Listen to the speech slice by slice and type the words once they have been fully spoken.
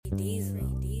I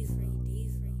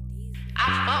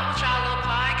fuck with y'all little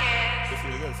podcast.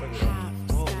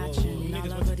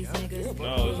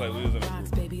 No, it's like we was in a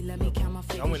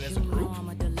group. I went as a group.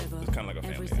 It's kind of like a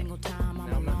family.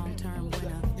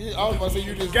 I was about to say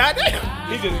you just.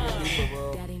 Goddamn. He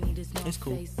just bro. It's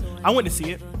cool. I went to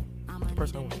see it. The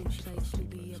person I went to, she fell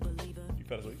asleep. You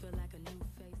fell asleep?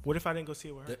 What if I didn't go see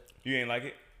it with her? You ain't like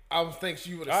it? I would think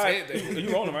she would All have right. said that.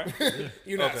 You rolling, right?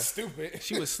 You're not stupid.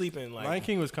 She was sleeping like. Lion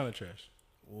King was kind of trash.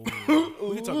 We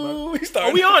can talk about it. We started.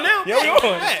 Oh, we on now? Yeah, we on.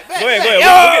 Go ahead.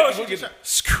 Yo, We'll get just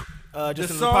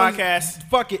in the songs- podcast.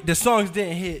 Fuck it. The songs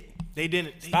didn't hit. They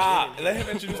didn't. Stop. Let him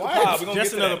introduce the pod. We're going to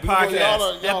Just get to another that. podcast.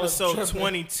 Y'all are Episode tripping.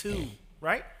 22,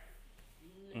 right?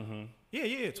 Mm-hmm.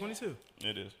 Yeah, 22.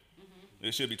 It is.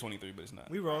 It should be 23, but it's not.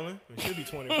 We rolling. It should be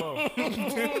 24.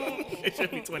 It should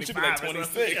be 25. It should be like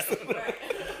 26.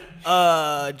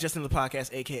 Just in the podcast,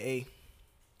 a.k.a.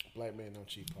 Black man don't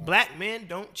cheat. Pop. Black Men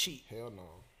Don't Cheat, Hell no.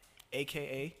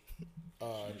 a.k.a.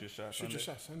 Just shot Shoot your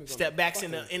Sunday. shot. Sunday's Step on backs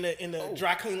in fucking- the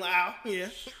dry clean aisle. Yeah.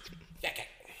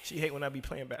 She hate when I be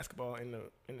playing basketball in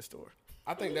the store.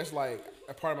 I think that's like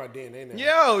a part of my DNA now.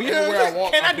 Yo, Everywhere I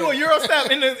walk, can I I do a play- Euro step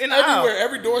in the Everywhere, aisle?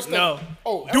 every doorstep. No.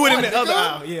 Oh, Do it in the nigga? other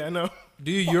aisle. Yeah, I know.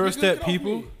 Do you Fuck, nigga, Eurostep get off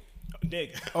people? me.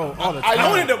 Nigga. Oh, all the time. I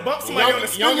wanted to bump somebody on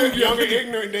the Younger,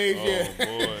 ignorant days. Yeah.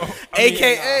 Boy.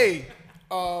 AKA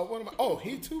What am I? Oh,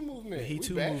 He Too movement. He We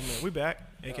Too back. movement. We back.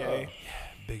 AKA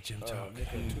Big Jim talk.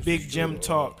 Big Jim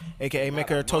Talk. AKA make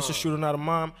her a toaster strudel, not a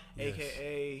mom.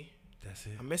 AKA That's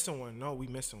it. I'm missing one. No, we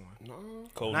missing one. No.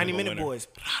 Cold 90 Nigga Minute winner. Boys.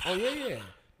 Oh yeah.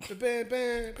 The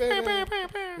bang.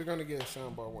 We're gonna get a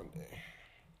soundbar one day.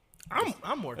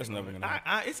 I'm working. That's never on it.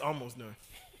 gonna It's almost done.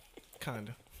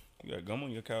 Kinda. You got gum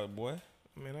on your couch, boy.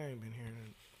 Man, I ain't been here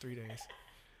in 3 days.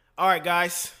 All right,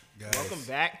 guys. Guys. Welcome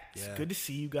back. It's Yeah. good to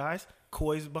see you guys.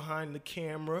 Koi's behind the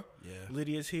camera. Yeah.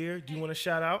 Lydia's here. Do you want to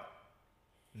shout out?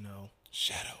 No.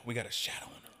 Shadow. We got a shadow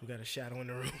in We got a shadow in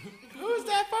the room. Who's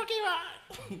that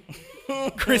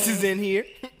Pokemon? Chris is in here.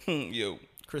 the room. Yo,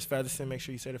 Chris Featherston. Make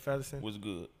sure you say the Featherston. what's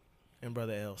good? And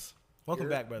Brother Els. Welcome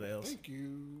back, Brother Els. Thank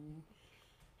you.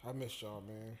 I missed y'all,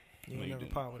 man. You No, ain't you never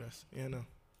didn't. pod with us. Yeah, no.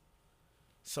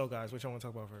 So, guys, what y'all want to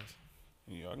talk about first?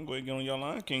 Yeah, I can go ahead and get on y'all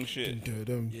Lion King shit.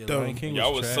 Yeah, Lion King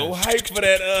Y'all was trash. so hyped for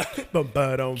that.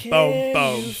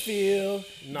 Feel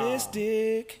Nah.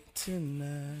 dick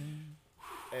tonight?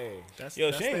 Hey. That's, Yo,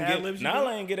 that's she the ain't ad-libs get. you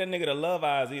Nala do? ain't get that nigga the love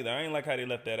eyes either. I ain't like how they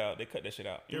left that out. They cut that shit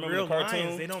out. You They're remember the real cartoon?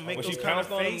 lions. They don't make when those she kind of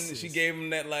pounced on him, faces. she gave him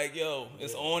that like, yo,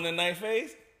 it's on the night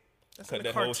face. That's Cut in the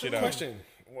that whole shit cartoon. out. Question: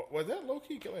 Was that low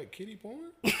key like kiddie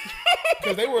porn?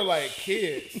 Because they were like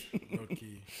kids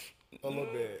Low-key. a little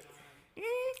bit.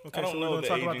 Okay, I don't so we're know gonna the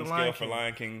talk aging about the scale Lion for King.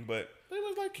 Lion King, but They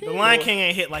look like kids. The Lion King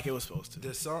ain't hit like it was supposed to.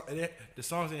 The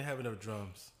songs didn't have enough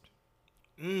drums.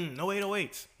 No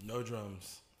 808s. No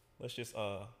drums. let's just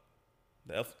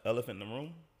the elephant in the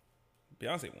room.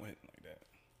 Beyonce won't hit like that.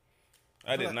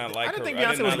 I did not like I didn't her. think I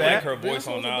Beyonce did was not bad. like her voice Beyonce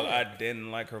on wasn't Nala. I bad.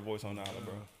 didn't like her voice on Nala,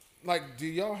 bro. Like, do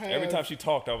y'all have Every time she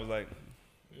talked, I was like,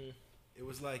 It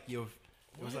was like it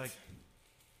was like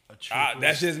a trick.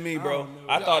 that's just me, bro. don't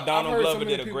know. I thought I've Donald heard so Glover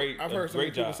many did a people- great, I've heard so many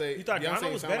great people job. say You thought Beyonce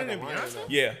Ghana was sound better like than a lion Beyonce? now.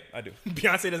 Yeah, I do.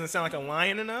 Beyonce doesn't sound like a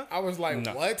lion enough. I was like,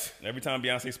 No. what? Every time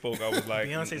Beyonce spoke, I was like,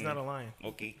 Beyonce's not a lion.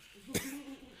 okay.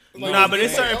 Nah, but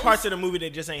there's Beyonce certain else? parts of the movie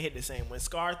that just ain't hit the same. When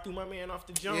Scar threw my man off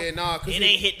the jump, Yeah, nah, 'cause it he-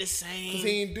 ain't hit the Cause same. he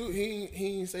ain't do he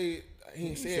ain't say He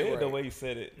it said it right. the way he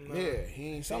said it. Yeah, he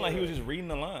ain't say Sound it like he was right. just reading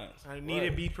the lines. I needed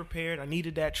to be prepared. I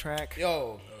needed that track.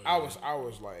 Yo, I was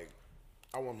like,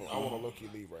 I want to low key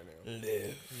leave right now.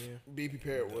 Live. Be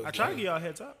prepared was. I tried to like, give y'all a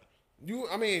heads up.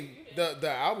 I mean,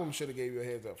 the album should have gave you a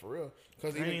heads up for real. Cause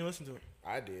I didn't even even listen to it.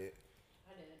 I did.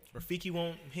 Rafiki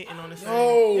won't hitting on the same.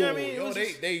 Oh, You know what I mean? It yo, was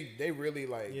just- they really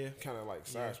like Yeah. kind of like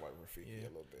sideswipe Rafiki yeah. a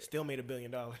little bit. Still made $1 billion.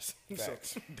 Facts.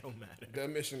 So it don't matter. The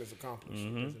mission is accomplished.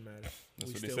 Doesn't matter. That's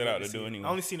We what they still set wait out to see do it. anyway. I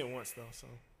only seen it once though, so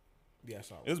Yeah, I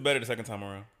saw It was better the second time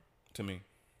around, to me.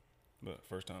 But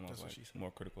first time I was what like she said.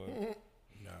 more critical. Of it.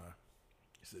 Nah,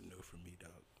 it's a no for me,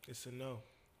 dog. it's a no.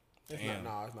 It's Damn.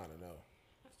 not. Nah, it's not a no.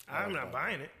 I'm not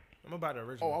buying it. I'm gonna buy the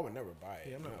original. Oh, I would never buy it.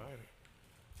 yeah, I'm not No. buying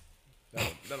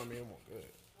it. That don't mean it won't good.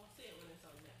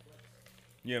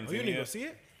 You haven't Oh, you seen didn't it go yet? see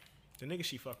it? The nigga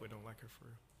she fuck with don't like her for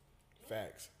real.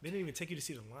 Facts. They didn't even take you to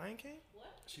see the Lion King?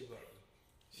 She brought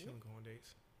She don't go on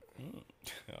dates.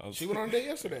 I was- She went on a date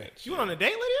yesterday. You went on a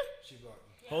date, Lydia? She brought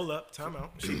Hold up, time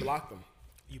out. She blocked him.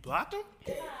 You blocked him?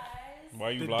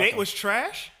 Why you The block date him? was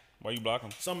trash? Why you block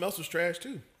him? Something else was trash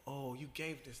too. Oh, you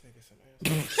gave this nigga some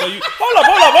ass. So you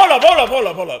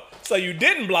hold up. So you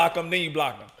didn't block him, then you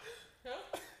blocked him.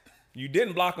 You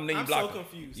didn't block him, then you I'm blocked so him.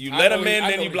 confused. You let him in, I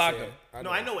then know you he blocked said. him. No,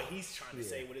 I know what he's trying to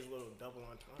say with his little double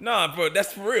entendre. Nah, bro,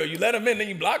 that's for real. You let him in, then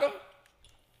you block him?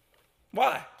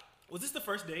 Why? Was this the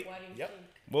first date? Why do you Yep. think?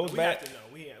 What was We bad? have to know.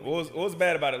 We What was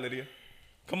bad about it, Lydia?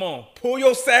 Come on, pull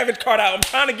your savage card out. I'm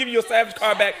trying to give you your savage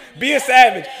card back. Be a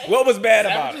savage. What was bad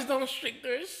about Savages it? don't straight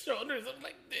their shoulders up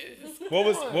like this.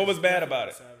 What was bad about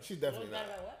it? She's What definitely was that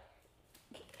not. about what?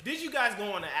 Did you guys go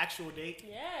on an actual date?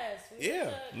 Yes.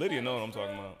 Yeah. Lydia know what I'm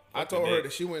talking about. I Fuck the told her date.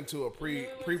 that she went to a pre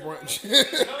brunch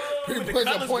pre With the brunch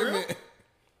Cutlass appointment.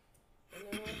 And then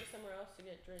we went to somewhere else to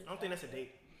get drinks. I don't think that's a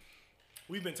date.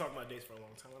 We've been talking about dates for a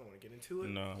long time. I don't want to get into it.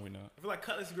 No, we not. I feel like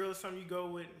Cutlass Girl is something you go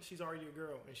with. She's already a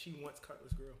girl, and she wants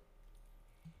Cutlass Girl.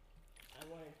 I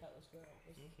wanted Cutlass Girl.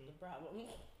 What's the problem?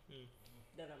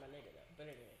 They're not my nigga though. But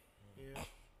anyway. Yeah.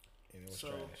 And it was So-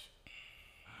 trash.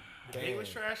 The date was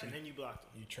trash, and then you blocked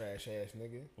him. You trash ass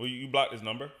nigga. Well, you blocked his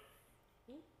number?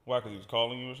 Why? Because he was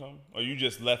calling you or something? Or you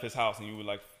just left his house and you were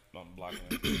like, I'm blocking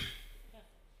him?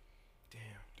 Damn.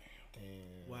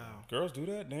 Damn. Wow. Girls do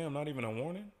that? Damn, not even a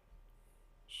warning?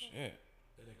 Shit.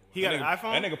 He got an That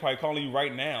iPhone? nigga probably calling you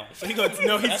right now. So he goes,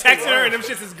 no, he texted her, and them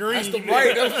shits is green. That's the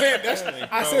right.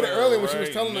 I said it earlier when she was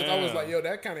Right telling us. I was now. like, yo,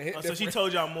 that kind of hit. Oh, so she different.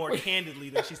 told y'all more candidly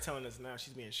than she's telling us now.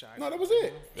 She's being shy. No, that was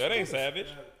it. That ain't savage.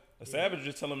 A savage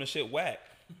just tell him the shit whack.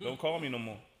 Don't call me no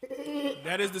more.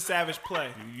 That is the savage play.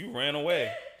 You ran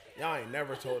away. Y'all ain't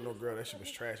never told no girl that she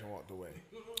was trash and walked away.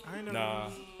 I ain't never. Nah,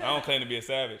 I don't claim to be a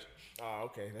savage. Oh,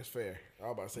 okay, that's fair. I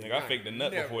was about to say. Nigga, I faked the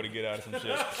nut never. before to get out of some shit.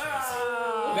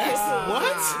 That's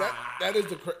what? That is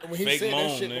the when he Fake said moan,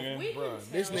 that shit. nigga. Bro,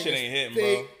 this This nigga shit ain't hitting,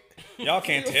 fake. bro. Y'all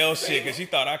can't tell shit because she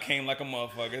thought I came like a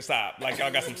motherfucker. Stop. Like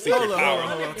y'all got some secret Hold on, power.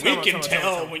 hold on. We Time out, can time out,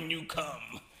 tell time out. when you come.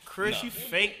 Chris, you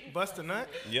fake bust a nut?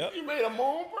 Yep. You made a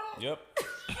moan, bro. Yep.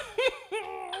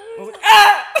 I was like,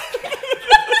 ah!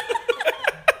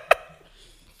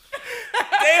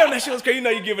 Damn, that shit was crazy. You know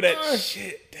you give her that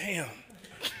shit. Damn.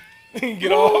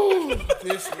 Get off. Ooh,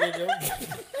 this nigga.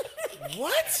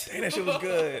 What? Damn, that shit was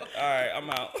good. All right, I'm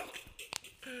out.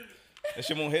 That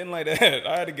shit won't hit like that.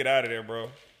 I had to get out of there, bro.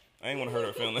 I ain't want to hurt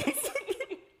her feelings.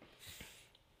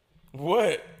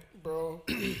 What? Bro,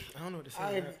 I don't know what to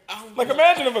say. Like,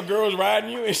 imagine if a girl's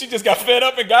riding you and she just got fed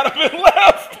up and got up and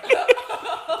left.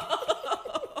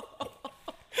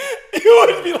 You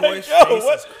would be like, boy's yo, face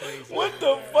what, is crazy, what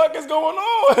the fuck is going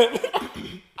on?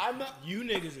 You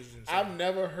niggas is insane. I've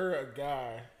never heard a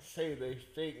guy say they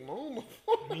fake moan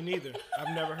before. Me neither.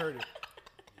 I've never heard it.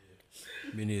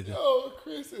 Me neither. Oh,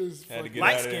 Chris is Had to fucking. get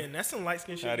Light out of there. skin. That's some light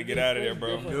skin shit. Had to get out of there,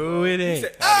 bro. No, it ain't.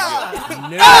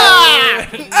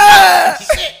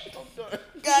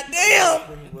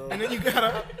 And then you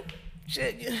gotta.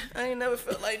 Shit, yeah, I ain't never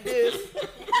felt like this.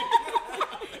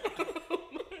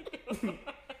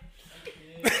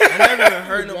 I never even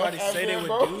heard nobody say they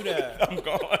would do that. I'm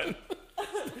gone.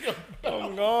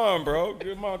 I'm gone, bro.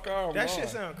 Get my car. I'm That gone. shit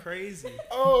sound crazy.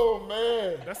 Oh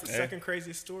man. That's the second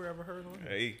craziest story I ever heard on.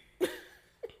 Hey.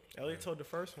 Elliot told the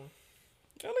first one.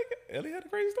 Ellie had a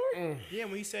crazy story? Yeah,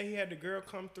 when he said he had the girl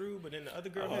come through, but then the other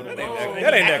girl had That a ain't girl. that,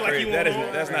 that ain't Act that like crazy. you That is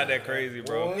want that's more. not that crazy,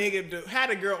 bro. Nigga,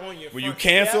 had a girl on your When you front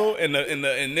cancel step. in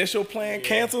the initial plan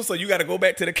cancel, so you got to go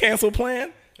back to the cancel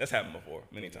plan. That's happened before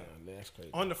many times. That's crazy.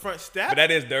 On the front step? But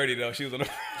that is dirty though. She was on the.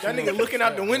 That nigga looking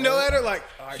out the window at her like,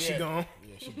 all right, she gone.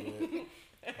 Yeah, she good.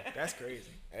 That's crazy.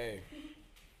 Hey,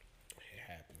 it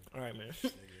happened. All right, man.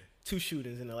 2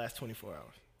 shootings in the last 24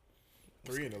 hours.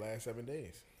 3 in the last 7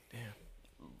 days. Damn.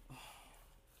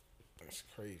 That's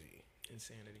crazy.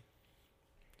 Insanity.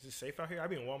 Is it safe out here? I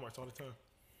be in Walmarts all the time.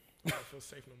 I don't feel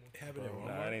safe no more. Happened in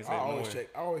Nah, Walmart. it ain't I safe no always more. check.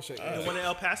 I always check. The exits. one in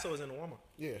El Paso is in a Walmart.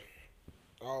 Yeah,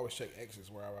 I always check exits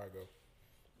wherever I go,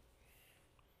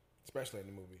 especially in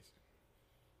the movies.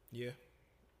 Yeah.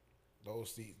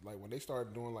 Those seats, like when they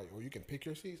started doing like, oh, you can pick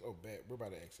your seats. Oh, bet we're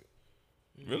about to exit.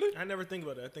 Really? I never think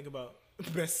about that. I think about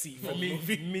best seat for me.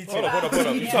 Me too. Hold up.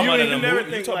 You talking about You in the never movie?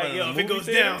 You think talking like, about yo, in if the it goes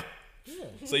movie theater?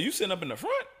 down. So you sitting up in the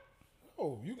front?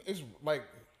 Oh, it's like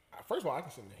first of all, I can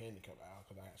sit in the handicap aisle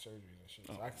because I had surgery and shit.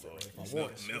 So I can sit right if I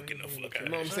want. Milking the fuck You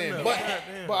out know of what I'm here.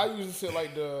 saying? But I usually sit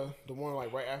like the one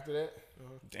like right after that.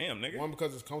 Damn, nigga. One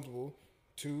because it's comfortable.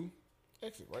 2,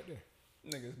 exit right there.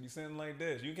 Niggas be sitting like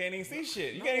this. You can't even see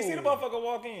shit. You can't even see the motherfucker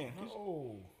walk in.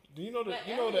 Oh, do you know the But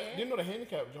you know the Elliot- you know the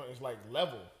handicap joint is like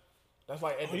level. That's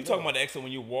like at Oh, the you talking door. about the exit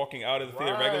when you're walking out of the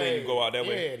theater regularly and you go out that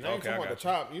way? Yeah, now you Okay, talking I about the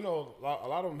got you. top. You know, a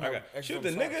lot of them have Okay. exits Shoot, on the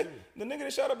the top, nigga, too. the nigga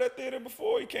that shot up that theater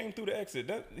before, he came through the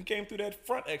exit. He came through that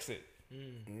front exit.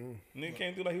 Nigga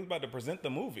came through like he was about to present the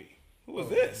movie. Who was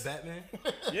this? Batman?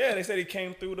 Yeah, they said he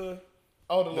came through the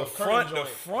Oh, the little curtain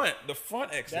joint. the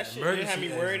front exit. That shit did have me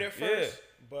Emergency worried at exit. first.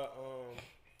 But I don't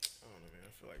know, man.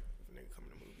 I feel like if a nigga come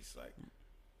in the movies, like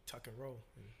tuck and roll.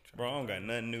 And Bro, I don't got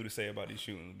nothing new to say about these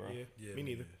shootings, bro. Yeah, me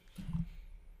neither.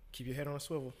 Keep your head on a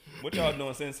swivel. What y'all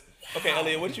doing since? Okay,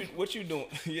 Elliot, what you doing?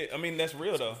 Yeah, I mean that's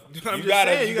real though. I'm just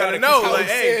saying, you gotta know. Like,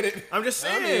 hey, I'm just I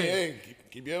saying. mean, hey,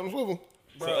 keep your head on the swivel.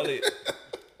 So Elliot,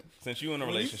 since you in a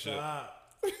relationship,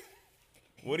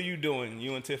 what are you doing?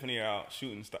 You and Tiffany are out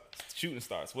shooting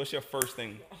stars. What's your first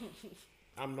thing?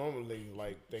 I'm normally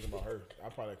like thinking about her.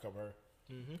 I'll probably cover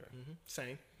her.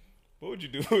 Same. What would you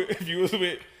do if you was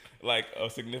with like a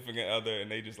significant other and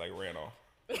they just like ran off?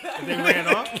 And they ran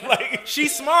off. Like,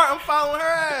 she's smart. I'm following her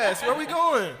ass. Where we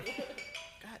going?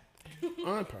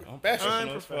 I'm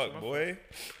Professional as fuck, boy.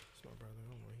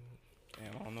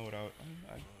 Damn, I don't know what I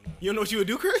You don't know what you would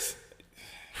do, Chris?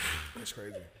 That's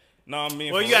crazy. No, I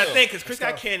mean, Well, you gotta think, because Chris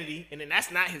got Kennedy, and then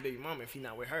that's not his baby mama if he's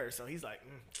not with her. So he's like,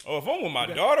 oh, if I'm with my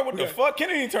daughter, what the fuck?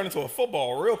 Kennedy turned into a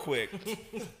football real quick.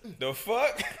 The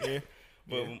fuck? Yeah.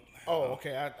 But Oh,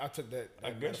 okay. I took that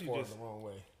guess you metaphor just- the wrong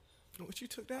way. What you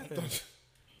took that? As?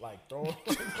 Like throwing.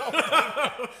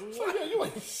 So yeah, you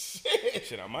ain't shit.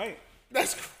 shit, I might.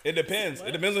 That's It depends.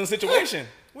 It depends on the situation.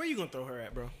 Where you gonna throw her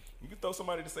at, bro? You can throw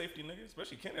somebody to safety, nigga.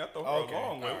 Especially Kennedy. I throw her Okay. a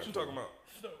long way. All What you right, talking about?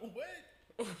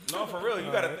 No, for real.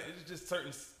 You gotta. It's just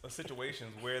certain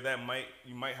situations where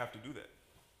you might have to do that.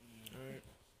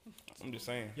 I'm just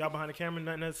saying. Y'all behind the camera,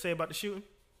 nothing to say about the shooting?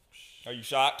 Are you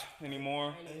shocked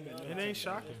anymore? It ain't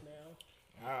shocking.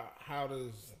 how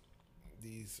does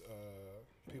these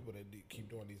people that keep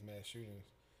doing these mass shootings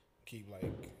keep like,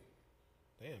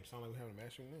 damn, sound like we're having a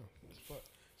mass shooting now.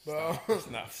 But It's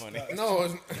not funny. no,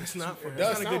 It's not. it It's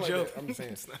does not a sound good like joke. that. I'm just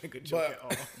saying. It's not a good joke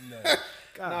But- at all.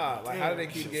 God, Like how do they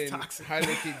damn, keep shit's getting? toxic. How do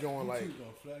they keep going like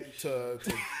to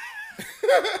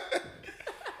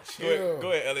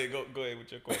Go ahead, Elliot. Go ahead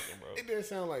with your question, bro. It didn't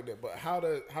sound like that, but how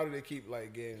do they keep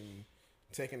like getting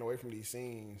taken away from these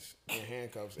scenes in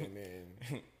handcuffs and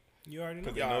then You already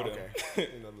know. Because they know them. okay.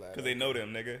 You know, like, Because they know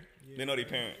them, nigga. They know their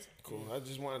parents. cool. I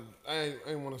just want. I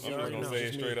ain't want to. I'm just gonna know. say it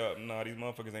Just me. straight up. Nah, these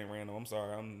motherfuckers ain't random. I'm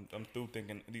sorry. I'm through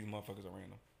thinking these motherfuckers are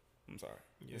random. I'm sorry.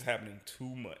 It's happening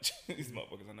too much. These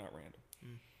motherfuckers are not random.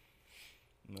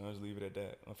 No, I'll just leave it at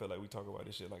that. I feel like we talk about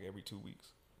this shit like every 2 weeks.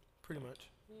 Pretty much.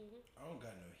 I don't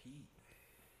got no heat.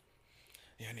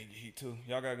 Yeah, I need your heat too.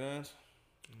 Y'all got guns?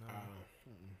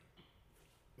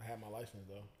 I have my license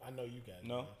though. I know you got.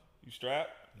 No? You strapped?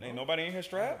 Ain't nobody in here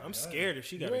strapped? I'm scared if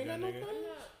she got You a ain't gun, got no nigga. gun?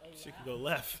 She could go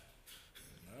left.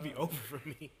 Be over for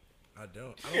me. I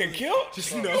don't. You getting killed?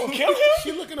 Just You know. gonna kill him?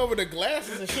 She looking over the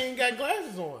glasses and she ain't got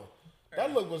glasses on.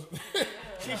 That look was.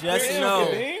 Just Damn, know.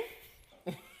 Kadeem.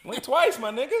 Blink twice,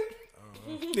 my nigga.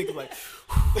 Nigga like.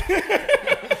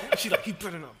 She like, he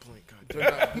better not blink. God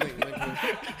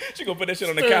damn. She gonna put that shit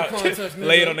on the Stirring couch. contest,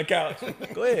 Lay it nigga. on the couch.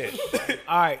 Go ahead.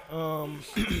 All right.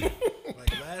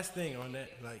 Like last thing on that,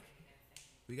 like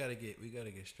we gotta get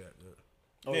strapped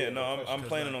up. Yeah, no, I'm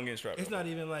planning on getting strapped It's up. not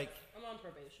even like I'm on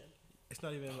probation. it's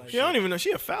not even like She don't even know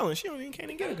she a felon. She don't even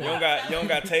can't even get a You gun. don't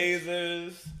got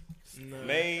tasers,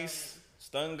 mace,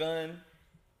 stun gun,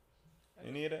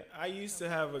 any of that? I used to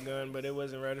have a gun, but it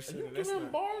wasn't registered. and that's Giving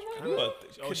not. bars right I know. now.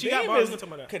 Oh, she got bars. Is, We're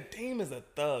talking about that. Kadeem is a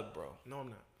thug, bro. No, I'm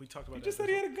not. We talked about You that. just said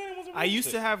he had a gun. And wasn't I used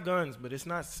to registered. have guns, but it's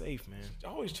not safe, man. I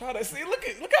always try to see. Look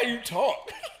how you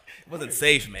talk. Wasn't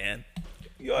safe, man.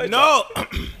 You always No,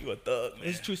 you a thug, man.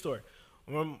 it's a true story.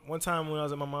 One time when I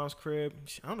was at my mom's crib,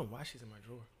 I don't know why she's in my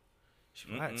drawer.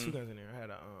 I had two guns in there. I had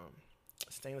a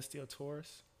stainless steel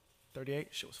Taurus 38.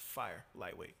 Shit was fire,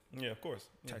 lightweight, Yeah, of course.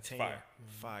 Yeah, it's titanium,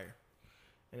 fire. fire.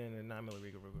 And then a 9mm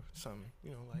Ruger, something,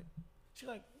 like. She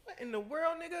like, what in the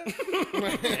world,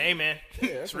 nigga? Hey, man,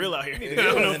 it's real out here. I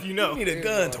don't know if you know. You need a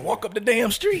gun to walk up the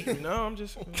damn street. No, I'm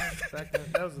just back then.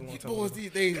 That was a long time Boys ago.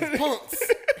 these days is punks.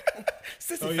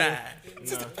 65.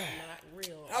 Not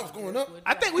real. I was going up.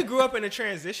 I think we grew up in a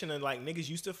transition of like niggas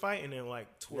used to fight, and then like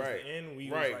towards Right. the end,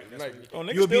 we Right. was like, that's Like, what Oh, you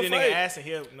niggas would beat still a nigga fight. ass, and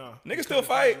he'll no. Niggas still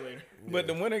fight, you later. but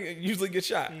the winner usually gets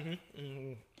shot.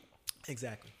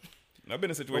 Exactly. I've been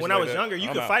in a situation. But when I was like that. younger, you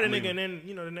I'm could out. fight a I'm nigga, leaving. and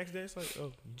then the next day it's like, oh,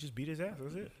 you just beat his ass.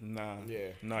 That's it. Nah. Yeah.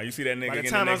 Nah, you see that nigga By the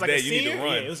again time the I next was like day, a you need senior, to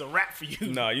run. yeah, it was a wrap for you.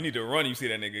 Nah, you need to run. You see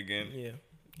that nigga again. Yeah.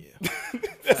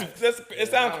 It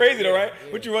sounds crazy though, right?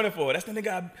 What you running for? That's the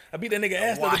nigga I beat that nigga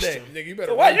ass the other washed day. him. Nigga, you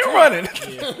better So why run you too.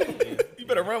 running? You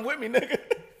better run with me, nigga.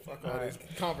 Fuck all this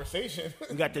conversation.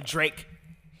 We got the Drake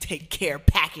Take Care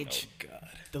package. Oh, God.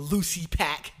 The Lucy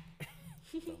pack.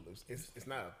 It's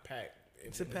not a pack.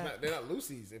 It's a pack. They're not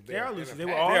Lucy's. If They are in a Lucy's. They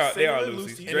pack. were all They are singular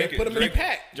Lucy's. Lucy's. And they put them in a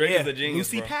pack. Drake Yeah, is a genius,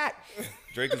 Lucy bro. pack.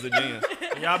 Drake is a genius.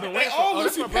 Y'all been They waiting. all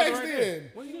that's Lucy my brother packs right there.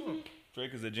 then. What are you doing?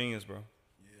 Drake is a genius, bro.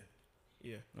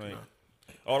 Yeah. Like,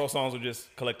 All those songs were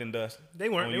just collecting dust. They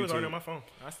weren't. on They was already YouTube. on my phone.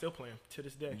 I still play them to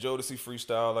this day. Jodeci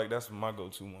freestyle, like that's my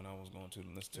go-to one. I was going to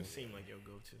listen to. It seemed like your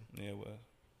go-to. Yeah, well,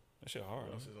 that shit hard.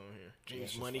 What else is on here?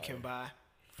 Dreams shit's money fire. can buy.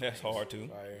 That's hard too.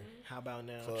 Fire. How about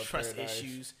now? Club Trust Paradise.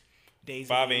 issues. Days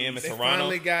 5 of a.m. in Days. They Toronto.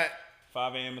 finally got.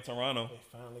 5 a.m. in Toronto. They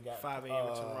finally got 5 a.m.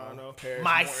 in Toronto. Paris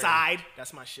My Morton. side.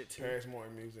 That's my shit too. Paris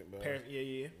Morton music, bro. Paris, yeah.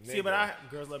 Nigga. See, but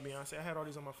Girls Love Beyonce. I had all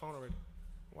these on my phone already.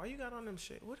 Why you got on them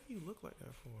shit? What do you look like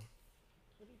that for?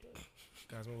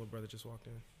 Guys, my little brother just walked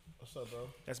in. What's up, bro?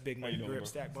 That's Big How Money you doing, Grip bro?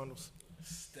 Stack Bundles.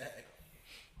 Stack.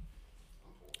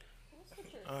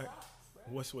 All right.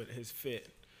 What's with his fit?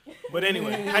 But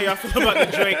anyway, how y'all feel about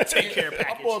the Drake Take Care I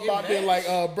package? thought about being like,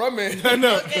 bro, man. I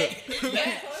know. Okay.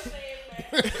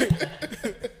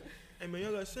 Hey man,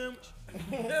 y'all got a sandwich?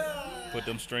 Put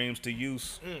them streams to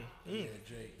use. Yeah,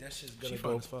 Drake. That shit's She gonna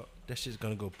fine go. as fuck. That shit's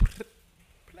gonna go.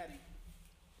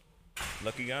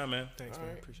 Lucky guy, man. Thanks, man.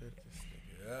 All right. Appreciate it.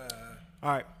 Yeah.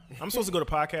 All right. I'm supposed to go to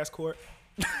podcast court.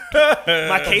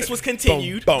 My case was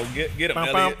continued. Boom, get him, Bum,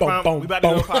 Elliot. bum, bum. We about to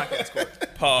go to podcast court.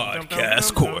 Podcast Dum,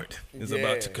 dum, court is Yeah.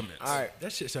 about to commence. All right.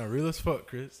 That shit sound real as fuck,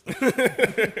 Chris.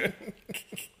 I'm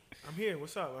here.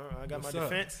 What's up? I got What's my up?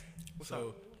 defense. What's up?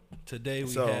 So today we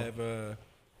So- have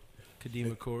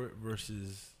Kadima Court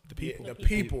versus The people. The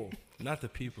people. not the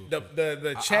people.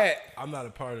 The chat. I'm not a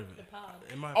part of it.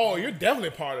 Am I? Oh, you're definitely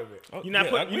part of it. You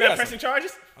not, Yeah, you we not got pressing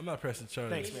charges? I'm not pressing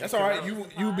charges. Thanks, man. That's all right.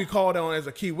 You be called on as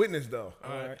a key witness, though. All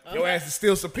right. Your ass is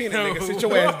still subpoenaed, nigga. Sit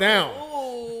your ass down.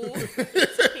 Ooh.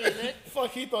 Peanut.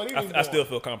 Fuck, he thought he was I still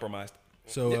feel compromised.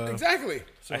 So exactly.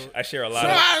 I share a lot So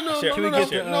of. no, I share, no, no, we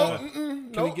get no, the, no,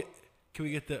 Can no.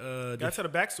 we get the Gotta tell the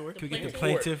backstory. can we get the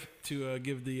Plaintiff? plaintiff to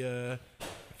give the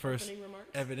first Opening remarks?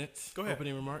 evidence? Go ahead.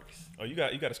 Opening remarks. Oh, you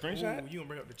got a screenshot? Ooh, you gonna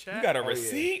bring up the chat? You got a yeah.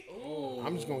 receipt?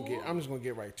 I'm just gonna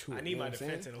get right to it. I need you know my what I'm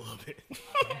saying? defense in a little bit.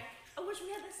 I wish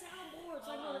we had the soundboards.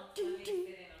 Like on a doo-doo.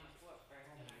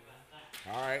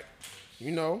 All right.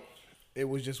 You know, it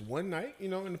was just one night, in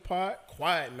the pod,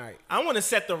 quiet night. I want to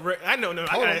set the. I know.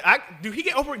 Hold on. Do he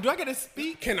get over? Do I get to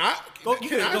speak? Can I? Go- you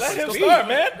can can I go Let him speak? start,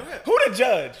 man. Go ahead. Who the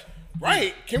judge?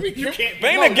 Right? Can we? You can't.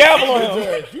 Bang No, the gavel you on the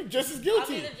him. judge. You just as I'll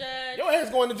guilty. be the judge. Your ass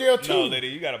going to jail too. No, lady,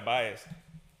 you got a bias.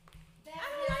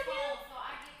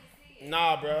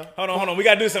 Nah, bro. Hold on. We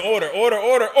got to do some order. Order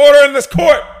in this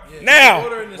court. Now.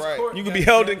 Order in this Right. court. You can be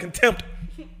held in contempt.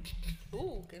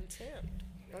 Ooh, contempt.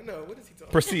 I know. What is he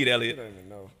talking? Proceed, I Elliot. don't even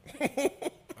know.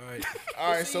 All right.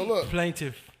 All right, so look,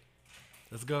 Plaintiff.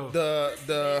 Let's go.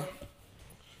 the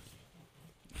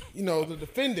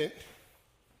defendant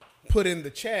put in the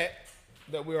chat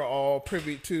that we are all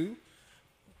privy to.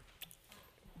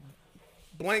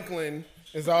 Blanklin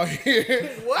is out here.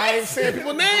 What? I ain't saying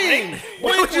people's names.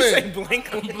 What would you say?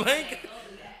 Blanklin. Blank.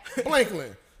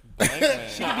 Blanklin.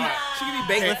 She could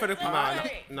be Baitlin for the pod.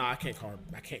 Nah, I can't call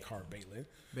her Baitlin.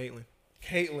 Baitlin.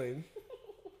 Caitlyn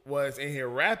was in here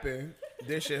rapping.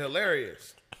 This shit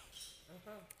hilarious.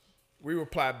 We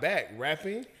replied back,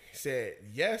 rapping. Said,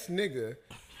 "Yes, nigga.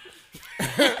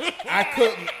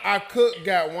 I cook,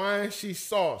 got wine. She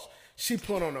sauce. She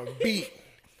put on a beat.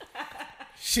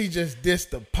 She just dissed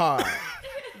the pod.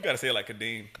 You got to say it like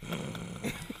Kadeem.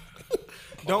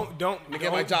 Don't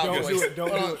get my job Don't voice. do it.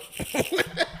 Don't do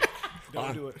it.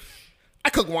 Don't do it. I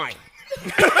cook wine.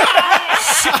 Even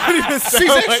She's sound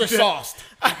like extra that. sauced.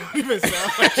 Even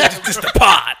sound like Just the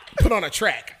pod. Put on a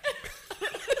track.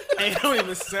 Hey, don't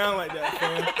even sound like that,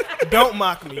 fam. Don't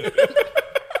mock me.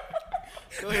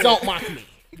 Don't mock me."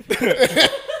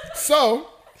 So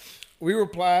we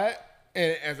replied,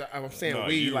 and as I'm saying, No,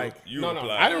 we you like no, replied.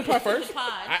 I didn't reply first.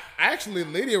 Pod. I actually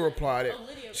Lydia replied it. Oh,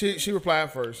 Lydia. She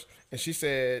replied first, and she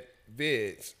said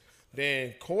vids.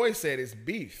 Then Coy said it's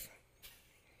beef.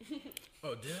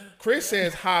 Oh, yeah. Chris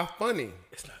says how funny.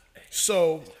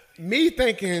 So me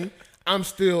thinking I'm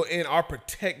still in our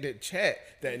protected chat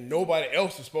that nobody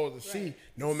else is supposed to see,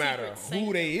 no matter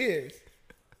who they is,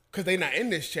 because they not in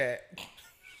this chat.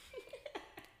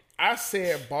 I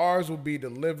said bars will be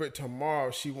delivered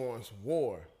tomorrow. She wants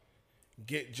war.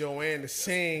 Get Joanne to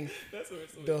sing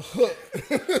the hook.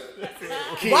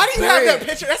 Why do you have that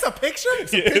picture? That's a picture?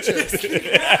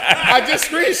 I just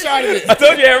screenshotted it. I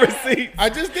told you I had receipts. I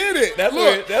just did it. That's Look,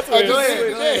 where- that's where I it just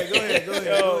is. did it. Go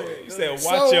ahead. You said watch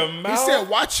So, your mouth. He said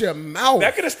watch your mouth.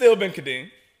 That could have still been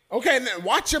Kadeem. Okay, now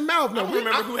watch your mouth. No, don't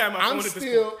remember who had my phone I'm at this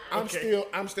still, point.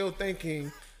 I'm still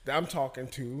thinking that I'm talking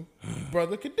to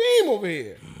Brother Kadeem over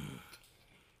here.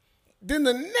 Then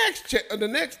the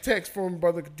next text from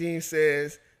Brother Kadeem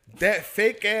says that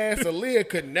fake ass Aaliyah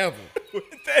could never.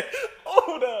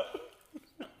 Hold up.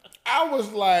 I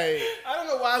was like, I don't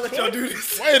know why I let y'all do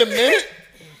this. wait a minute.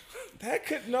 That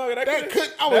could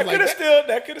have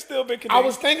still been Kadeem. I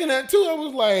was thinking that too. I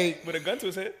was like, with a gun to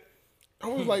his head. I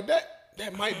was like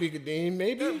that might be Kadeem,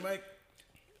 maybe. That might-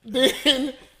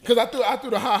 Then, because I threw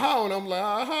the ha and I'm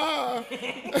like, ha.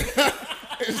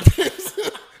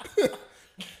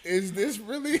 Is this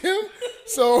really him?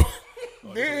 So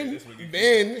then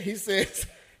he says,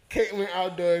 Caitlyn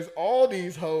outdoes all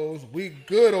these hoes. We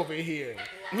good over here.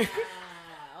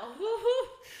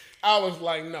 I was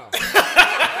like, no.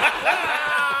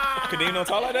 Kadeem don't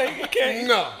talk like that. He can't.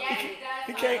 No.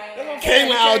 He can't.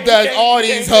 Caitlyn outdoes all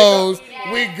these hoes.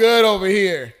 We good over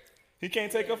here. He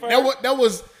can't take her for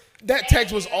That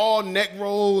text was all neck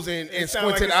rolls and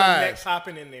squinted Neck eyes.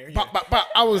 popping in there. Bop, bop, bop.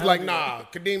 I was like, nah,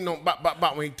 Kadeem don't bop, bop,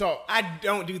 bop when he talk. I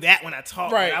don't do that when I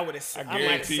talk. Right. But I would have. I might have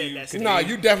guarantee said you, that. Kadeem- Nah,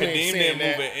 you definitely Kadeem ain't didn't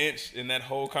saying move that. an inch in that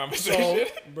whole conversation.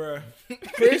 So Bruh.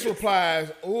 Chris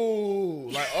replies, ooh,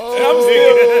 like, I'm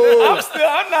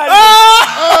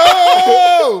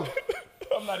oh.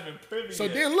 I'm not even privy. So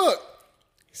yet. then look,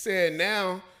 he said,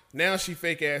 now she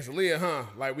fake ass Aaliyah, huh?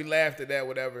 Like we laughed at that,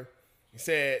 whatever. He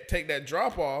said, take that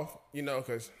drop off,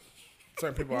 because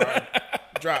certain people are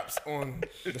drops on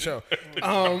the show.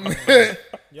 Ain't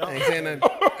saying nothing.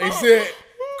 He said,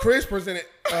 Chris presented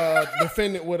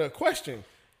defendant with a question.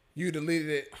 You deleted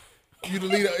it.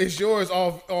 It's yours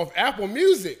off Apple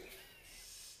Music.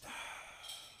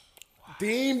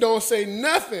 Deem don't say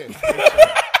nothing.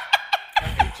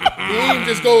 Deem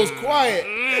just goes quiet.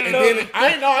 And then I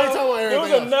ain't talking about There everything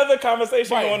was else. another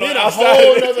conversation Right, going then on a outside.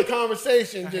 whole of this. other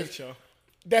conversation.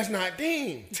 That's not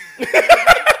Dean.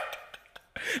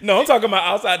 No, I'm talking about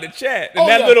outside the chat. And Oh,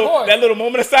 that yeah, little of course. that little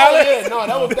moment of Oh silence. yeah,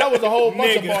 no, that was a whole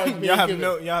bunch of bars being Y'all have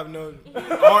given. no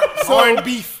orange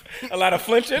beef. A lot of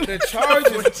flinching. The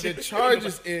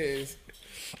charges is,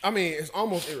 it's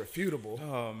almost irrefutable.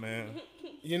 Oh man.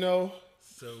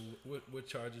 So what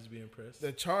charges being pressed?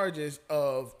 The charges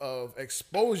of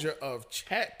exposure of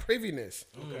chat priviness.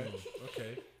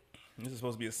 Okay. This is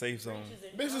supposed to be a safe zone.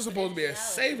 This is supposed to be a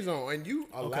safe zone, and you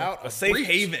allowed A safe breach.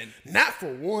 haven. Not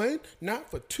for one,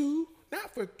 not for two,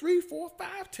 not for 3, 4,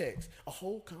 5 texts. A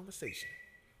whole conversation.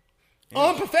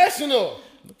 Unprofessional.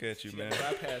 Look at you, man.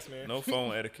 Bypass, man. No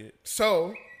phone etiquette.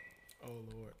 So, Oh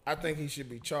Lord. I think he should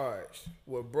be charged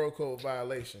with bro code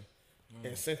violation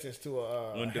and sentenced to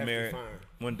a One hefty demerit. fine.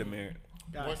 One demerit.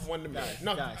 Guys, One demerit. guys,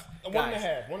 No, guys, one guys. and a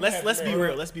half. One and a Let's half let's be demerit.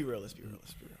 real. Let's be real.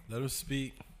 Let him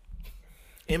speak.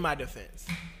 In my defense,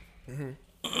 You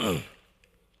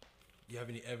have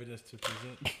any evidence to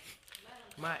present?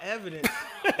 my evidence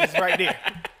is right there.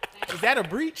 Is that a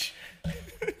breach?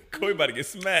 Corey about to get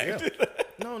smacked.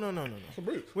 No. a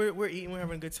breach. We're eating. We're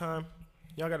having a good time.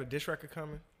 Y'all got a dish record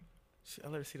coming. I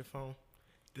let her see the phone.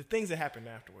 The things that happened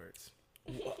afterwards.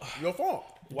 Your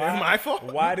fault. They're my fault.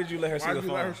 Why did you let her see Why the did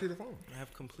you let her phone? see the phone? I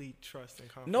have complete trust and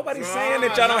confidence. Nobody's saying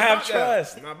that y'all don't have Not about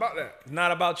trust. that. Not about that. It's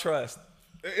not about trust.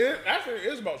 Actually,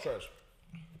 it is about trust.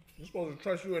 You're supposed to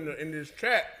trust you in this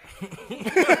chat.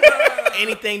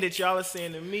 Anything that y'all are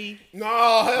saying to me, No,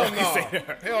 hell no.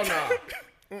 Hell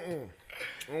no.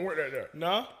 Don't work like that.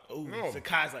 no. Ooh, No. so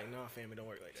Kai's like, nah, fam, it don't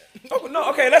work like that. Oh, no,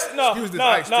 okay, let's Excuse this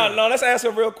ice, too. let's ask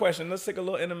a real question. Let's take a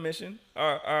little intermission.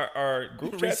 Are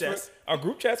group chats Recess. are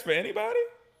group chats for anybody?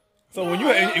 So when you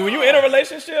in a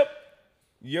relationship,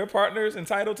 your partner's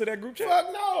entitled to that group chat?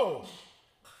 Fuck no.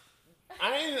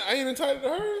 I ain't entitled to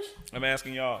hers. I'm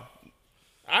asking y'all.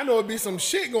 I know it'd be some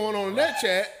shit going on in that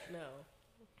chat. No.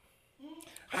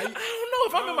 I don't know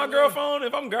if I'm in my girl phone,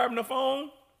 if I'm grabbing the phone.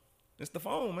 It's the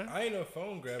phone, man. I ain't no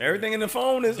phone grabber. Everything in the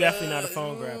phone is Definitely not a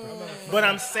phone grabber. But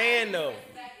I'm saying though,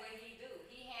 That's what he do.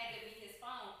 He had to be his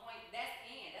phone point. That's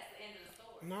the end of the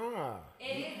story. Nah. It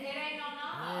ain't no.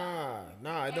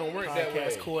 Nah, it don't work that way.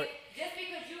 podcast court. Just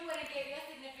because you wouldn't give your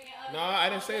significant other. Nah, I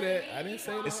didn't say that. I didn't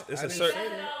say that. It's I a didn't certain. say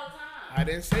that. all the time. I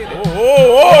didn't say that.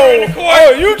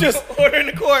 Oh, you just Order in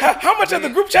the court. how much of the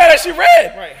group chat has she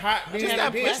read? Right, hot. Being,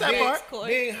 that- being, just that being- part.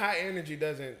 being high energy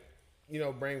doesn't,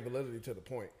 bring validity to the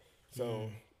point. So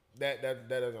that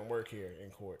doesn't work here in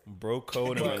court. Bro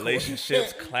code and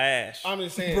relationships clash. I'm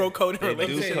just saying. Bro code and They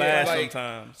do relationship. clash like-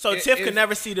 sometimes. So It- Tiff it's- could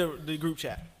never see the group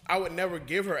chat. I would never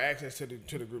give her access to the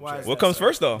group Why chat. is What comes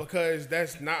first though? Because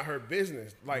that's not her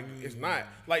business. Like it's not.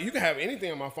 Like you can have anything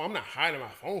on my phone. I'm not hiding my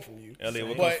phone from you.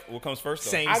 Elliot, but what comes first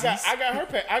though? Same. I got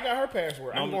her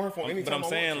password. I'm on her phone anytime. But I'm I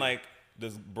saying want like,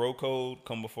 does bro code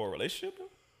come before a relationship? to.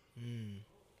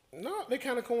 No, they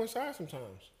kind of coincide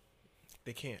sometimes.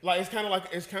 They can't. Like it's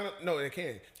kind of no, they can.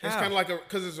 It's How? kind of like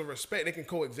because it's a respect. They can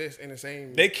coexist in the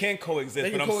same. They can coexist, They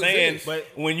but can I'm coexist, saying but-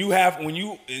 when you on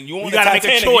You the gotta make a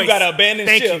Titanic, choice. you gotta abandon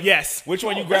Thank ship. you, yes. Which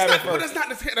one you That's grabbing not, but first?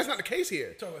 that's not the case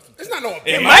here. about some It's not no.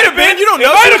 It might have been. You don't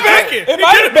know. It might It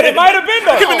have been. It might have been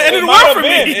though. Could've been the end of the It might world have for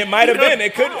been. me. It might have been.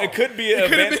 It could be an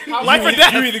event. been life or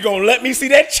death. You either gonna let me see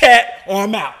that chat or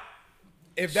I'm out.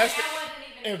 If that's the, That wasn't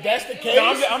even if that's the case, No,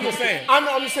 I'm just saying.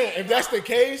 I'm just saying if that's the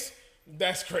case,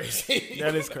 that's crazy.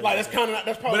 That is crazy. Like that's kind of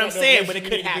that's probably. But not I'm the saying, but it relationship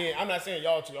could you need to be happen. in. I'm not saying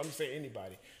y'all two. I'm just saying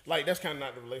anybody. Like that's kind of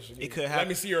not the relationship. It could Let happen.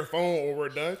 me see your phone or we're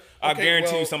done. I Okay,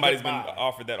 guarantee well, you somebody's been goodbye.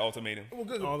 offered that ultimatum. Well,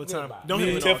 good, All the time. goodbye. Don't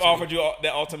hit Tiff offered you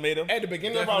that ultimatum, At the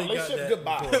beginning of our Definitely got relationship,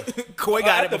 that goodbye. Koi got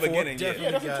at it the before. beginning. Definitely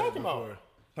Yeah. that's what I'm got talking it about. before.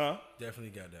 Huh?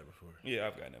 Definitely got that before. Yeah,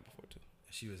 I've gotten that before too.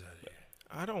 She was out of here.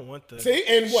 I don't want the. See,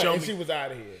 and what? Show And me. she was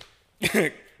out of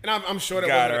here. And I'm sure that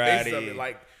Got wasn't her the basis outta of here. it.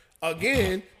 Like,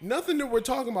 again, nothing that we're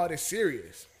talking about is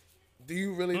serious. Do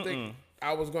you really think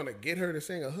I was going to get her to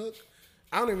sing a hook?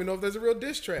 I don't even know if there's a real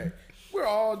diss track. We're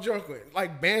all joking,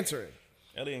 like bantering.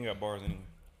 Ellie ain't got bars anyway.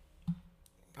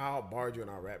 I'll barred you in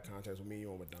our rap contest with me, you,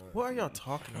 and with Don. What are y'all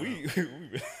talking about? We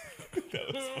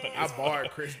that was funny. I barred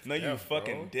Chris. No, you F,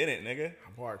 fucking bro. didn't, nigga.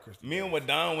 I barred Chris. Me and what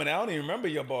Don went out. I don't even remember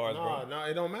your bars, No, bro. no,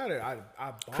 it don't matter.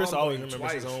 I Chris bombed always him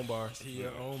remembers his twice. own bars.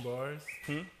 Your own bars.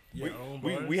 Your own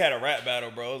bars. We had a rap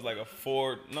battle, bro. It was like a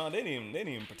 4. No, they didn't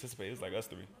even participate. It was like us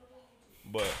 3.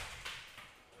 But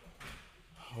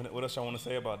what else y'all want to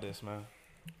say about this, man?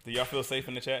 Do y'all feel safe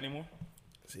in the chat anymore?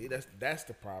 See, that's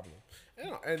the problem.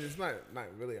 And it's not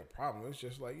really a problem. It's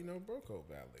just like, bro code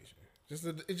violation.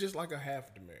 It's just like a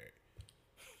half demerit.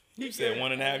 You said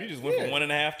 1.5. You just went from 1.5 to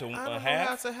I a don't know half.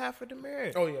 that's a half of the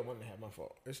merit. Oh yeah, 1.5. My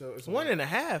fault. It's a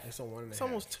 1.5. It's a 1.5. It's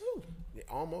almost 2. Yeah,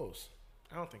 almost.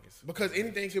 I don't think it's Because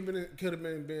anything could have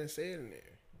been being said in there.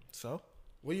 so.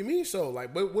 What do you mean so?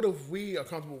 Like, what if we are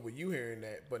comfortable with you hearing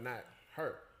that, but not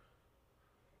her?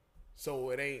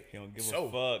 So it ain't. He don't give so.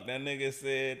 a fuck. That nigga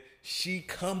said she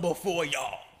come before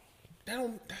y'all. That's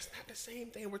not the same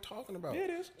thing we're talking about. Yeah, it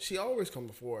is. She always come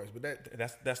before us, but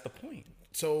That's the point.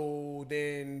 so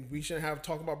then we shouldn't have to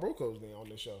talk about bro codes then on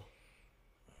this show.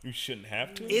 You shouldn't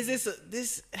have to. Is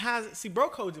this has see bro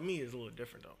code to me is a little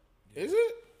different though. Is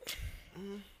it?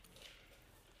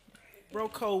 Bro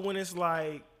code when it's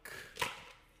like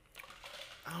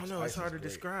I don't know. It's Spice hard is to great.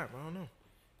 describe. I don't know.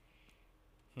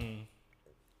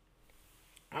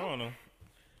 I don't know.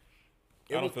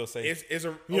 It I don't was- feel safe. It's a,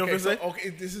 You don't okay, feel so, safe? okay,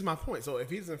 this is my point. So if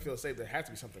he doesn't feel safe, there has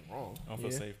to be something wrong. I don't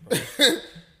feel Yeah. safe, bro.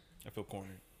 I feel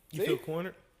cornered. You See? feel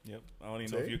cornered? Yep. I don't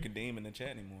even know if See? you're Kadeem in the chat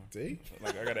anymore. See?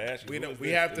 Like I gotta ask you. We who don't- is we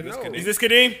this? have Is to this know. Kadeem? Is this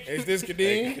Kadeem? Is this Hey,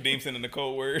 Kadeem? Kadeem sending the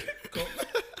code word.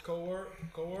 Code word.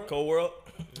 Code world.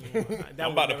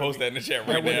 I'm about to post that in the chat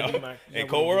right now. Hey,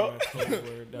 Code world.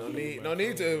 No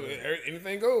need to.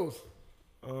 Anything goes.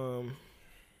 Code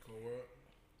word.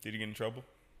 Did you get in trouble?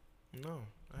 No,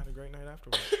 I had a great night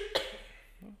afterwards.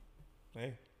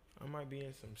 Hey. I might be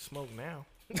in some smoke now.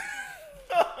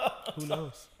 Who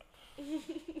knows?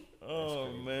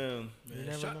 Oh man. You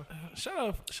never know.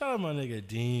 Shout out my nigga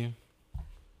Dean.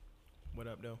 What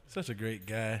up, though? Such a great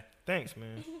guy. Thanks,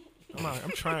 man.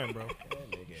 I'm trying, bro.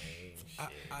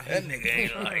 That nigga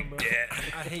ain't like that.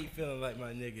 I hate feeling like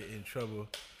my nigga in trouble.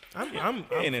 I'm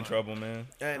He ain't in trouble, man.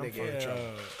 That nigga in trouble.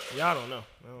 Y'all don't know.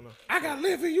 I don't know. I got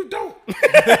liver, you don't.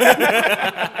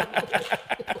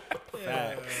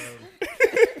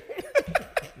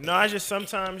 No, I just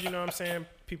sometimes, you know what I'm saying,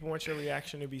 people want your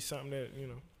reaction to be something that,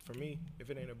 for me, if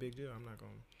it ain't a big deal, I'm not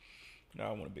going to. No,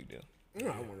 I want a big deal. No,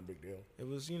 I want a big deal. It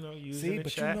was, using the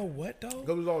but chat. you know what though?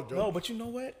 It was all joke. No, but you know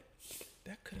what?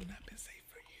 That could have not been safe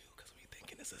for you because we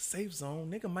thinking it's a safe zone.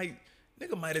 Nigga might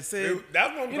have said.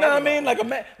 That's what I'm You know what I talking mean? about.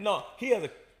 Like no, he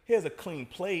has a clean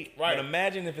plate. Right. But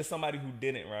imagine if it's somebody who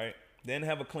didn't, right? Didn't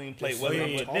have a clean plate. Just Wasn't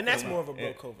saying. able to- Then that's talking more of a bro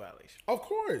Yeah. code violation. Of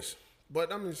course.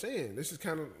 But I'm just saying, this is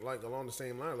kind of like along the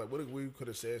same line. Like, what if we could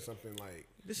have said something like,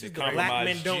 This They is the Black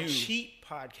Men compromised Don't you. Cheat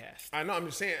podcast. I know, I'm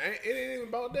just saying, it ain't even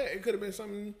about that. It could have been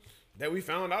something that we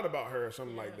found out about her or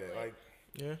something like that. Like,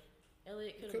 Yeah.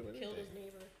 Elliot could Could've have been killed his anything.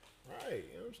 neighbor. right,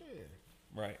 you know what I'm saying?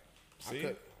 Right.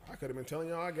 See? I could have been telling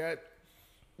y'all I got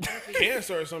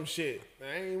cancer or some shit.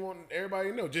 I ain't even want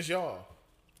everybody to know, just y'all.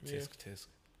 Tisk tisk.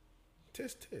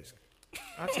 Tisk tisk.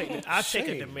 I'll take a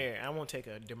Shame. demerit. I won't take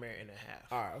a demerit and a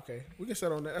half. All right, okay. We can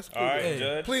settle on that. That's a plea All right, deal.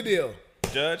 Judge. Plea deal.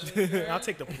 Judge. I'll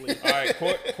take the plea. All right,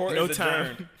 court No is time.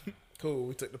 adjourned. Cool,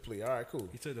 we took the plea. All right, cool.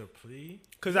 You took the plea.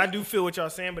 Because I do feel what y'all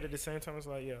saying, but at the same time, it's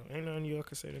like, yo, ain't nothing y'all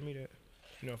can say to me that,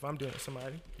 if I'm doing it to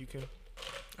somebody, you can.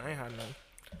 I ain't hiding nothing.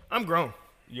 I'm grown.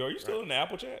 Yo, are you still in the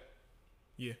Apple chat?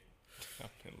 Yeah. I'm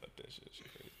gonna let that shit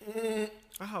crazy.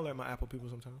 I holler at my Apple people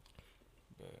sometimes.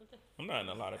 bad. I'm not in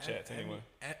a lot of chats anyway.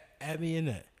 Add me in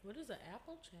that. What is an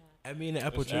Apple chat? Add me in the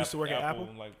Apple It's chat. used to work at Apple?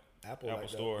 Like Apple Apple like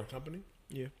Store. the company.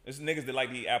 Yeah. It's niggas that like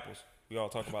to eat apples. We all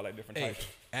talk about like different Hey, types.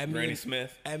 add me Granny in-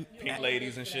 Smith, add- pink add-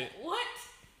 ladies and shit. What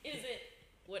is it?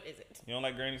 What is it? You don't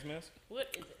like Granny Smiths? What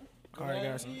is it? All right,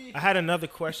 guys. I had another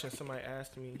question somebody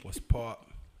asked me What's pop?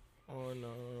 on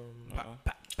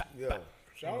Yo,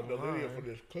 shout out to Lydia for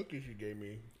this cookie she gave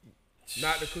me.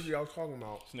 Not the cookie I was talking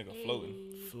about. This nigga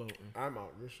floating. floating. I'm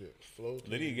out. This shit floating.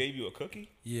 Lydia gave you a cookie?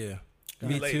 Yeah. You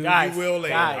Me late. too. Guys, You will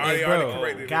later. guys. I already, Hey, already bro.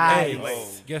 corrected it. Guys. You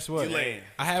late. Guess what? You late.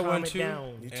 I had Calm one it too, down.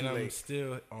 You and too I'm late.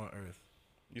 still on Earth.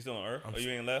 You still on Earth? Oh, you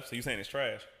ain't left? So you saying it's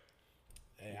trash?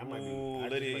 Hey, I might be. Ooh, I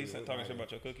just Lydia, might you be talking shit lying.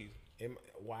 about your cookies.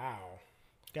 Wow.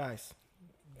 Guys.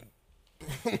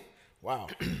 Wow.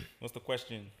 What's the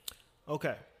question?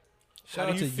 Okay. Shout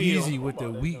How out do to you feel Yeezy with the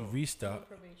about that, week though? restock.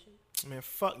 Probation. Man,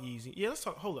 fuck Yeezy. Yeah, let's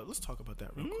talk. Hold up. Let's talk about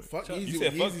that real quick. Fuck You Yeezy.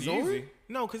 said fuck Yeezy's on? Yeezy.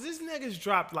 No, because this niggas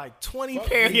dropped like 20 Fuck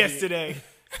pair Yeezy. yesterday.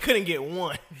 Couldn't get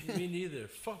one. Me neither.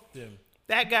 Fuck them.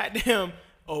 That goddamn.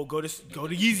 Oh, go to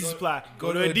Yeezy Supply.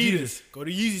 Go to Adidas. Go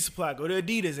to Yeezy Supply. Go to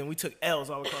Adidas. And we took L's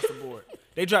all across the board.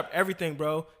 They dropped everything,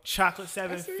 bro. Chocolate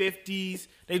 750s.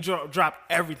 They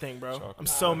dropped everything, bro. I'm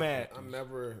so mad. I'm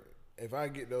never. If I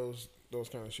get those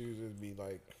kind of shoes, it'd be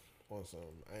like on some.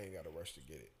 I ain't got to rush to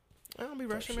get it. I don't be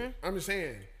rushing, man. I'm just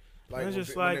saying. Like, It's when just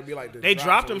they- when like, they be like the they drops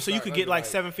dropped on them the so you stock, could I'd get be like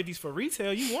 750s for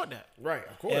retail. You want that. Right,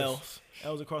 of course.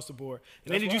 L's across the board.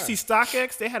 And That's then did you why. see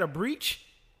StockX? They had a breach.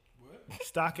 What?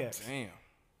 StockX. Damn.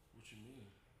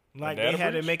 Like A data they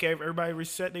had breach? to make everybody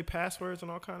reset their passwords and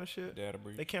all kind of shit. Data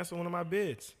breach. They canceled one of my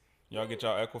bids. Y'all get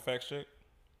y'all Equifax check?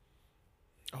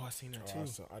 Oh, I seen that too.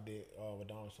 I did. Oh,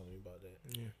 Don was telling me about that.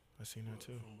 Yeah, I seen that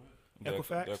too. The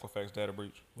Equifax? The Equifax data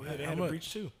breach. Yeah, they How had a much?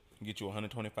 breach too. Get you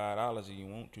 $125 if you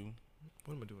want to.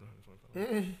 What am I doing with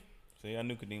 125? See, I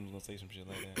knew Kadeem was gonna say some shit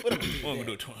like that. What am I gonna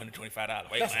do with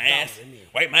 $125?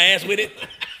 Wipe my ass with it. Like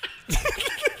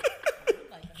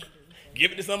 100.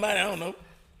 Give it to somebody. I don't know.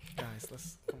 Guys,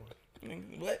 let's come on.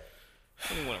 What? I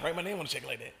don't even want to write my name on a check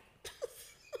like that.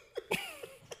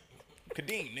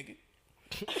 Kadeem, nigga.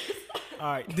 All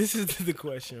right, this is the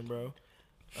question, bro.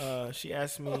 She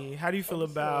asked me, "How do you feel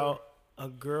about a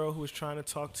girl who is trying to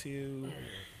talk to you?"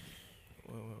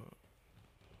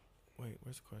 Wait,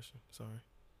 where's the question? Sorry.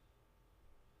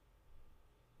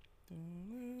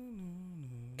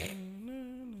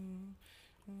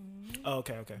 Oh,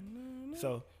 okay.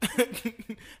 So,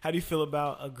 how do you feel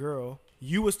about a girl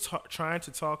you was trying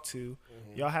to talk to?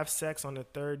 Y'all have sex on the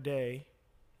third day,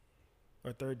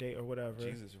 or third date, or whatever,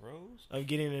 Jesus Rose. of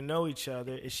getting to know each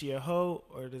other. Is she a hoe,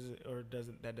 or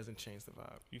doesn't that change the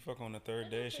vibe? You fuck on the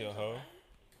third day, she a hoe.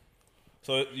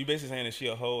 So you basically saying that she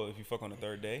a hoe if you fuck on the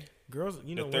third day? Girls,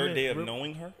 you know, The third women day of re-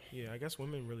 knowing her? Yeah, I guess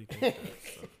women really think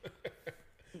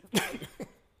that. So.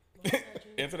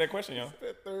 Answer that question, y'all.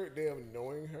 That third day of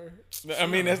knowing her. I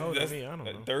mean, that's, a hoe to that's me, I don't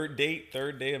know. third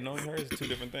day of knowing her is two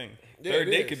different things. Yeah, Third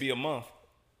it date is. could be a month.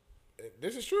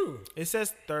 This is true. It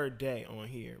says third day on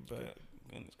here, but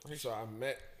Goodness gracious. So I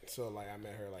met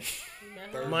her like You met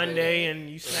her Thursday. on Monday and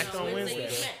you snacked on Wednesday.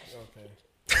 Wednesday. You met. okay.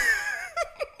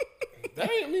 That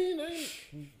ain't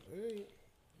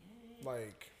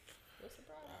like What's the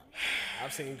problem?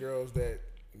 I've seen girls that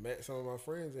met some of my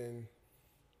friends in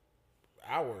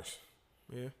hours.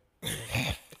 Yeah.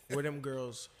 Were them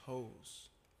girls hoes?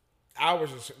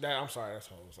 Hours is that. I'm sorry, that's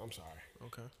hoes. I'm sorry.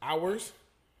 Okay. Hours.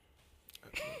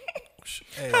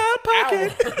 Hey,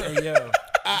 Pocket. hey, yo.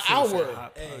 Hour.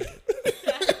 Hot Hey.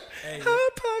 pocket. Hey.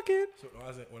 Hot pocket. So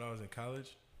when I was in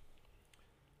college,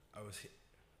 I went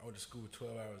to school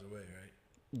 12 hours away, right?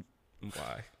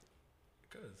 Why?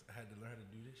 Because I had to learn how to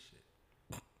do this shit.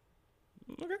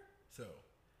 Okay. So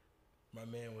my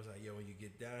man was like, "Yo, when you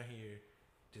get down here,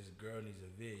 this girl needs a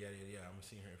vid. Yada yada yada. I'm gonna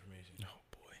see her information." Oh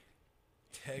boy.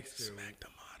 Text her Smack the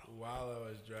model. while I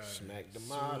was driving. Smack the Soon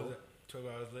model. as 12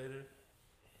 hours later,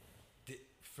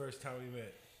 first time we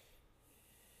met.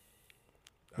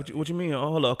 What you mean?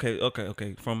 Oh, hold on.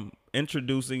 Okay. From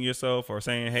introducing yourself or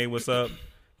saying, "Hey, what's up,"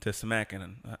 to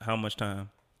smacking. How much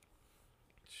time?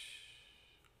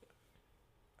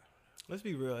 Let's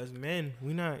be real. As men,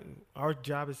 our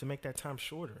job is to make that time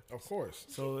shorter. Of course.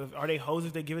 So are they hoes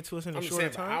if they give it to us in a I'm just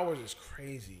shorter saying, but time? hours is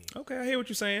crazy. Okay, I hear what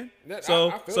you're saying. That- So,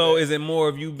 I feel so that. is it more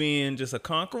of you being just a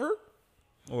conqueror,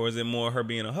 or is it more her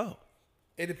being a hoe?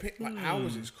 It depends. Like,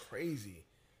 hours is crazy.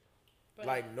 But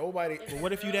Like nobody. if But a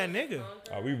what if you girl that is a nigga?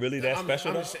 conqueror, Are we really that I'm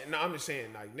special? just saying, I'm just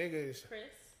saying, like niggas. Chris?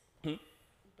 Hmm?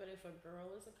 But if a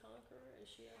girl is a conqueror, is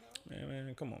she a hoe?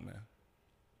 Man, come on, man.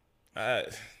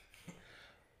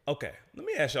 Okay, let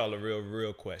me ask y'all a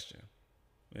real question.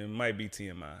 It might be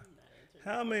TMI.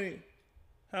 How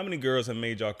How many girls have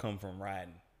made y'all come from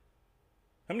riding?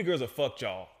 How many girls have fucked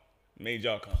y'all, made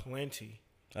y'all come? Plenty.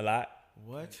 A lot?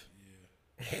 What?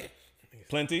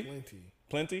 Plenty?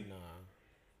 Plenty? Nah.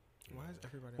 Why is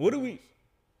everybody? What do we?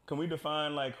 Can we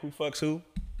define like who fucks who?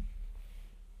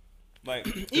 Like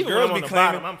Even girls when I'm be on the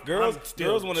claiming bottom, I'm girls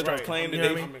still want to straight. claim that You know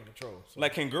they what I I'm in control. So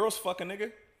like. Can girls fuck a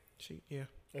nigga? Yeah.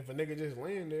 if a nigga just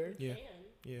laying there, Yeah.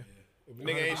 Yeah. if a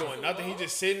nigga ain't doing nothing, he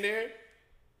just sitting there.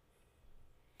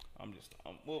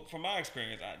 Well, from my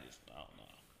experience, I don't know.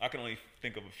 I can only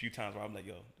think of a few times where I'm like,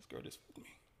 yo, this girl just fucked me.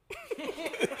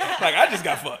 Like I just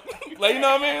got fucked. Like you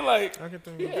know what I mean? Like I can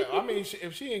think. Yeah, I mean,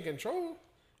 if she in control,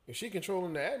 if she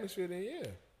controlling the atmosphere, then yeah.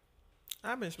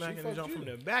 I've been smacking the fucked jump you. from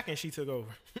the back and she took over.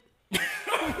 See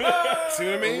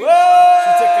what I mean? what?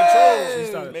 She took control. She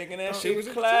started. Making that She shit was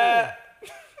in clap.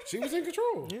 She was in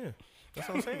control. Yeah. That's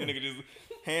what I'm The saying. nigga just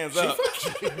hands up.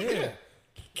 Yeah.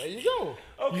 There you go.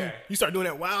 Okay. You start doing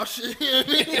that wild shit. What's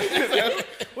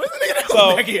the nigga that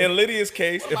So back here? in Lydia's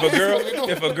case,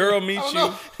 if a girl meets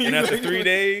you and after 3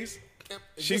 days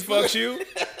she fucks you,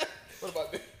 What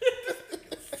about that?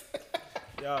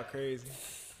 Y'all crazy.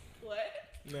 What?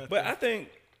 Nothing. but I think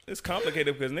it's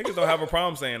complicated because niggas don't have a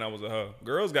problem saying I was a hoe.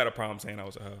 Girls got a problem saying I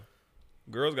was a hoe.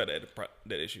 Girls got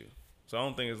that issue. So I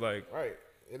don't think it's like Right.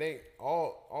 It ain't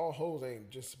all hoes ain't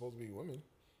just supposed to be women.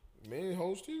 Men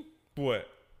hoes too.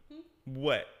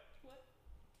 what.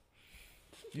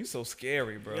 You so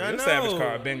scary, bro. Yeah, I Your know. savage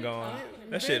card been gone.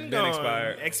 That shit been Gone.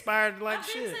 expired. Expired like I've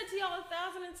been shit. said to y'all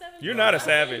 2017. You're not a I'm in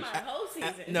savage. my whole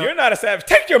season. No. You're not a savage.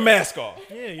 Take your mask off.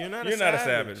 Yeah, you're not. You're a not a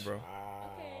savage. savage, bro.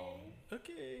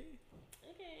 Okay. Okay.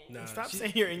 Nah, Stop she-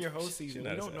 saying you're in your whole season.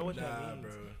 not You a don't know what that Nah, means.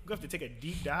 bro. You have to take a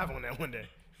deep dive on that one day.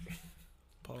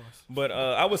 Pause. But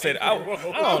I would say that I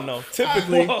don't know.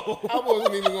 Typically, I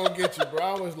wasn't even gonna get you, bro.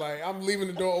 I was like, I'm leaving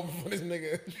the door open for this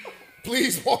nigga.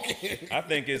 Please walk in. I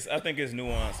think it's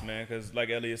nuanced, man. Because like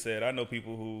Elliot said, I know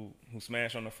people who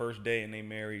smash on the first day and they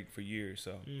married for years.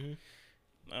 So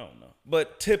I don't know.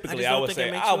 But typically, I I just would don't think say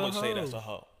it makes you a hoe. that's a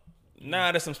hoe.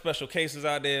 Nah, there's some special cases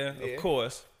out there, Yeah. of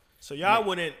course. So y'all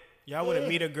wouldn't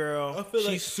meet a girl. I feel She's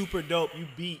like- super dope. You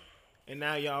beat, and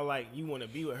now y'all like you want to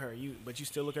be with her. But you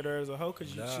still look at her as a hoe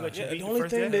because she let you Yeah, beat the the only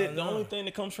first thing day. the only thing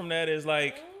that comes from that is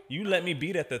like you let me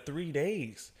beat after 3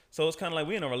 days. So it's kind of like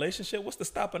we in a relationship. What's to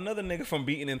stop another nigga from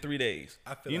beating in 3 days?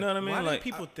 I feel You like- know what I mean? Why do Like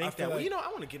people think I that? feel Well, like- you know, I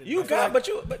want to get it. you got, but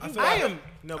you, I feel I like- am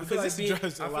no I feel because like this being-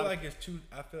 drives a I lot. feel like it's two.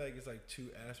 I feel like it's like two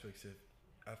aspects.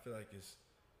 I feel like it's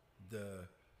the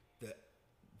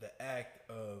act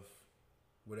of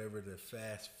whatever the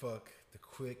fast fuck, the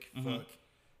quick fuck,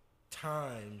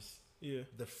 times Yeah.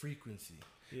 the frequency.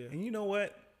 Yeah. And you know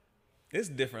what? It's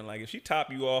different. Like if she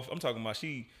top you off, I'm talking about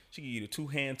she give you the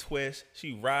 2-hand twist.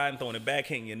 She riding, throwing it back,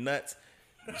 hitting your nuts,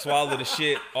 swallow the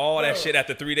shit, all that shit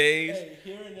after 3 days.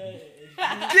 Hearing that,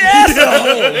 That's a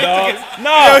hoe, dog.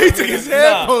 No, Yo, he took his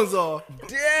headphones off.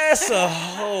 That's a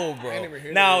hoe, I bro. didn't even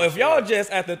hear Now, that if y'all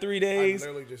just after 3 days,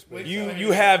 literally just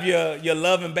you have your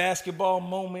love and basketball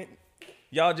moment,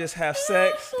 y'all just have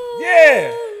sex.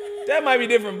 Yeah, that might be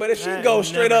different. But if she That goes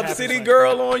straight never up happens city like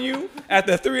girl on you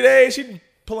after 3 days, she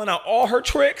pulling out all her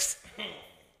tricks.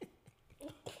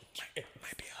 It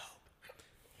might be a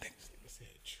hoe.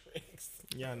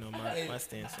 Y'all know my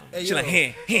stance on it. hey, She yo, like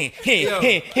hand,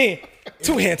 Yo.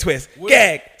 2-hand twist,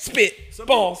 gag, spit, some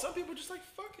balls. People, some people just like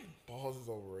fucking. balls is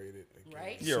overrated.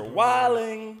 Right? You're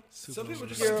wilding. Some people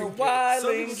just You're like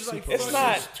wilding. just like It's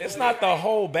fucking. it's not the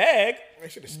whole bag,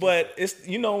 That shit is but it's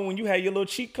when you have your little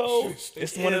cheat code,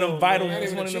 it's one of them Ew, vital. man.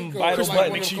 It's Not one of even a them cheat code. vital It's like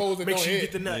buttons. one of them codes that Make don't sure you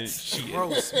hit. get the nuts.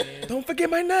 Gross, man. Don't forget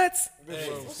my nuts.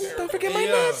 Don't forget my Hey,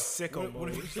 nuts. Sicko what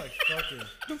if mode. you just like fucking?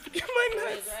 Don't forget my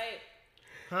Right, nuts. right.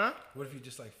 Huh? What if you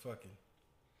just like fucking?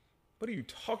 What are you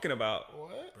talking about?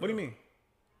 What? What do you mean?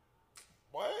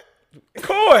 What?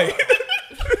 Koi.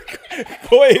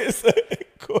 Koi is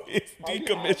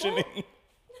decommissioning.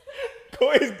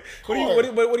 Koi is.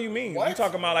 What do you mean? What? You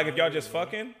talking about like if y'all just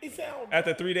fucking He sound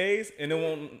after 3 days and it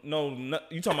won't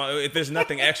you talking about if there's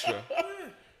nothing extra?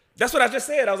 That's what I just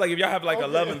said. I was like, if y'all have like a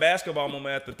love and basketball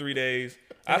moment after 3 days,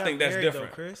 I got think that's married, though,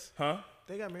 different. Chris. Huh?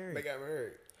 They got married. they got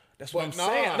married. That's what But I'm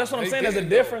saying. nah, That's what I'm they saying. There's a didn't,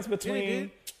 though. difference they between.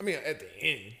 did. I mean, at the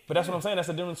end, But that's what I'm saying. That's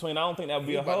the difference between. I don't think that would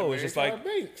be a about to hoe. marry It's just Tyra like,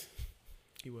 Banks.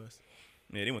 He was.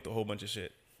 yeah, they went through a whole bunch of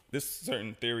shit. There's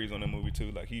certain theories on the movie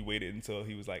too. Like he waited until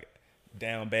he was like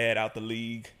down bad out the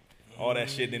league, all that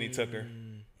shit. Then he took her.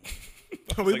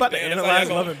 We about to Damn, that's how analyze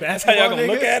y'all love gonna- and That's how basketball. y'all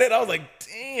gonna look nigga. at it. I was like,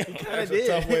 damn. That's a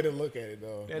tough way to look at it,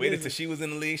 though. That Waited is- till she was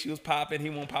in the league. She was popping. He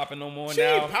won't popping no more She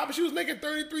now. ain't popping. She was making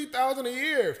 $33,000 a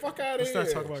year. Fuck out of Let's here.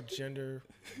 not talk about gender.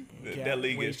 gap, That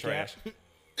league is wage gap. trash.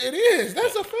 It is.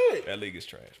 That's a fact. That league is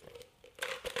trash, bro.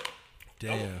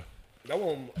 Damn. That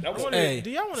one. Hey, do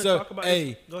y'all want to so, talk about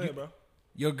hey, this? Go ahead, bro.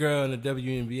 Your girl in the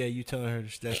WNBA, you telling her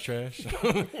that's trash?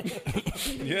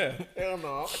 Yeah. Hell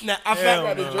no. Now, I Hell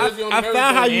found, no. I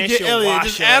found how you And get she'll Elliot. wash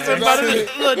Just your ask her ass. about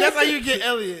it. Look, that's how you get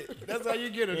Elliot. That's how you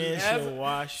get her. And Just ask she'll her.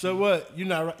 wash. So what?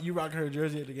 You rocking her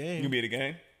jersey at the game? You be at the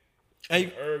game?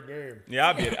 Hey, Every game. Yeah,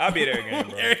 I'll be at every game,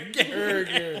 bro. Every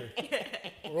game.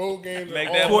 Road games. Make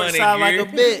are that all- money, Courtside like a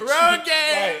Gary. bitch. road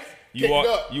game.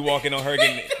 You walking on her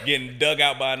getting dug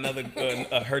out by another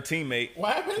her teammate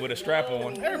What happened? with a strap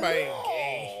on. Everybody in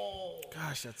game.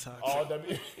 Gosh, that's toxic. All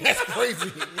that's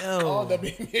crazy. All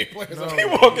WNBA players are You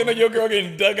walking on your girl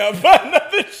getting dug out by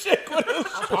another chick with a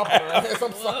popping her ass.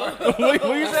 I'm sorry.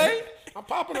 What you say? I'm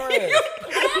popping her ass.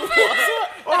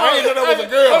 I didn't know that was a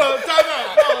girl. Hold on, time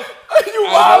out. You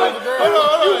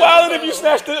wildin'? You wildin' if you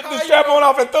snatch the strap on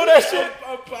off and throw that shit?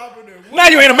 I'm popping her. Now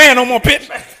you ain't a man no more, bitch.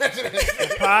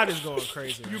 The pod is going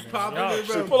crazy. You popping her,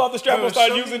 bro. Pull off the strap and start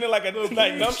show using it like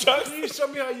nunchucks. Please show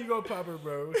me how you gonna pop her,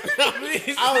 bro.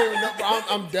 Please. I don't even know, bro.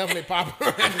 I'm definitely popping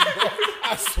her ass, bro.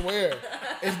 I swear.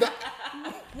 It's not.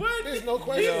 What? There's no He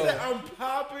question. said I'm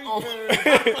popping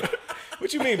her.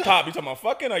 What you mean pop? You talking about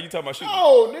fucking or you talking about shooting?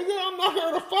 Oh, nigga, I'm knocking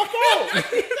her the fuck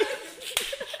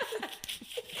out.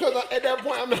 Because at that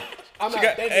point, I'm not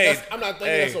thinking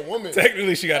that's a woman.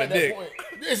 Technically, she got a At that dick. point.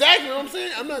 Exactly what I'm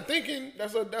saying. I'm not thinking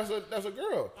that's a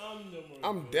girl.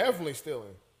 I'm definitely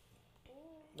stealing.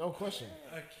 No question.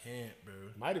 I can't, bro.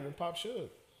 Might even pop Suge.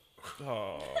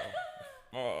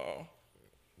 Oh.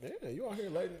 Yeah, you out here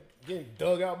getting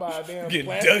dug out by a damn Getting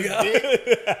plastic dug out.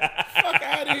 dick. Fuck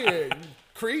out of here, you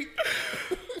creep.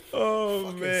 Oh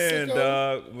Fucking man, sicko.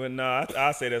 dog. But nah,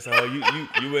 I say that's a hoe.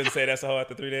 You wouldn't say that's a hoe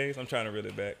after 3 days? I'm trying to reel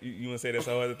it back. You wouldn't say that's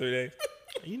a hoe after 3 days?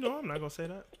 You know I'm not gonna say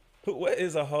that. What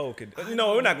is a hoe? You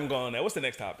know, we're not gonna go on that. What's the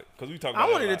next topic? Because we talk about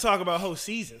I wanted that a to lot. talk about whole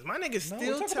seasons. My niggas No,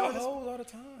 still we talk telling about us. hoes all the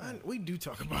time. We do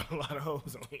talk about a lot of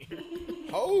hoes on here.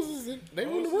 Hoes is they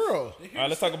rule the world. All right,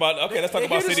 let's talk about about here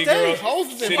to city stay. girls. Hoes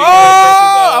is in City Oh, girls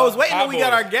versus, I was waiting hot till we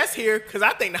got boys. our guests here because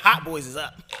I think the hot boys is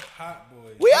up. Hot boy.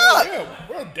 We up. Yeah,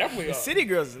 we're definitely up. City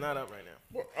girls is not up right now.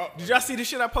 We're up. Did y'all see the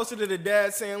shit I posted to the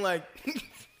dad saying like,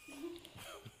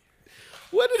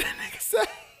 what did that nigga say?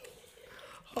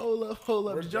 Hold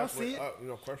up. Did y'all see it?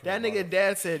 That nigga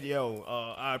dad said, yo,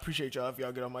 I appreciate y'all if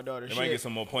y'all get on my daughter's They shit. might get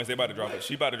some more points. They about to drop it.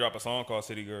 She about to drop a song called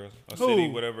City Girls. Or Who? City,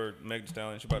 whatever, Meg Thee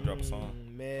Stallion. She about to drop a song.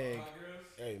 Meg.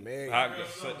 Hey, Meg. Hot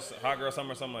Girl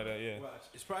Summer, something like that, yeah.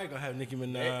 It's probably gonna have Nicki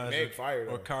Minaj Meg fire,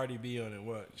 or though. Cardi B on it.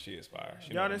 What? She is fire.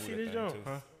 She Y'all know didn't to see move this that joint, thing, too.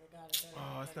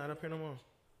 huh? Oh, it's not up here no more.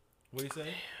 What you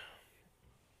say?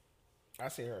 I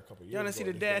seen her a couple years Y'all ago. didn't see the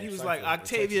at dad? this He was damn like,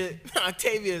 cycle in Texas.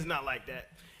 Octavia is not like that.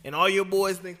 And all your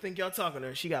boys think y'all talking to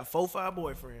her. She got 4-5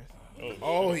 boyfriends.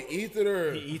 Oh, he ethered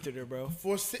her. He ethered her, bro.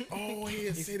 He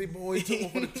a city boy. He took one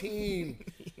for the team.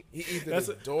 He ethered That's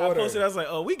his I daughter. posted. I was like,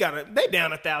 oh, they down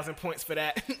 1,000 points for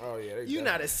that. Oh, yeah, they You definitely-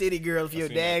 not a city girl if your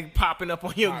seen dad popping up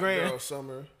on your Hot gram. girl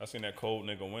summer. I seen that cold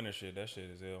nigga winter shit. That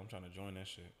shit is ill. I'm trying to join that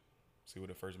shit. See where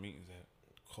the first meeting's at.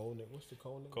 Cold nigga. What's the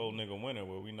cold nigga? Cold nigga winter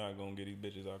where we not gonna get these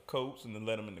bitches our coats and then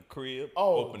let them in the crib,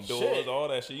 Oh, open doors, shit. all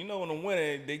that shit. You know, in the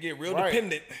winter they get real Right.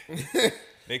 dependent.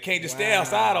 They can't just stay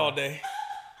outside all day.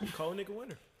 Cold nigga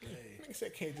winter. Nigga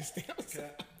said can't just stay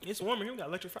outside. It's warmer here. We got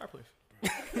electric fireplace.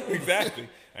 Exactly.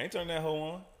 I ain't turning that hoe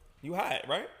on. You hot,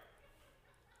 right?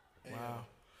 Wow.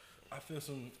 I feel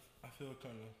some type of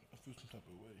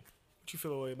way. What you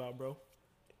feel away about, bro?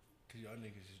 Cause y'all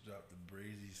niggas just dropped the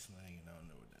brazy slang and I don't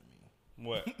know what that means.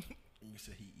 What? You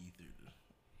said he ethered.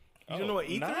 You don't know what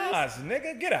ether is? Nas,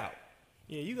 nigga, get out.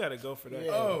 Yeah, you gotta go for that.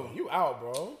 Yeah, Oh. you out,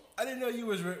 bro. I didn't know you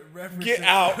was referencing. Get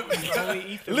out. Only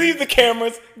ether. Leave the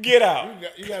cameras. Get out.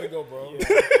 You gotta go, bro.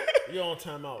 You're on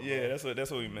timeout. Bro. Yeah, that's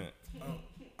what we meant.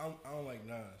 I don't like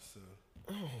Nas, so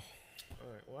All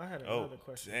right. Well, I had Oh, another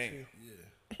question dang. too.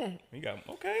 yeah. We got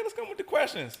okay. Let's come with the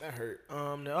questions. That hurt.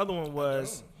 The other one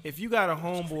was if you got a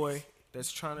homeboy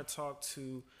that's trying to talk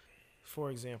to,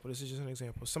 for example, this is just an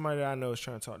example. Somebody that I know is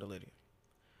trying to talk to Lydia,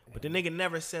 but the nigga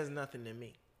never says nothing to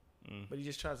me, but he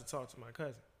just tries to talk to my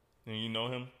cousin, And you know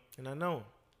him? and I know him.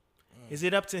 Is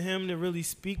it up to him to really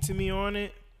speak to me on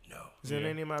it? No. Is it Yeah.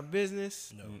 any of my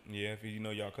business? No. Yeah, if you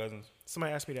know y'all cousins.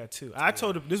 Somebody asked me that too. I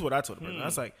told him this is what I told the person. I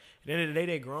was like, at the end of the day,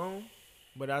 they grown,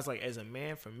 but I was like, as a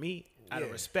man, for me, out of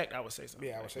Yeah. respect, I would say something.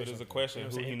 Yeah, I would say But there's a something. question: You know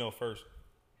what who I'm he saying? know first?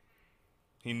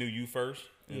 He knew you first,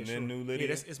 and Yeah, then sure. knew Lydia.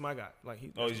 Yeah, it's my guy. Like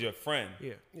he. Oh, he's your friend.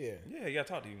 Yeah, Yeah. Yeah, you gotta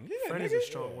talk to you. Yeah, friend nigga. is a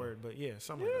strong word, but yeah,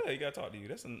 something like that. Yeah, you gotta talk to you.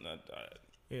 That's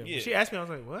Yeah. Yeah. She asked me, I was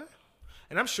like, what?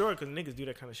 And I'm sure because niggas do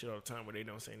that kind of shit all the time where they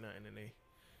don't say nothing and they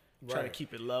try to Right.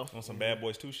 keep it low. on some Bad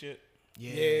Boys 2 shit.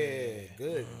 Yeah.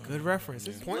 Good. Good reference.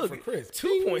 Point for Chris.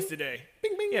 2 points today.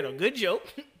 Bing, bing. Yeah, no, good joke.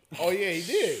 Oh yeah, he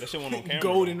did. That shit went on camera.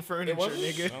 Golden furniture, wasn't?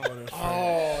 nigga.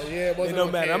 Oh yeah, it It wasn't. don't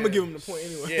on matter. I'm cam. gonna give him the point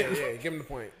anyway. Yeah, give him the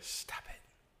point. Stop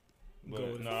it. But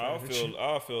Golden no, I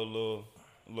furniture. feel a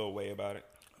little way about it.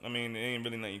 I mean, there ain't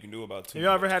really nothing you can do about two. Have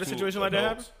y'all ever had a two situation like that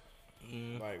happen?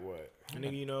 adults. Like what? A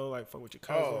nigga, you know, like fuck with your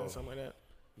cousin Oh. or something like that.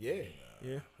 Yeah,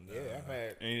 Yeah. yeah. I've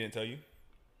had. And he didn't tell you?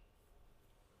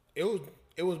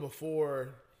 It was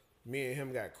before me and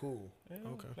him got cool.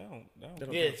 Okay. That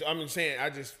don't Yeah, so I'm just saying. I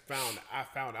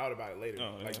found out about it later.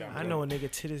 Oh, like yeah. down I the know road. a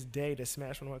nigga to this day that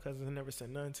smashed one of my cousins and never said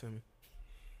nothing to me.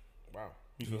 Wow.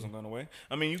 You feel some kind of way?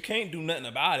 I mean, you can't do nothing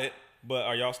about it, but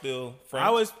are y'all still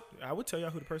friends? I would tell y'all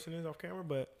who the person is off camera,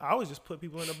 but I always just put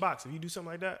people in a box. If you do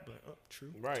something like that, but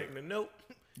true. Right. Taking a note.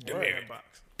 Right. In that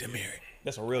box. Demerit.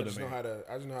 That's a real I just know demerit.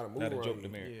 how to move Not a around. joke you.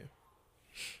 demerit.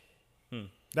 Yeah.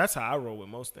 That's how I roll with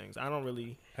most things. I don't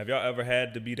really Have y'all ever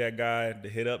had to be that guy to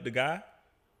hit up the guy?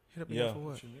 hit up Yeah. yeah. for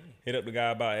what? Hit up the guy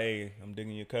about, hey, I'm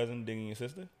digging your cousin, digging your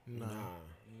sister? Nah.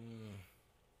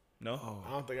 No?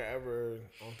 I don't think I ever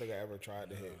tried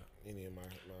to hit any of my.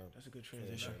 That's a good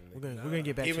transition. We're gonna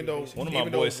get back Even to though- the basics. One of my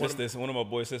Even though boy one of- sisters, one of my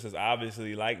boy sisters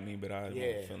obviously liked me, but I Yeah,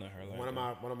 wasn't feeling her like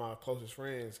that. one of my closest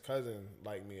friends' cousin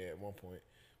liked me at one point,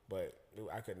 but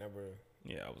I could never.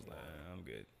 Yeah, I was like, I'm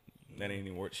good. That ain't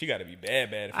even work. She got to be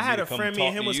bad. If I me had to a come friend, me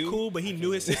and talk him to was you. cool, but he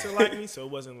knew his sister liked me, so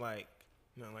it wasn't like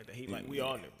nothing like that. He like we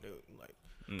all knew, dude. Like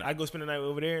I go spend the night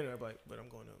over there, and I'm like, but I'm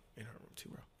going in her room too,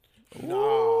 bro.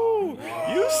 Ooh,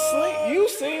 you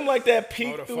seem like that peek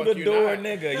No, the through fuck the you door, not.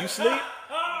 nigga. You sleep?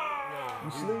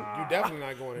 You definitely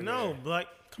not going in No, there. but like,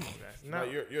 come on, guys. No,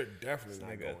 Like, you're definitely not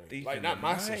Nigga, going. thief Like in not the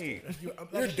my night. sister.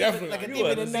 You're definitely like a not. thief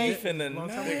in the night. thief in the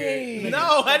night.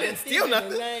 no, I didn't steal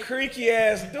nothing. Creaky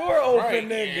ass door open, Right.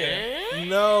 nigga.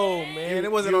 No, man,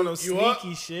 it wasn't on no you up?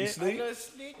 sneaky shit. sleep?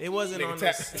 It wasn't Nigga on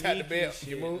tap- no tap the sneaky bell. shit.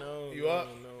 You move? No, You no, up?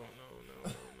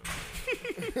 No.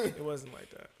 It wasn't like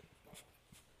that.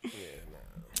 Yeah,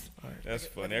 nah. That's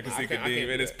funny. I can see can't- I Kadeem can't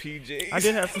in do his that. PJs. I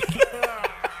did have.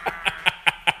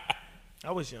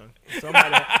 I was young, so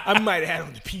I might have had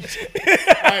on the peach.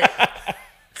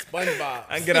 SpongeBob.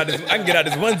 I can get out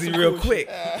this onesie real quick.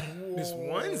 This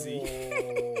onesie.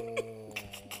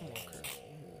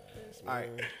 All right.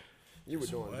 You were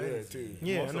doing good too.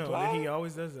 Yeah, I know. He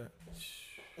always does that.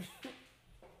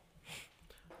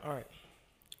 All right.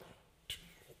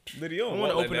 Liddy, you don't I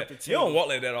wanna walk like open up that. the You don't table. walk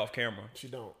like that off camera. She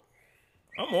don't.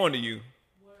 I'm on to you.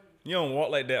 You don't walk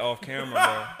like that off camera,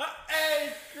 bro. Hey,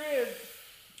 Chris,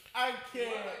 I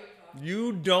can't.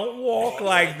 You don't walk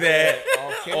like that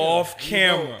off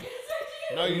camera.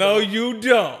 No, you No, you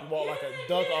don't. walk like a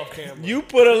duck off camera. You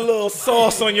put a little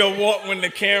sauce on your walk when the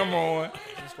camera on.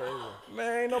 It's crazy.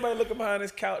 Man, ain't nobody looking behind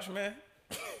this couch, man.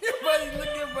 Everybody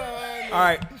looking behind. All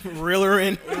right. Reel her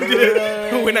in.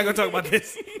 We're not gonna talk about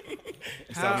this.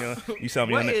 You saw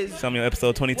me What on is-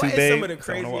 episode 22, What is babe. some of the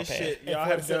So I wanna walk craziest past. shit y'all In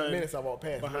have 47 done minutes I walked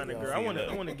past. behind a Y'all girl? see I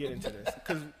that. want to get into this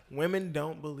because women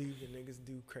don't believe that niggas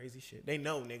do crazy shit. They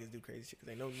know niggas do crazy shit because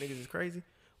they know niggas is crazy.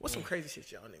 What's some crazy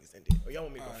shit y'all niggas done did? Or y'all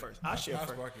want me to go first? I'll share I'll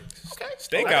first. spark it. Okay.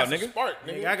 Steak I got out, some nigga. Spark,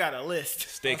 Nigga, nigga. I got a list.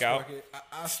 Steak I'll out. spark it.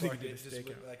 I'll spark it just steak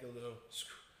with out. like a little.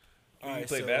 You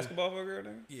play basketball for a girl,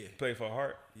 nigga? Yeah. Play for a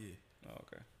heart? Yeah. Oh,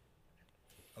 okay.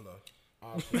 Hello.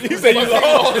 You said you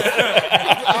lost.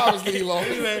 Obviously, he lost.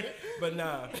 But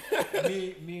nah,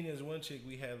 me and this one chick,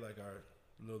 we had like our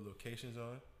little locations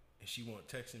on, and she wasn't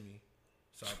texting me,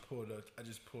 so I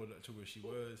just pulled up to where she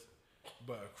was,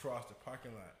 but across the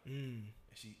parking lot. And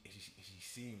she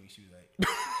seen me. She was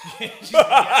like, she said,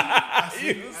 I see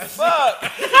you. You suck.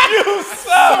 You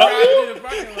suck.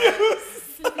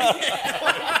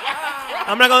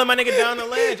 I'm not gonna let my nigga down the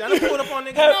ledge. I done pulled up on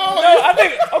niggas. No, I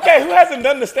think, okay, who hasn't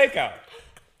done the stakeout?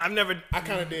 I've never. I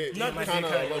kind of did. Not the Kind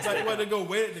stakeout. of. Like, what, to go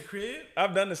wait at the crib?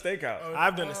 I've done the stakeout.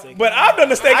 I've done the stakeout. But I've done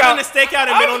the I've done the stakeout. stakeout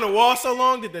and been on the wall so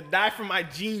long that the dye from my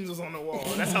jeans was on the wall.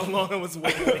 That's how long I was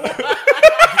waiting.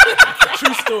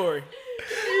 True story.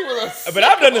 But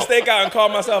I've done the stakeout and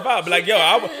called myself out. Be like, yo,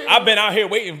 I've been out here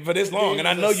waiting for this long, and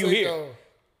I know you here.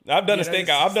 I've done the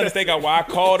stakeout. I've done the stakeout where I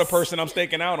call the person I'm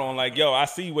staking out on, like, yo, I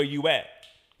see where you at.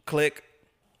 Click.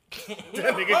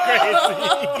 That nigga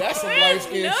crazy. That's some light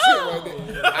skin shit right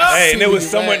there. Hey, and it was you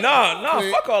somewhere. at. Nah,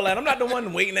 fuck all that. I'm not the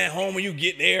one waiting at home when you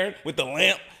get there with the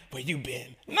lamp. Where you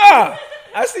been? Nah,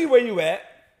 I see where you at.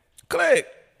 Click.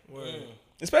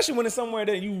 Especially when it's somewhere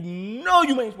that you know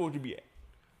you ain't supposed to be at.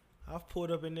 I've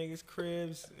pulled up in niggas'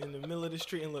 cribs in the middle of the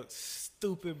street and looked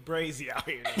stupid brazy out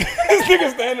here. This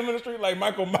nigga standing in the street like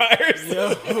Michael Myers. Yo,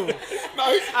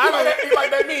 No, he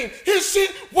like that meme. His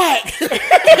shit whack.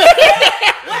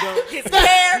 His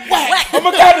hair whack. I'm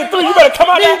gonna count to 3. You better come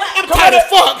out I'm tired as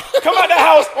fuck. Come out the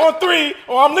house on 3,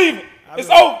 or I'm leaving. It's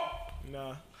over.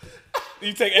 nah.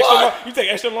 You take extra long. You take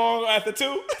extra long after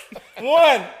 2.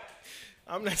 1,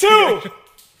 I'm not 2.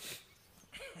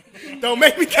 Don't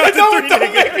make me count to Don't 3.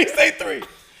 nigga. make me say 3.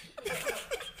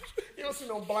 You don't see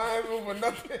no blind move or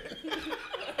nothing.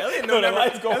 Elliot No, the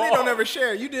lights go Elliot off. don't ever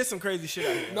share. You did some crazy shit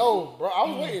out here. No, bro, I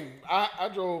was waiting. I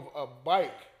drove a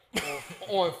bike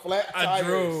on flat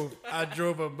tires. I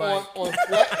drove a bike. On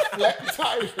flat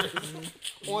tires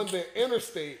on the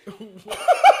interstate.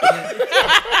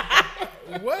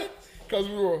 What? Because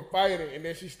we were fighting, and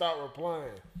then she stopped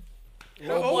replying.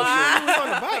 No Who bullshit. was on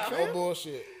the bike, No man?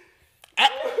 bullshit.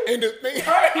 And the thing,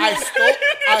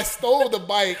 I stole the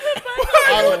bike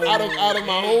out of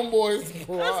my homeboy's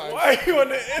garage. Why are you on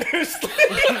the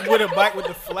interstate? With a bike with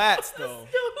the flats, though.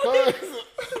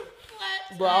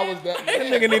 Bro, I was that That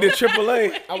mad. nigga needed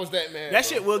AAA. I was that mad. That bro.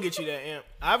 shit will get you that amp.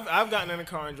 I've gotten in the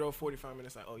car and drove 45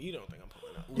 minutes like, oh, you don't think I'm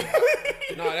pulling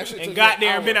up. No, that shit And took got me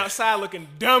there and been hours. outside looking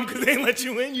dumb because they ain't let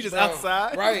you in. You just Bro,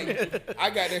 outside. Right. I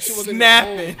got that shit was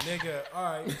Snapping. in the home. Nigga, all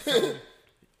right. So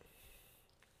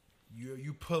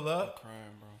you pull up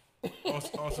Crying, bro.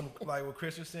 on some like what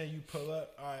Chris was saying. You pull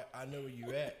up. All right, I know where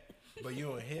you at, but you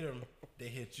don't hit them. They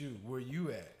hit you. Where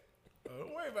you at? Oh,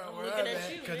 don't worry about where looking I'm at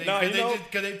at. you, Because nigga. they, Nah, you know-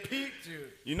 cause they peeped you.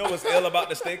 You know what's ill about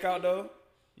the stakeout though?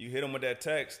 You hit them with that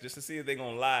text just to see if they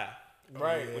gonna lie.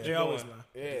 Right. What They you always doing? lie.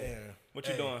 Yeah. Damn. What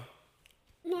you Hey, doing?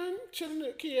 Nothing. Chilling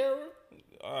at Kiara.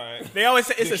 All right. They always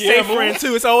say it's The a safe Kiara friend move?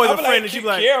 too. It's always I a be friend that you be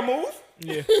like, Kiara move?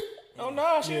 yeah. Oh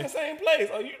no, she in the same place.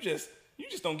 Oh, you just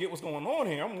don't get what's going on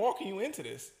here. I'm walking you into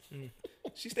this.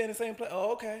 She stay in the same place.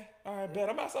 Oh, okay. All right, bet.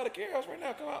 I'm outside the Kiara house right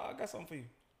now. Come on, I got something for you.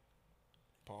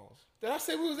 Pause. Did I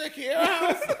say we was at Kiara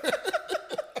house?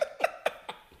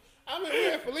 I mean, we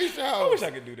at Felicia house. I wish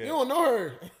I could do that. You don't know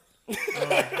her.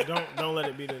 Don't let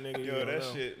it be the nigga. you Yo, don't that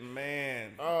know. shit,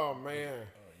 man. Oh man.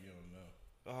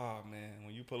 Oh man,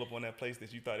 when you pull up on that place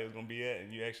that you thought it was gonna be at,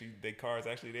 and their car is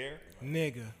actually there.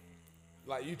 Nigga.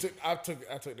 Like I took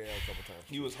the L a couple times.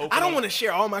 You was hoping. I don't want to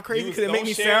share all my crazy You was- because it make don't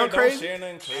me share- sound don't crazy. Share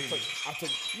nothing crazy. I took.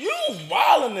 You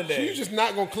wildin' today. You just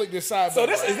not gonna click this side. So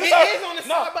button, this is right? this It our, is on the no,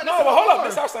 side, but no, it's but on hold the up, bar.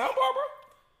 this our sound bar, bro.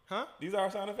 Huh? These are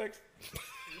our sound effects.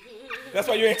 That's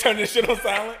why you ain't turning this shit on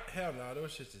silent. Hell no,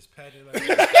 those shits is padded like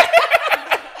that.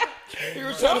 He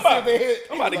was trying to see if they hit.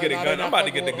 I'm about to He get a was like, gun. nah, I'm about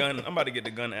to they're get the not fucking gun. I'm about to get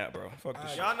the gun app, bro. Fuck this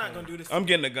shit. Y'all not gonna do this. I'm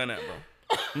getting the gun app, bro.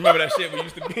 Remember that shit we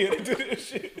used to be able to do this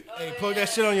shit? Hey, plug that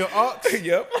shit on your aux.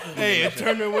 Yep. Hey, and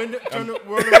turn the window, roll the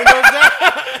windows down.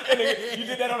 Nigga, you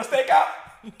did that on a stakeout?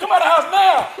 Come out of the house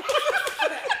now.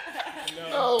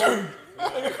 No,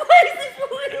 Crazy for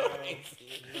real.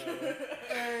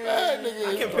 that nigga. I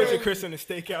can picture Chris in the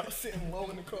stakeout sitting low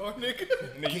in the car, nigga.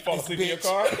 Nigga, you fall asleep in your bitch.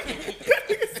 car?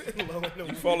 Sitting low in the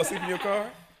You fall asleep in your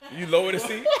car? You lower the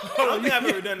seat? I don't think I've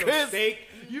ever done no steak.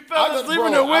 You fell done- asleep bro,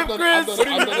 in the I've whip, done- Chris. I've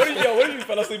done- What do you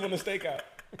fell asleep on the stakeout?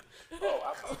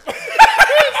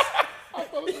 I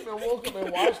fell asleep and woke up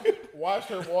and watched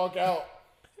her walk out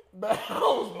the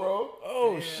house, bro.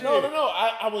 Oh shit. No.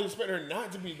 I was expecting her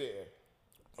not to be there.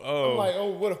 Oh. I'm like,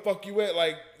 oh, where the fuck you at?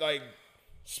 Like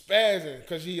spazzing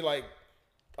because she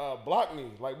blocked me.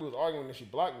 Like we was arguing and she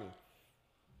blocked me.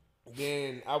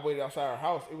 Then I waited outside her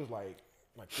house. It was like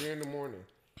 3 a.m,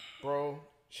 bro.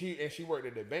 She worked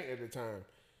at the bank at the time.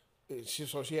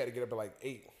 So she had to get up at like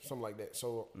 8, something like that.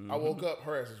 So I woke up,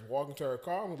 her ass was walking to her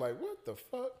car. I was like, what the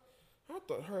fuck? I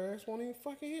thought her ass wasn't even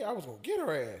fucking here. I was gonna get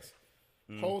her ass.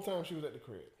 Whole time she was at the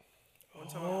crib. One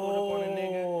time I pulled up on a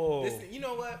nigga. This, you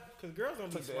know what? Because girls don't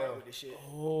be the smart L. with this shit.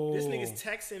 This nigga's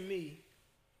texting me.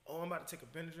 Oh, I'm about to take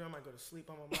a Benadryl. I might go to sleep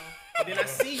on my mom. And then I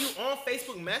see you on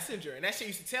Facebook Messenger, and that shit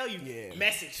used to tell you,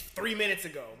 message 3 minutes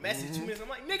ago, message 2 minutes. I'm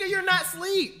like, nigga, you're not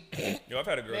asleep. Yo, I've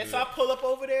had a girl Man, do so I that. pull up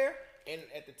over there, and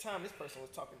at the time, this person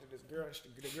was talking to this girl, and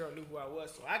the girl knew who I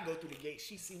was. So I go through the gate.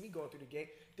 She see me going through the gate.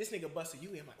 This nigga busted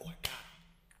you in. I'm like, oh, I got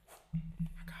him.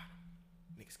 I got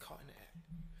him. Nigga's caught in the act.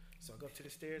 So I go up to the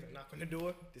stairs. I knock on the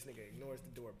door. This nigga ignores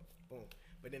the door. Boom.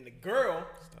 But then the girl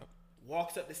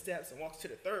walks up the steps and walks to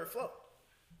the 3rd floor.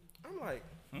 I'm like,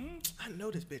 I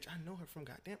know this bitch. I know her from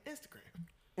goddamn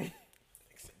Instagram.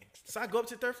 So I go up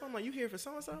to the 3rd floor. I'm like, you here for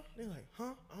so-and-so? They're like, huh?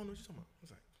 I don't know what you're talking about. I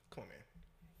was like, come on, man.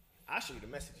 I'll show you the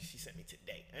messages she sent me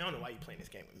today. I don't know why you playing this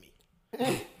game with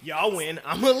me. Y'all win.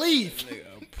 I'm going to leave.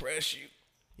 Nigga, oppress you.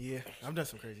 Yeah, I've done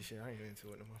some crazy shit. I ain't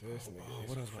into it no more.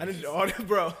 What else? I did all that,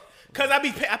 bro. Cause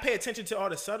I pay attention to all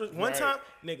the subtle. One time,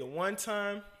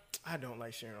 I don't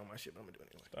like sharing all my shit, but I'm gonna do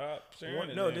it anyway. Stop sharing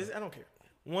it. No, then. I don't care.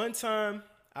 One time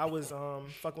I was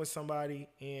fucking with somebody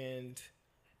and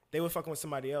they were fucking with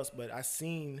somebody else, but I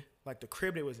seen like the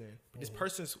crib they was in. This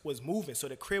person was moving, so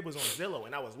the crib was on Zillow,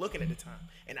 and I was looking at the time,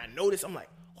 and I noticed. I'm like,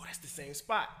 oh, that's the same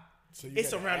spot. So you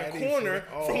It's gotta around add the these corner shit.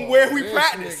 Oh, from where we this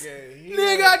practice. nigga,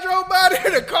 Nigga, I drove by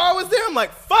there. The car was there. I'm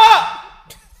like, fuck.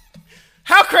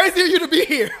 How crazy are you to be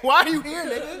here? Why are you here,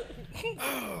 nigga?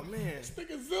 Oh, man.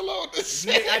 Nigga Zillow this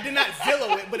shit. Nigga, I did not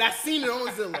Zillow it, but I seen it on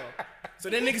Zillow. So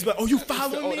then niggas be like, oh, you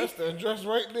following Oh, me? that's the address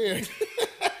right there.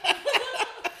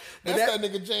 That's that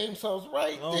nigga James' house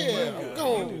right there. I'm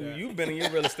going. You've been in your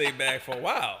real estate bag for a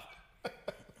while.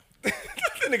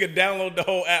 That nigga download the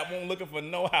whole app, won't looking for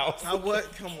no house. I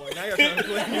what? Come on. Now y'all trying to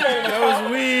play me. That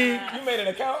was weak. You made an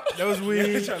account? That was weak.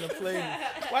 They trying to play me.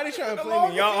 Why they trying to play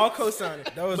me? Y'all all co-signing.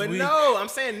 That was weak. no, I'm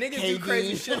saying niggas do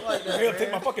crazy shit like that. He'll man.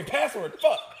 take my fucking password.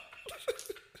 Fuck.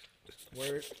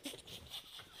 Word.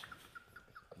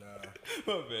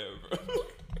 My bad, bro.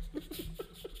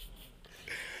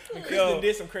 Kristen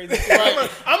did some crazy shit.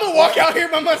 I'm gonna walk out here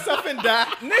by myself and die.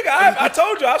 Nigga, I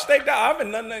told you I staked out. I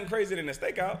haven't done nothing crazier than a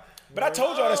stakeout. But I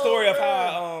told y'all the story of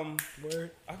how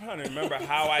I'm trying to remember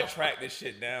how I tracked this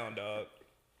shit down, dog.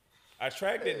 I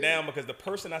tracked it down because the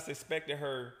person I suspected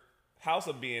her house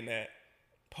of being at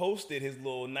posted his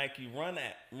little Nike run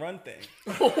thing.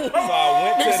 So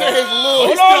I went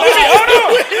to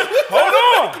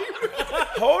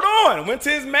Hold on. Went to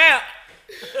his map.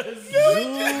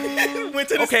 Went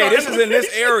to the Okay, this is in this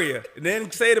area. It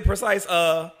didn't say the precise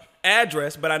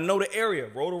address, but I know the area.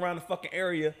 Rode around the fucking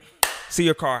area. See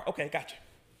your car. Okay, gotcha.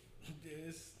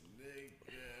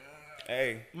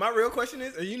 Hey. My real question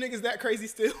is, are you niggas that crazy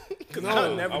still? Because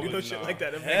I'll never do no shit like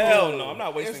that. Hell no. I'm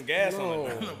not wasting gas on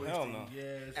it. Hell no.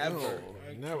 Ever.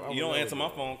 You don't answer my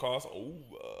phone calls.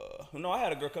 No, I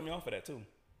had a girl cut me off for that too.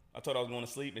 I told her I was going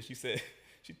to sleep, and she said,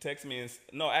 she texted me.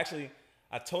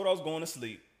 I told her I was going to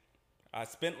sleep. I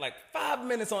spent like 5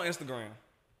 minutes on Instagram,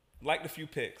 liked a few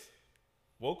pics.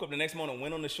 Woke up the next morning,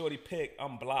 went on the shorty pic.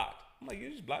 I'm blocked. I'm like,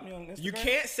 you just blocked me on Instagram? You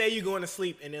can't say you're going to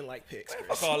sleep and then like pics.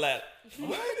 Fuck all that. I'm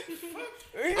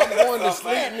going to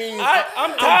sleep means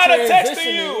I'm tired of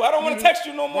texting you. I don't want to text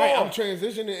you no more. Right, I'm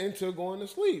transitioning into going to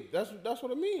sleep. That's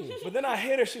what it means. But then I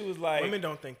hit her. She was like, Women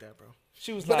don't think that, bro.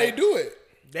 she was But like, they do it.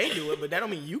 They do it, but that don't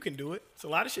mean you can do it. It's a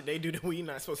lot of shit they do that we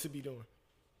not supposed to be doing.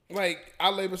 Like, I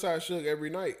lay beside Suge every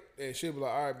night, and she'll be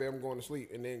like, all right, babe, I'm going to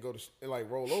sleep, and then go to, and like,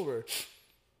 roll over.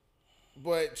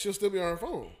 But she'll still be on her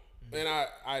phone. And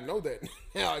I know that.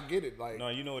 I get it. Like, no,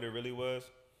 you know what it really was?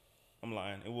 I'm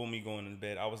lying. It wasn't me going to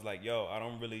bed. I was like, yo,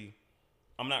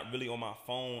 I'm not really on my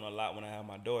phone a lot when I have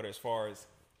my daughter as far as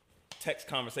text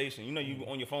conversation. You know, you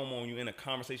on your phone when you in a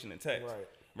conversation and text. Right.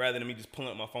 Rather than me just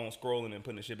pulling up my phone, scrolling, and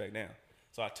putting the shit back down.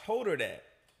 So I told her that.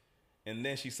 And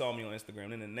then she saw me on Instagram.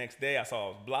 Then the next day I saw I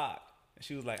was blocked. And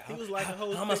she was like, how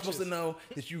am I supposed to know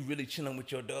that you really chilling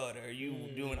with your daughter? Are you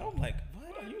doing? I'm like,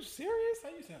 what? Are you serious? How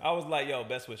you sound? I was like, yo,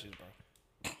 best wishes,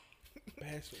 bro.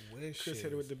 best wishes. Chris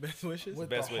hit it with the best wishes. With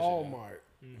best the wishes, Hallmark.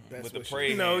 Best With the wishes. prayer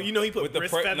You know, hand. he put With the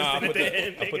wrist pra- feathers no, I in put the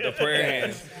end, I put nigga. the prayer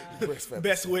hands. Wrist feathers.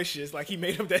 Best wishes. Like he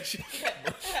made up that shit.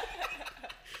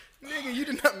 Nigga, you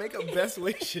did not make up best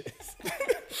wishes.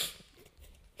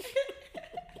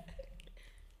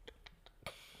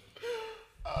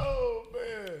 Oh,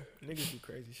 man. Niggas do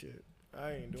crazy shit.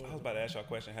 I ain't doing I was it. about to ask y'all a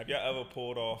question. Have y'all ever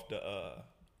pulled off the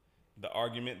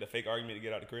fake argument to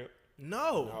get out of the crib? No.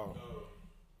 Oh.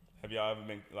 Have y'all ever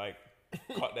been like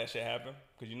caught that shit happen?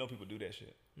 Because you know people do that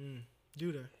shit.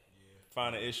 Do that.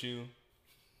 Find an issue.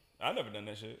 I never done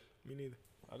that shit. Me neither.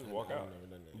 I just walk out. never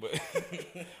done that.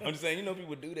 But I'm just saying, you know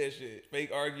people do that shit.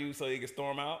 Fake argue so they can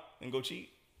storm out and go cheat.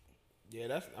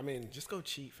 Yeah, Just go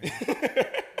cheat, fam.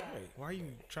 Why are you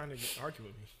trying to argue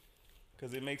with me?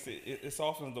 Because it makes it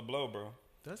softens the blow, bro.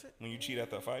 Does it? When you cheat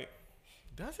after a fight.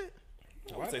 Does it?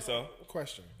 I would say so.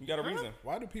 Question. You got a reason.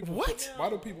 Why do people Why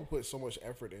do people put so much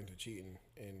effort into cheating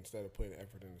instead of putting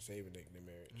effort into saving their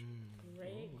marriage?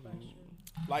 Great question.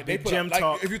 Like they Big put gym like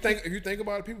talk. if you think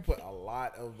about it, people put a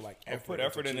lot of like Or effort. put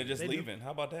effort into cheating. just leaving.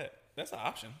 How about that? That's an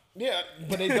option. Yeah,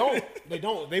 but they don't.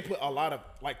 They put a lot of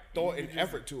like thought and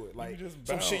effort to it. Like just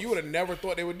some shit bounce. you would have never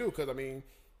thought they would do. Because I mean,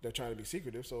 they're trying to be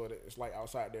secretive, so it's like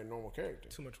outside their normal character.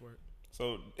 Too much work.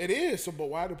 So It is. So, but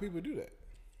why do people do that?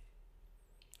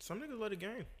 Some niggas love the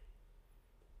game.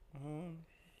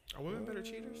 Are women better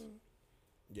cheaters?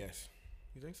 Yes.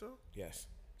 You think so? Yes.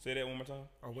 say that one more time.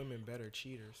 Are women better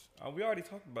cheaters? We already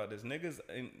talked about this.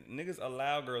 Niggas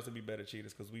allow girls to be better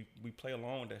cheaters because we play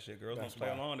along with that shit. Girls That's don't play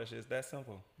why. along with that shit. It's that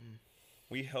simple.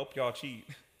 We help y'all cheat.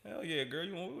 Hell yeah, girl.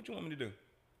 What you want me to do?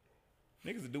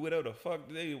 Niggas do whatever the fuck.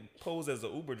 They pose as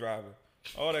an Uber driver.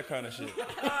 All that kind of shit.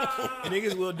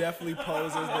 Niggas will definitely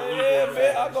pose as the Yeah,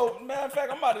 man. I go. Matter of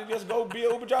fact, I'm about to just go be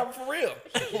an Uber driver for real.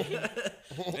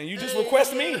 And you just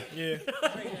request me. Yeah.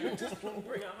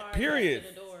 Bring a hard Period. to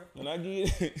the door. And I get.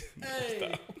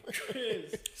 Hey,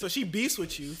 Chris. So she beefs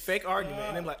with you, fake argument,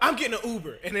 and then like, I'm getting an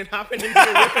Uber, and then hopping into the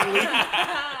whip and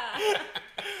leave.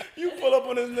 You pull up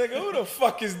on this nigga. Who the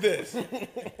fuck is this?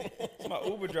 It's my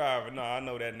Uber driver. No, I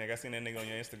know that nigga. I seen that nigga on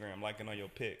your Instagram liking on your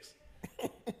pics.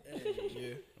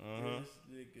 Yeah.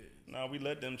 Nah, we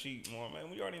let them cheat more, man.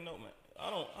 We already know, man.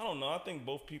 I don't know. I think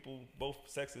both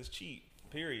sexes cheat,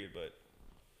 period. But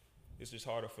it's just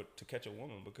harder to catch a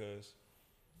woman because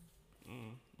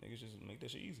niggas just make that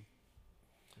shit easy.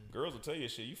 Girls will tell you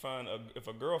shit. If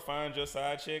a girl finds your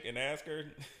side chick and ask her,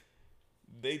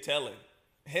 they tell her,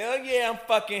 hell yeah, I'm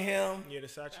fucking him. Yeah, the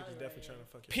side chick is definitely trying to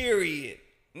fuck you. Period.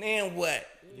 Then what?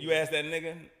 You ask that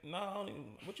nigga, no, I don't even,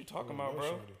 what you talking about,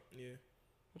 bro? Yeah.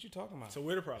 What you talking about? So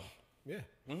we're the problem. Yeah.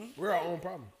 We're our own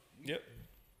problem. Yep.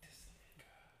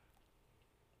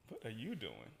 What are you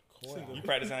doing? You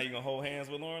practicing how you gonna hold hands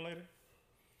with Lauren later?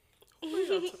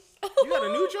 You got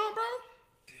a new joint, bro?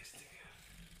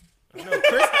 I know.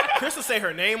 Chris will say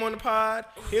her name on the pod.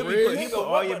 He put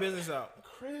all your business out.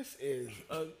 Chris is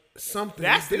something.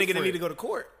 That's the nigga that different. need to go to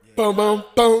court. Boom, boom,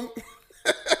 boom.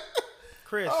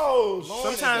 Chris. Oh,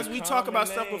 sometimes we talk about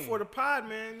stuff before the pod,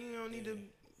 man. You don't need to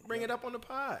bring it up on the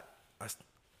pod. I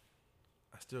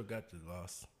still got the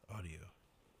lost audio.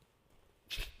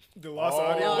 The lost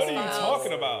audio. What are you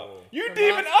talking about? You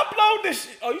didn't even upload this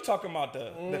shit. Oh, you talking about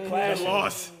the clash? The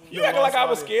lost. You acting like I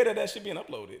was scared of that shit being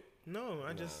uploaded. No,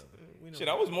 I just. Shit,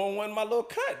 I was more wanting my little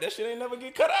cut. That shit ain't never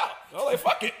get cut out. I was like,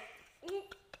 fuck it.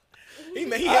 He hit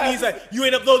me. He's like, you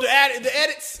ain't upload the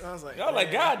edits. I was like, I was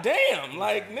like, god damn,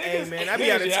 like niggas. Hey man, I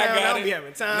be out of town. I don't be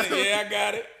having time. Yeah, I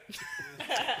got it.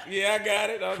 Yeah, I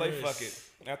got it. I was like, fuck it.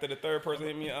 After the third person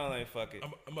hit me, I was like, fuck it.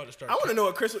 I'm about to start. I want to know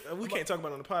what Chris. We can't talk about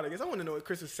it on the pod. I guess I want to know what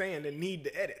Chris is saying that need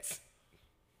the edits.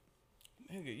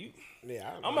 Nigga, you.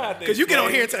 Yeah, I'm gonna have to. Because you get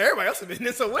on here and tell everybody else's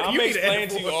business. So what do I'm you gonna need to explain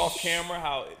edit to you for? off camera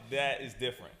how that is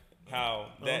different. How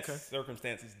that Okay.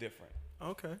 circumstance is different.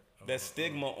 Okay. That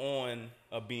stigma on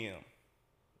a BM.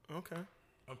 Okay.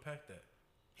 Unpack that.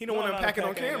 He don't No, want to not unpack it on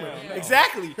unpacking it camera. now, no.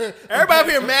 Exactly. Everybody up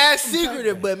here mad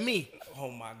secretive, but me.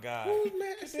 Oh my god.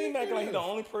 This ain't acting like he the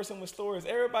only person with stories.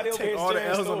 Everybody over Take here all the sharing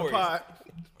L's on the stories. pod.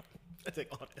 I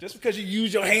take all the Just because you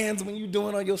use your hands when you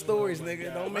doing on your stories,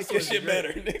 nigga, don't make your shit better,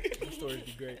 nigga. stories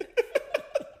be great.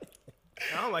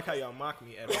 I don't like how y'all mock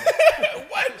me at all.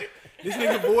 What? This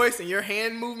nigga voice and your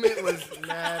hand movement was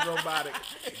mad robotic.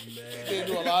 They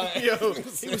do a lot of. Yo,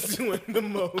 he was doing the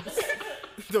most.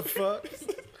 The fuck? This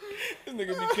nigga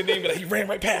be Kadeem, be like, he ran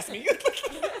right past me.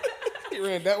 He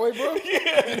ran that way, bro.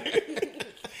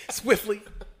 Swiftly.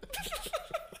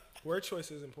 Word choice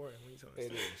is important when you talk.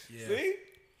 It is. Yeah. See?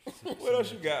 What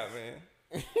else you got,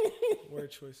 man?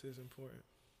 Word choice is important.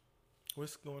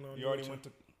 What's going on? You already went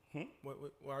to. What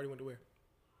already went to where?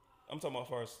 I'm talking about as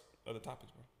far as other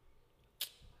topics, bro.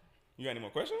 You got any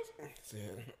more questions?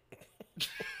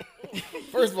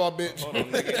 First of all, bitch. Hold on,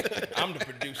 nigga. I'm the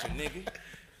producer, nigga.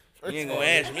 You ain't gonna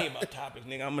ask me about topics,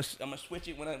 nigga. I'm gonna switch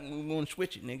it when we gonna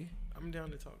switch it, nigga. I'm down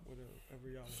to talk whatever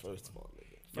y'all want. First of all,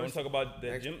 nigga. You wanna talk about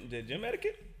the gym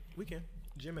etiquette? We can.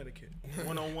 Gym etiquette.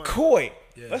 101. Koi.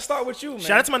 Let's start with you, man.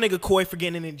 Shout out to my nigga Koi for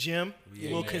getting in the gym. A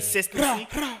little consistency.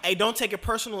 Hey, don't take it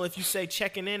personal if you say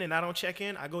checking in and I don't check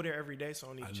in. I go there every day, so I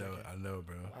don't need to check in. I know,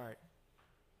 bro. All right.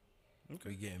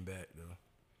 We getting back though.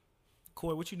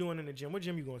 Koi, what you doing in the gym? What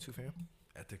gym you going to, fam?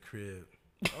 At the crib.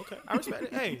 Okay. I respect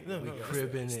it. Hey, no.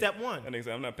 Crib in it. Step one. That nigga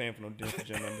said, I'm not paying for no gym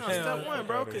membership. No, step one,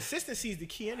 bro. Consistency is the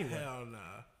key anyway. Hell nah.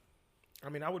 I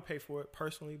mean, I would pay for it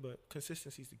personally, but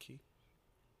consistency is the key.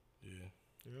 Yeah.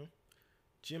 You know?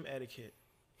 Gym etiquette.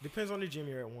 Depends on the gym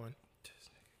you're at one.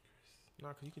 Nah,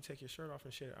 because you can take your shirt off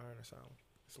and shit at Iron Asylum.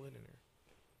 It's lit in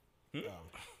there.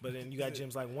 But then you got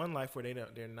gyms like One Life where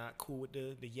they're not cool with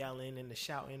the yelling and the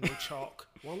shouting, no chalk.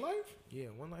 One Life? Yeah,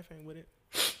 One Life ain't with it.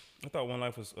 I thought One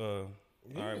Life was all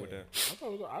right with that. I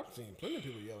thought I've seen plenty of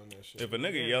people yelling that shit. If a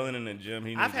nigga yelling in the gym,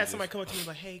 he. I've had somebody come up to me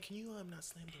like, "Hey, can you not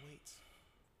slam the weights?"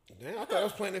 Damn, I thought it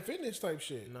was Planet Fitness type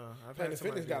shit. No, I've Planet had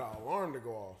somebody Fitness got an alarm to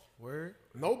go off. Word.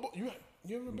 No, you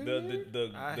ever been there?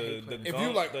 I hate the Planet If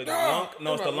you like, the "Ah!" lunk,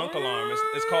 no, it's the lunk alarm.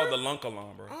 It's called the lunk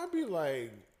alarm, bro. I'd be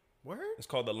like, Word. It's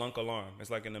called the lunk alarm.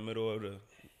 It's like in the middle of the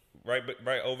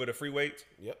right over the free weights.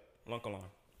 yep. Lunk alarm.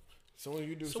 So when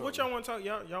you do So something, what y'all want to talk?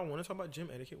 Y'all want to talk about gym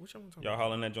etiquette? What y'all want to talk Y'all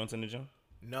hollering at joints in the gym?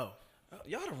 about? No,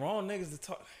 Y'all the wrong niggas to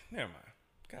talk. Never mind.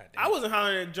 God damn. I wasn't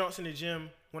hollering at Johnson in the gym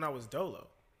when I was dolo.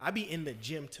 I be in the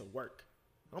gym to work.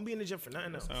 I don't be in the gym for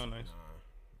nothing else. Sound nice.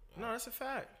 No, that's a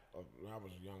fact. when I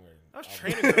was younger. I was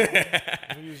training girl.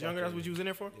 When you was younger, that's what you was in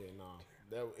there for? Yeah, no,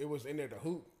 that it was in there to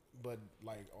hoop, but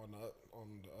like on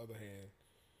the other hand,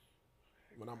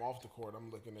 when I'm off the court,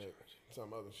 I'm looking at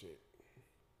some other shit.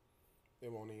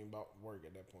 It won't even about work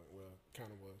at that point. Well,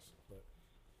 kind of was, but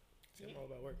I'm all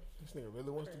about work. This nigga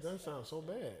really wants to done sound so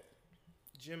bad.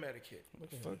 Gym etiquette. What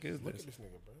the fuck is Look this? at this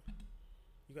nigga, bro.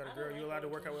 You got a girl. You allowed to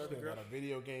work out with other Nigga girls? got a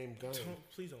video game gun.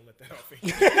 Please don't let that off.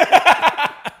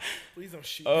 Please don't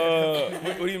shoot.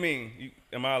 What do you mean?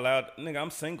 Am I allowed? Nigga, I'm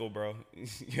single, bro.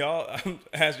 Y'all,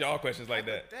 ask y'all questions like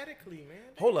that. Hypothetically, man.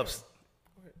 Hold up.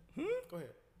 Go ahead.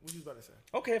 What you was about to say?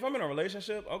 Okay, if I'm in a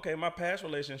relationship, okay, my past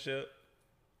relationship,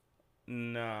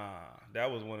 nah, that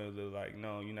was one of the like,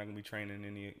 no, you're not gonna be training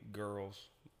any girls.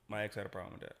 My ex had a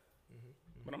problem with that,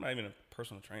 but I'm not even a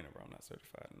personal trainer, bro. I'm not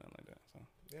certified and nothing like that. So,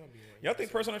 They don't be right. y'all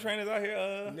think personal trainers out here,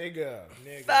 Nigga.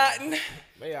 fighting?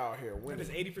 They out here That winning. is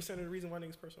 80% of the reason why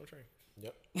niggas personal train.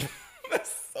 Yep.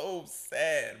 That's so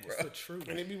sad, bro. It's the truth.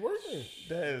 And it be working.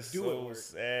 That is Do it so work.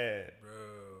 sad,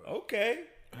 Bro. Okay,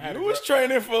 had you a was girl-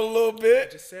 training for a little I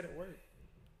bit. just said it worked.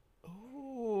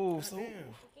 Ooh, so Damn.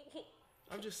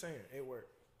 I'm just saying it worked.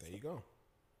 There you go.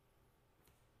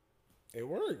 It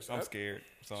works. I'm scared,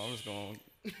 so I'm just gonna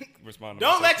respond. To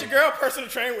Don't myself. let your girl personal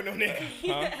train with no nigga.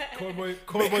 Coy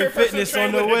Her boy fitness personal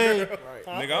on the train with way. a girl.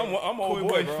 Right. Nigga, I'm old Coy boy,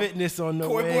 boy bro. fitness on the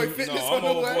Coy way. boy fitness No, I'm on the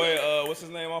old way. boy. What's his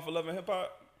name off of Love and Hip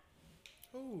Hop?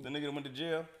 The nigga that went to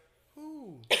jail.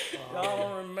 Y'all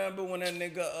don't remember when that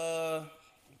nigga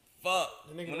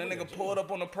when that nigga pulled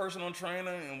up on a personal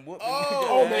trainer and whooped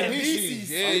Oh, the nigga. man,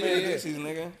 DC's. Yeah, yeah, yeah.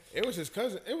 Nigga. It was his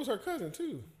cousin. It was her cousin,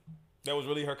 too. That was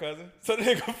really her cousin. So the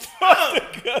nigga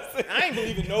fucked the cousin. I ain't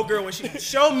believing no girl when she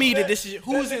show me that this is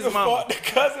who's That his nigga mama. fought the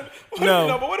cousin. What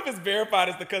No. if, but what if it's verified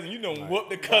as the cousin? You done whooped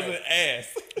the cousin's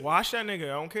ass. Wash that nigga. I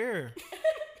don't care.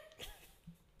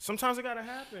 Sometimes it gotta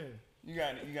happen. You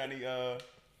got any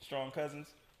strong cousins?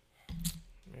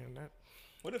 Man, that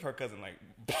What if her cousin like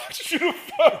boxed you the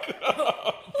fuck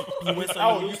up? you win some,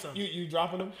 Oh, you lose some. you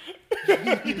dropping them?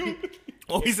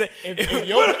 Oh, he said If What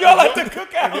your, if y'all like to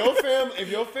cook out? if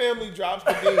your family drops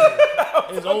the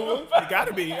beam, it's over. it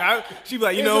gotta be. She be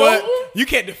like, you Is know it what? over? You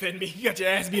can't defend me. You got your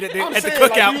ass beat at the, I'm at the saying,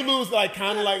 cookout. like, you lose, like,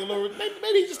 kind of like a little.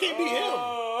 Maybe he just can't beat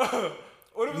him.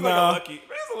 What if it's No. like a lucky? Maybe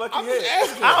it's a lucky I'm just hit.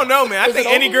 asking. I don't know, man. I Is think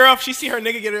it any over? girl, if she see her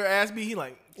nigga get her ass beat, he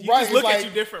like, you Right, just it's look like- at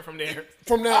you different from there.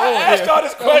 From now I on. asked yeah. y'all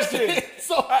this question.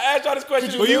 So I asked y'all this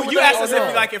question. Could Well, with you that asked or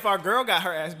us no? if our girl got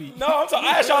her ass beat. No, I'm sorry.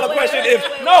 I asked y'all the Wait, question. wait, If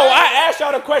wait, no, wait. I asked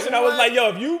y'all the question. I was like, yo,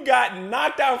 if you got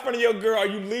knocked out in front of your girl, are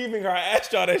you leaving her? I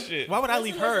asked y'all that shit. Why would I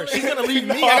leave her? listen, She's gonna leave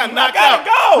me. No, I got I knocked gotta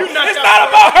out. go. You knocked It's out not first.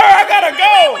 about her. I gotta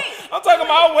go. I'm talking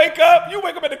about I wake up. You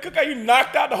wake up at the cookout. You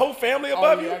knocked out the whole family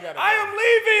above yeah, you. I gotta I go.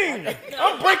 am leaving.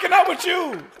 I'm breaking up with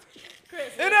you.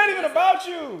 Chris, It ain't even about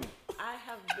you. I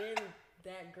have been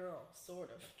that girl,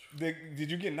 sort of. Did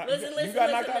you get knocked? Listen, you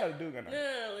got knocked out or dude got knocked out?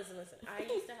 No, listen. I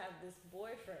used to have this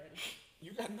boyfriend,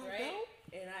 you got knocked right? out?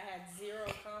 And I had zero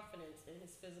confidence in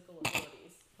his physical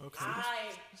abilities. Okay. I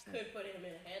could put him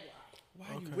in a headlock.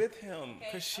 Why are you with him? Okay?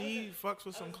 Cause she fucks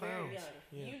with I some was very clowns. young.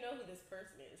 Yeah. You know who this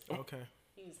person is. Okay.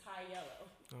 He was high yellow.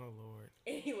 Oh Lord.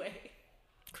 Anyway,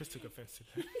 Chris took offense to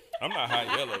that. I'm not high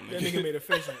yellow, That nigga. nigga made a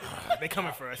face like, they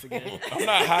coming for us again. I'm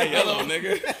not high yellow,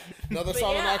 nigga. Another but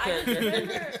song in yeah, our I just character.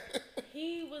 remember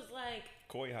he was like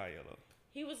High yellow.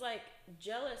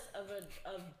 jealous of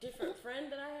a different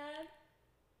friend that I had,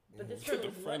 but this The friend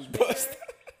was friend much bigger. bust.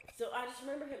 So I just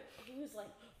remember him. He was like,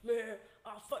 "Man,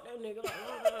 I'll fuck that nigga." Like,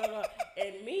 blah, blah, blah, blah.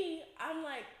 And me, I'm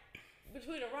like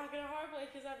between a rock and a hard place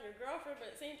because I'm your girlfriend, but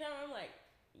at the same time, I'm like,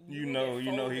 You will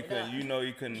know get he folded could. up. You know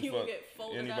he couldn't You will fuck get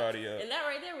folded anybody up. up. And that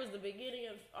right there was the beginning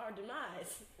of our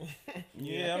demise.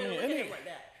 Yeah, I Couldn't mean, look at him like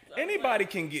that. So I was anybody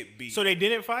can get beat. So they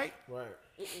didn't fight? Right.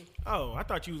 Oh, I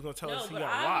thought you was gonna tell like, us no, he but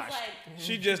got I washed. was like,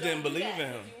 She just "Don't didn't do believe that, in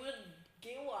him. 'cause You would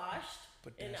get washed,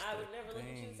 But and that's I the would never look at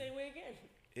you the thing. same way again.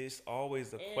 It's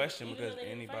always a And question even because though they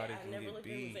didn't anybody fight, I can never get looked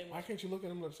at him the beat. same way. Why can't you look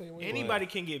at him the same way? Anybody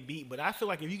can get beat, but I feel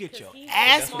like if you get your 'Cause he's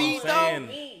ass smaller beat than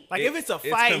though, me. like if it's a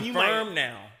fight and you might. confirmed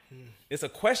now. It's a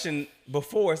question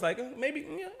before. It's like maybe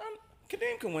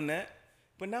Kadeem can win that,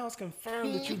 but now it's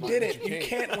confirmed that you didn't. You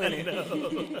can't win it.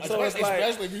 So it's like,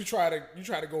 Especially if you try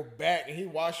to go back and he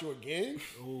wash you again.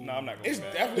 no, I'm not going It's to.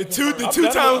 definitely The two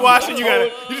done times with- washing, you I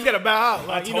just gotta bow out. I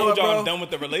Like you know told what, y'all bro? I'm done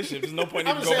with the relationship. There's no point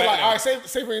I'm even just go saying, back. like, now. all right,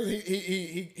 say for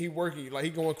instance, he working, like he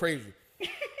going crazy,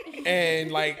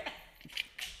 and like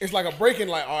it's like a breaking,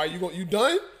 like, all right, you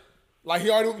done? Like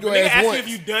he already whooped your Nigga ass ask once, you if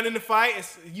you done in the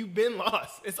fight. You've been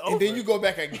lost. It's over. and then you go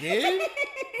back again,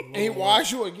 and he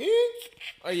wash you again.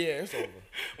 Oh yeah, it's over.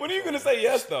 When are you gonna say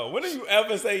yes though? When do you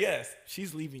ever say yes?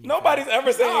 She's leaving you. Nobody's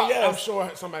ever saying I'm yes. sure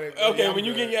somebody. Okay, yeah, when I'm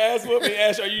you good. get your ass whooped, and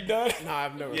ask, "Are you done?" Nah,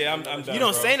 I've never. Yeah, I'm done. You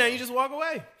don't bro. say nothing. You just walk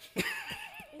away.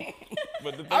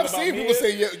 But the thing I've about seen me people is-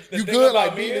 say, "Yeah, the you thing good?" about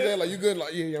Like me beating is- there, like you good?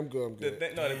 Like yeah, I'm good. I'm The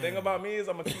good. thing about me is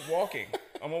I'm gonna keep walking.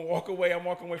 I'm gonna walk away. I'm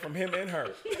walking away from him and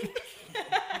her.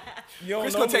 You don't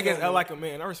Chris know gonna me take his no L more. like a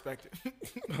man. I respect it.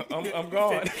 I'm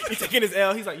gone. He's taking his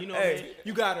L. He's like, you know, Hey. man,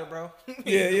 you got her, bro.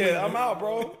 Yeah. I'm out,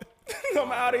 bro.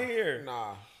 I'm out of here.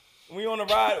 Nah, We on the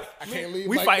ride. I can't leave.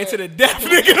 We like fighting that. to the death,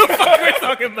 nigga. The fuck we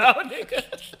talking about, nigga?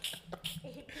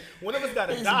 One of us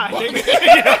gotta die, nigga.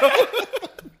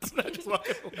 It's not just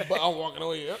walking away. But I'm walking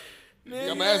away. Yep.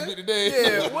 Got my ass beat today.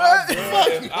 Yeah, what?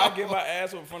 If I get my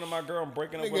ass in front of my girl, I'm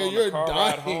breaking up with Nigga, on you're the car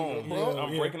ride dying, home. bro.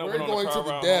 I'm breaking up We're with on going the to car the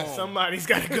ride death. home. Somebody's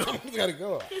gotta go. You gotta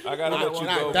go. I gotta let you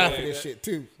I go, die for babe. this shit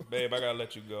too. Babe, I gotta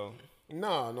let you go.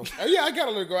 No. Yeah, I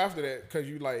gotta let it go after that because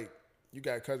you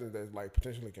got cousins that like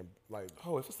potentially can like.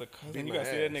 Oh, if it's a cousin, Beat you my gotta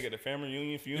see that ass. nigga at the family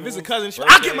reunion funeral. If it's a cousin, I'll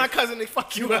birthday. get my cousin to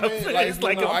fuck you up. I mean? Like, It's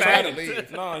like no, a I try to fact.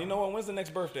 leave. No, you know what? When's the next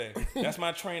birthday? That's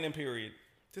my training period.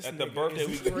 This At the nigga birthday,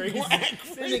 is we crazy.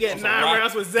 This This nigga at 9 Rock-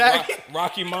 rounds with Zach.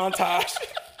 Rocky montage.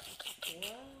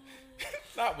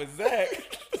 Not with Zach.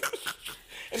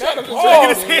 And that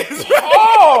Pause. pause.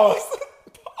 Pause.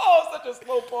 Pause. Such a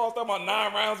slow pause. Talking about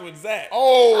 9 rounds with Zach.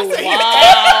 Oh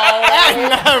wow!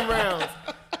 At 9 rounds.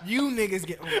 You niggas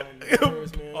get on my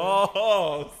nerves, man.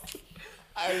 Oh.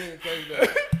 I didn't even catch that.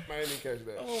 I didn't even catch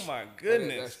that. Oh my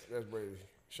goodness. That's crazy.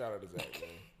 Shout out to Zach,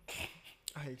 man.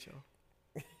 I hate y'all.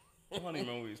 I don't even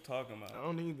know what he's talking about. I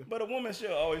don't either. But a woman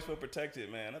should always feel protected,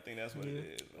 man. I think that's what it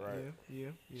is. Man. Right. Yeah,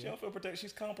 She don't feel protected.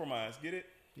 She's compromised. Get it?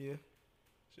 yeah.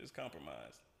 She's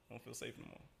compromised. Don't feel safe no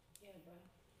more. Yeah, bro.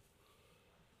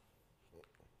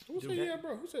 Who said yeah,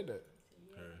 bro? Who said that?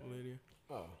 Lydia.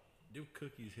 Oh, Them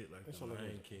cookies hit like the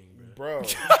Lion King, bro. bro,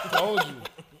 told you.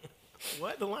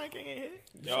 What? The Lion King ain't hit?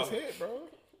 Y'all, Just hit, bro.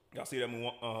 y'all see that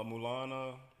Mulan?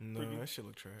 No, preview? that shit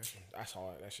look trash. I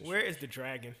saw it. That shit. Where is the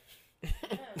dragon? Yeah,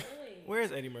 really. Where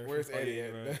is Eddie Murphy? Where's Eddie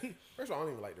yeah, at? First of all, I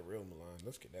don't even like the real Mulan.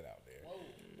 Let's get that out there.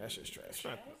 That shit's trash.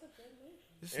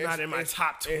 It's not in my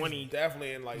top 20. It's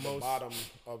definitely in like the most- bottom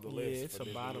of the Yeah, list. it's for a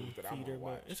Disney bottom movies that I'm feeder, gonna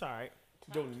watch. but it's all right.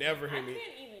 You'll never hear I me. can't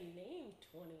even name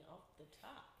 20 off the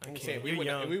top. I'm can't. saying You're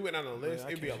young. if we went on the list, I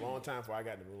it'd be a can't. long time before I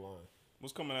got to Mulan.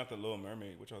 What's coming after Little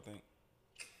Mermaid? What y'all think?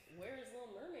 Where is Little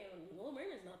Mermaid? Little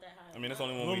Mermaid's not that high. I mean, that's the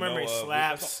only one Little we Mermaid know of.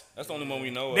 slaps. That's the only one we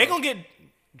know They of. gonna get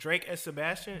Drake as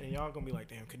Sebastian, and y'all gonna be like,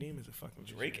 damn, Kadeem is a fucking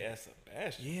Drake visionary. as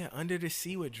Sebastian. Yeah, Under the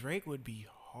Sea with Drake would be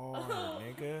hard,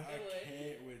 nigga. I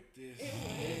can't with this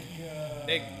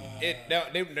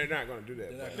nigga. They're not gonna do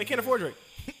that. They can't afford Drake.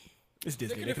 It's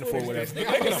Disney. They can afford whatever. They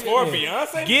can afford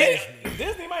Beyonce. Get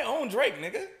Disney might own Drake,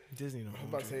 nigga. Disney. No, I'm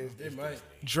about to say They it's might.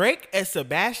 Drake as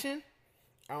Sebastian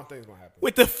I don't think it's gonna happen.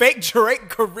 with the fake Drake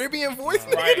Caribbean voice.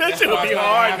 Right, Nigga, that that's shit would why be it's not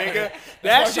hard, happening. nigga. why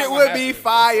That it's shit not would gonna be happen.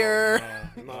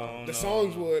 fire. No, the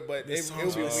songs would, but it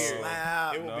would be weird.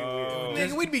 slap. It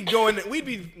would be weird. Nigga, we'd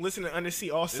be listening to Under Sea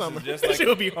all This summer. is just That like shit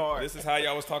would be hard. This is how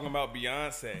y'all was talking about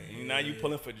Beyonce. And now you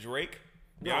pulling for Drake.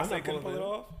 Yeah, I'm Beyonce not couldn't pulling pull it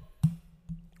for off.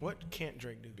 What can't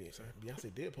Drake do? Sir?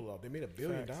 Beyonce did pull off. They made $1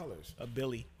 billion. A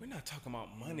Billy. We're not talking about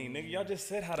money, nigga. Y'all just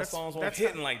said how the That's- songs weren't that's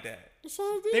hitting like that. The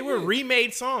songs did They were hit.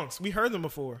 remade songs. We heard them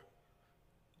before.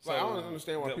 Like, I don't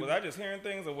understand why Was people, I just hearing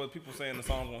things, or was people saying the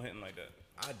songs weren't hitting like that?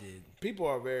 I did. people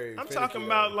are very. I'm finicky talking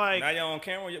about about like Now y'all on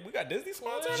camera. We got Disney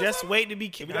sponsors. just wait to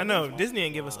be. we I got know these Disney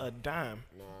ain't give us a dime.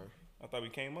 I thought we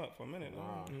came up for a minute.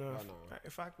 No, no.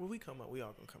 if when we come up, we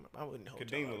all gonna come up. I wouldn't hold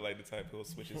Kadeem y'all look like the type who'll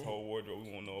switch his whole wardrobe.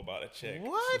 We won't know about a check. up.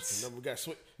 What? No, we got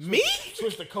Me?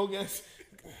 switch the Kogans.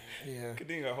 Yeah.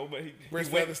 Kadeem got a whole bunch. He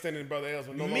Brent went. Featherstone and Brother Else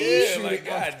with no Me? Yeah, like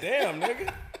goddamn,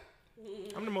 nigga.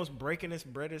 I'm the most breakingest,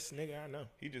 breadest nigga I know.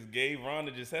 He just gave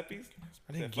Rhonda Giuseppe's.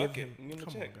 I didn't Said, give fuck him. it, give him a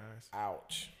Come check. on, guys.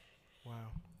 Ouch. Wow.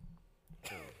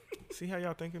 See how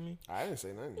y'all think of me? I didn't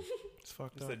say nothing. It's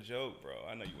fucked It's up. a joke, bro.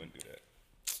 I know you wouldn't do that.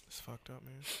 It's fucked up,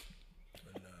 man.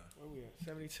 But nah, Where we at?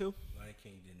 72. Lion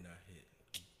King did not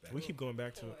hit. Back We keep going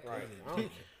back to it. Right. I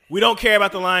don't- We don't care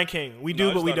about the Lion King. We do, No,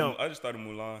 I but just we started- don't. I just started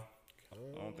Mulan.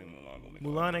 I don't think Mulan gonna make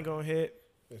Mulan ain't gonna hit.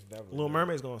 It's definitely Little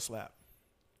Mermaid's gonna slap.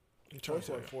 Toy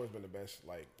Story 4 has been the best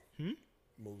like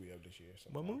movie of this year. So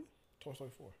What far. movie? Toy Story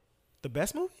 4. The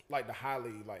best movie? Like the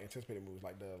highly like anticipated movies,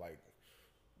 like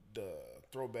the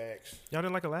throwbacks. Y'all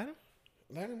didn't like Aladdin?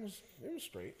 Aladdin was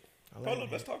straight. Hold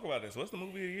up, let's talk about this. What's the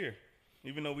movie of the year?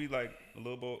 Even though we like a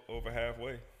little bit over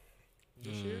halfway.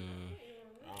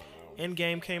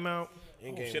 Endgame came out.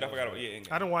 Endgame Shit, I was- forgot about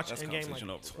Endgame. I done watched That's Endgame like conversation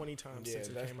over, bro. 20 times Yeah, since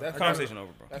it that's came that's out. Conversation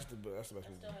over, bro. That's the best movie.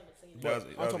 Still haven't seen it. That was- I'm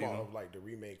that was talking even- about like the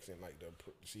remakes and like the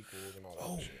sequels and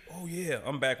all that shit. Oh yeah,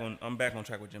 I'm back on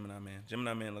track with Gemini Man.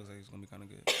 Gemini Man looks like he's gonna be kind of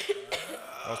good.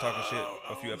 I was talking shit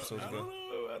a few episodes ago.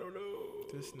 I don't know.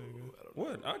 This nigga.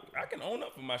 What? I can own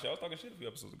up for my shit. I was talking shit a few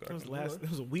episodes ago. That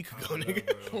was a week ago,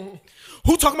 nigga.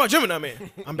 Who talking about Gemini Man?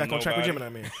 I'm back on track with Nobody.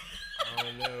 Gemini Man. I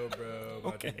don't know, bro.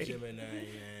 About Okay. the Gemini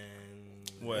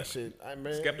and What? That shit,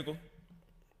 man. Skeptical?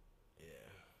 Yeah.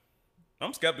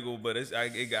 I'm skeptical, but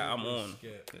I'm on.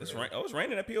 It's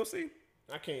raining at POC.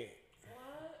 I can't.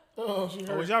 Oh, she Oh,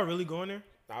 heard. was y'all really going there?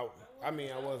 I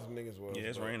mean, I was niggas was. Yeah,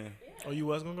 it's but- raining. Oh, you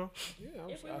was gonna go? Yeah,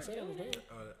 If we I were said I was doing there.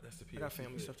 Oh, that's the I got POC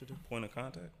family clip. stuff to do. Point of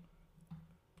contact.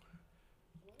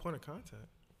 Point of contact.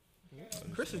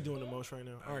 Chris is doing the most right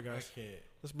now. All right, guys, I can't.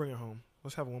 let's bring it home.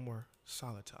 Let's have one more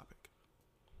solid topic.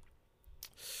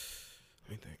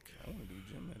 Let me think. I want to do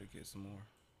gym etiquette some more.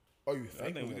 Oh, you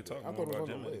I think we could talk I more thought it about was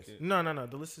on gym the list. etiquette. No.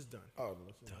 The list is done. Oh,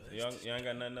 listen. Y'all ain't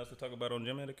got nothing else to talk about on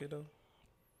gym etiquette though?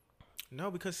 No,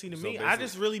 because see, to So me, I basic.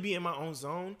 just really be in my own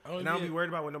zone, I don't and I don't be- be worried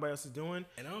about what nobody else is doing.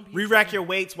 And I don't be Re-rack your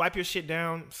weights, wipe your shit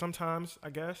down. Sometimes, I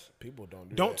guess. People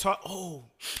don't Don't that. talk. Oh,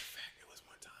 fact, it was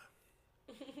one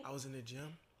time I was in the gym,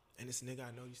 and this nigga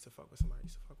I know used to fuck with somebody I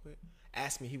used to fuck with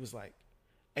asked me. He was like,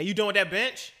 "Hey, you done with that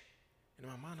bench?" And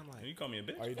in my mind, I'm like, You call me a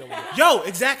bitch? Are you done with it? "Yo,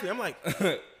 exactly." I'm like,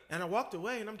 and I walked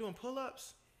away, and I'm doing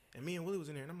pull-ups, and me and Willie was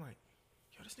in there, and I'm like,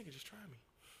 "Yo, this nigga just tried me."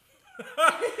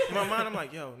 In my mind, I'm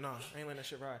like, "Yo, nah, I ain't letting that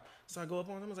shit ride." So I go up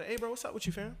on him. I was like, "Hey, bro, what's up with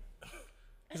you, fam?"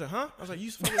 He's like, "Huh?" I was like, "You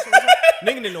used to fuck with somebody?"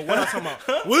 Nigga didn't know what I was talking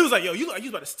about. Willie was like, "Yo, you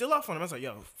about to steal off on him?" I was like,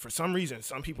 "Yo, for some reason,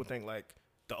 some people think like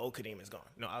the old Kadeem is gone.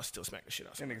 No, I'll still smack the shit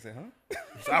out of That him." nigga said, huh?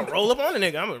 So I roll up on the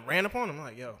nigga. I ran up on him. I'm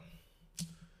like, "Yo."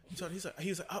 So he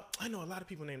was like, "Oh, I know a lot of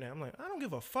people named that." I'm like, "I don't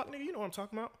give a fuck, nigga. You know what I'm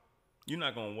talking about." You're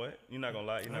not gonna what? You're not gonna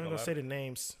lie? You're I'm not not gonna gonna lie? say the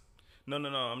names. No.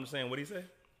 I'm just saying, what'd he say?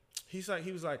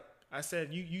 He was like, I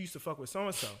said, you used to fuck with so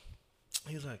and so.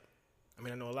 He was like, I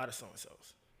mean, I know a lot of so and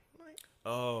so's. I'm like,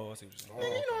 Oh, I see what you're saying. nigga,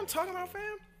 you know what I'm talking about,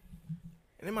 fam?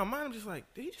 And in my mind, I'm just like,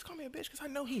 did he just call me a bitch? Because I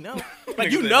know he know.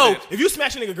 Like, you said know, bitch. if you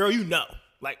smash a nigga girl, you know.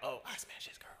 Like, oh, I smashed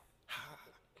his girl. Ha.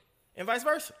 And vice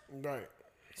versa. Right.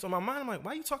 So in my mind, I'm like,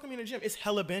 why you talking to me in the gym? It's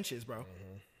hella benches, bro.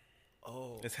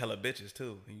 Oh, It's hella bitches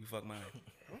too, and you fuck mine.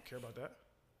 I don't care about that.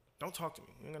 Don't talk to me.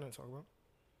 You ain't got nothing to talk about.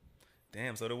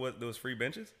 Damn, so there was free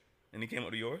benches, and he came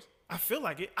up to yours. I feel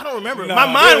like it. I don't remember. Nah,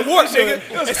 My mind it was- warped, it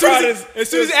nigga. was As soon crowded as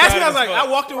he asked me, I was like, I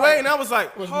walked away and I was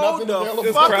like, Was hold nothing the available. It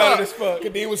was fuck crowded up. as fuck.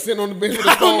 Kadeem was sitting on the bench with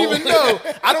his I don't phone. even know.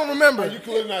 I don't remember. You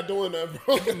clearly not doing that,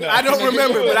 bro. I don't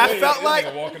remember, but I felt This like,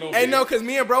 nigga walking over hey, you. no, because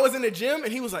me and bro was in the gym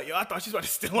and he was like, yo, I thought she was about to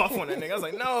steal off on that nigga. I was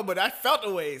like, no, but I felt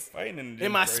the ways Fighting in the gym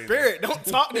in my crazy. spirit. Don't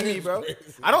talk to me, bro.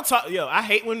 I don't talk. Yo, I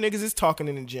hate when niggas is talking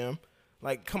in the gym.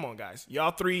 Like, come on, guys.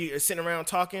 Y'all three are sitting around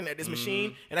talking at this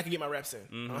machine, and I can get my reps in.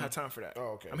 I don't have time for that.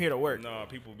 Oh, okay. I'm here to work. No,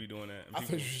 people be doing that. And I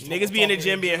people, thought you was Niggas be in the talking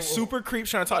gym being general. super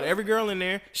creeps trying to talk to every girl in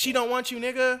there. She don't want you,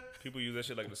 nigga. people use that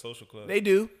shit like the social club. They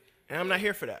do. And I'm not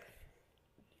here for that.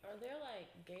 Are there like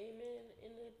gay men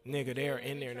in the Nigga, they are gym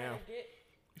in that there be now. trying to get-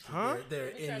 Huh? They're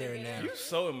be in trying to there get now. in? You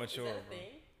so Is immature, that a bro.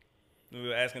 thing? We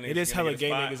were asking niggas It is can hella get a gay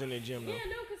spot. niggas in the gym, though. Yeah,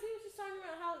 no, because he was just talking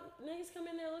about how niggas come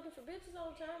in there looking for bitches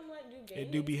all the time. I'm like, do gay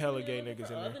It do be niggas hella come gay looking niggas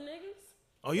for in there. other niggas?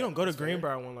 Oh, you don't go to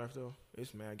Greenbrier One Life, though.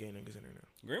 It's mad gay niggas in there now.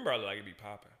 Greenbrier look like it be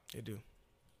popping. They do.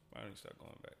 Why don't you start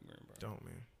going back to Greenbrier? Don't,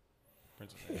 man.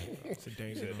 Princess Anne. It's a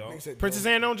danger. Said zone. don't. said Princess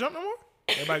Anne don't jump no more?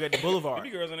 Everybody got the There be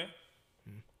boulevard. girls in there.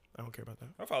 I don't care about that.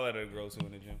 I follow other girls who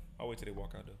in the gym. I'll wait till they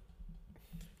walk out though.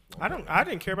 I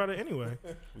didn't care about it anyway.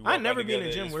 We I walk never out be in the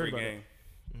together, gym it's worried free about it.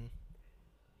 game.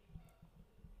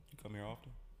 You come here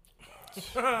often?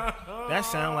 That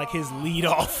sound like his lead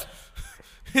off.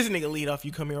 His nigga lead off.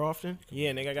 You come here often?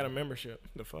 Yeah, nigga, I got a membership.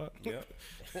 The fuck? Yep.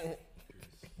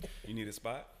 You need a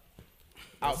spot?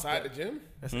 Outside the gym?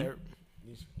 That's You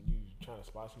trying to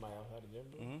spot somebody outside the gym,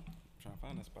 bro? Trying to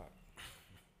find a spot.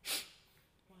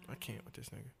 I can't with this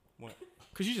nigga. What?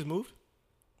 Cause you just moved.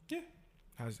 Yeah.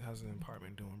 How's the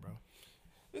apartment doing, bro?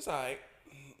 It's alright.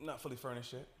 Not fully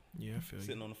furnished yet. Yeah, I feel you.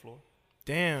 Sitting on the floor.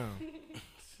 Damn,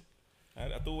 I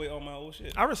threw away all my old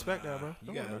shit. I respect that, bro. You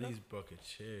Don't got worry at about least buck a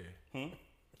chair.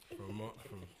 From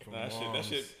Nah, that moms.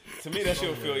 shit. To me, that shit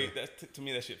will feel. To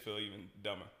me, that shit feel even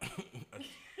dumber. that.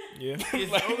 Yeah.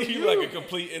 Like you like a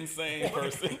complete insane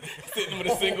person sitting with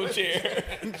a single chair.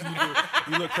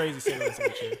 You look crazy sitting in some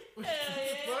chair.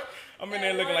 I'm in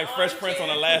there looking like Fresh Prince on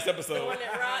the last The episode. one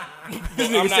that rock. This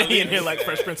I'm nigga not said he in leaving. here like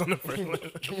Fresh Prince on the first one.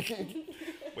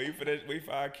 Wait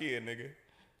for our kid, nigga.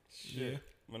 Yeah.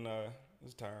 But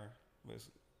it's tiring. But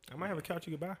I might have a couch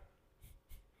you could buy.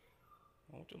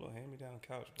 I want your little hand-me-down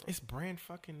couch, bro. It's brand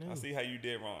fucking new. I see how you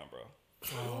did wrong, bro.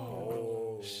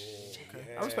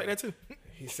 I respect that too.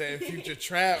 He said future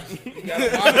traps. You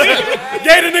gotta watch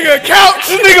Gave the nigga a couch.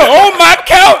 This nigga on my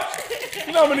couch.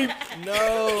 You know how many?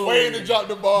 No. Waiting to drop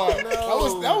the bar. That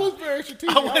was very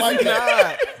strategic. I like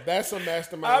that. That's a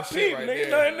mastermind I shit peep, right nigga. there.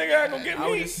 No, that nigga ain't gonna get I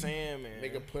was me. just saying, man.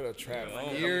 Nigga put a trap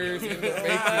years in the making.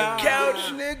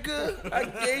 Couch, nigga.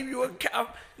 I gave you a couch.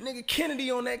 Nigga, Kennedy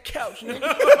on that couch, nigga.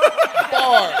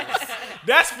 Bars.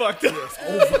 That's fucked up.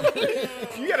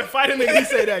 You gotta fight a nigga. He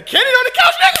say that. Kenny on the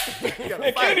couch, nigga. You gotta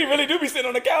And fight. Kenny really do be sitting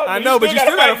on the couch. I know, but you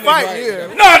still gotta fight. nigga.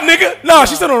 Yeah. Nah, nigga. Nah,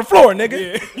 she's sitting on the floor,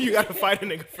 nigga. Yeah, you gotta fight a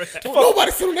nigga for that.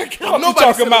 Nobody sit on that couch. What you Nobody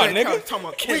talking sit on about, that nigga? couch talking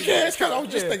about Kenny. Weak ass couch. I was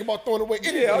just thinking about throwing it away.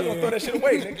 Anyway. Yeah, I was gonna throw that shit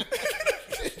away,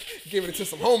 nigga. Giving it to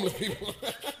some homeless people.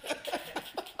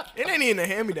 It ain't even a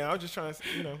hand-me-down. I was just trying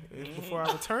to, before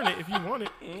I return it, if you want it.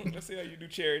 Let's see how you do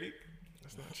charity.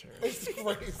 That's not charity. It's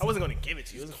crazy. I wasn't gonna give it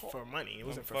to you. It was for money. It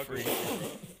wasn't for Fuck free.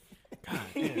 it. God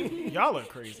damn. Y'all are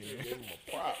crazy,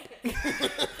 man.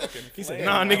 He said, Flame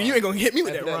nah, nigga, on. you ain't gonna hit me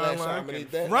with that After that Ron last shot, line. I'm gonna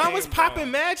need that. Ron was Flame popping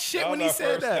on. mad shit when he our said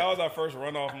first, that. was our first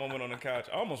runoff moment on the couch.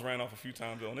 I almost ran off a few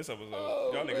times on this episode.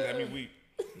 Y'all niggas had me weak.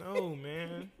 No,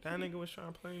 man. That nigga was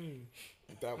trying to play me.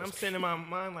 That And I'm was sitting in my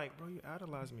mind like, bro, you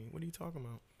idolize me. What are you talking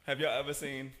about? Have y'all ever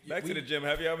seen back to the gym?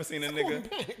 Have y'all ever seen a nigga?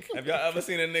 Have y'all ever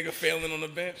seen a nigga failing on the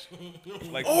bench?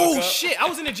 Like Oh, fuck up? shit. I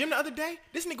was in the gym the other day.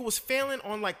 This nigga was failing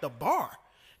on like the bar.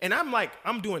 And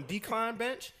I'm doing decline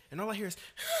bench. And all I hear is,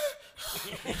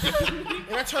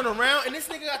 and I turn around and this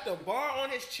nigga got the bar on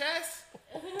his chest.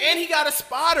 And he got a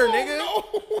spotter,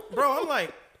 nigga. Bro, I'm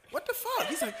like, what the fuck?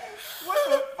 He's like, What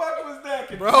the fuck was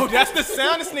that? bro, that's the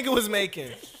sound this nigga was making.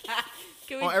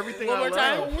 Can we On everything one I more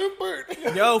learned. time?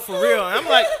 whimpered. Yo, for real. And I'm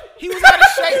like, he was out of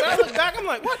shape. I look back, I'm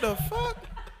like, what the fuck?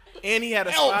 And he had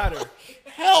a Help. spotter.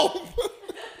 Help.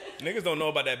 Niggas don't know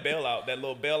about that bailout, that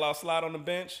little bailout slide on the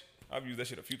bench. I've used that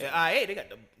shit a few times. At IA, they got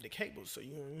the cables, so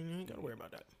you ain't gotta worry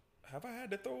about that. Have I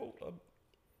had to throw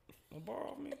a bar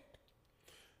off me?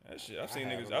 That shit. I've seen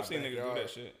have niggas. in my I've seen niggas do backyard. that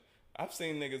shit. I've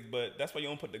seen niggas, but that's why you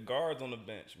don't put the guards on the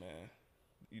bench, man.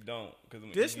 You don't,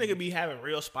 because This nigga be having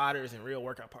real spotters and real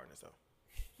workout partners, though.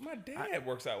 My dad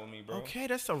works out with me, bro. Okay,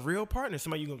 that's a real partner.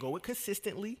 Somebody you can go with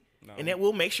consistently, No. and that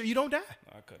will make sure you don't die.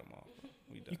 No, I cut him off.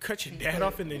 We done. You cut your dad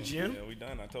off in the gym. Yeah, we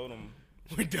done. I told him,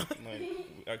 We're done. like,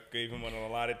 I gave him an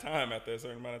allotted time. After a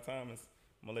certain amount of time, I'm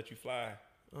gonna let you fly.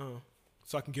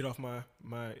 So I can get off my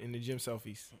in the gym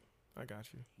selfies. I got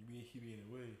you. He be in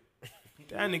the way.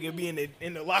 That nigga be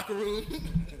in the locker room.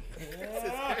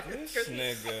 This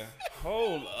nigga,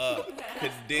 hold up,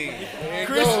 Kadeem.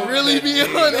 Chris really be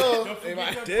on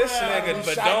it. This nigga,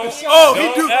 but don't. Oh, he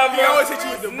don't do. Ever, He always hit you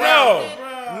with the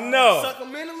No. Suck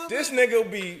him in a little This nigga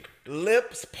be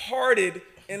lips parted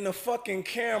in the fucking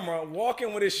camera,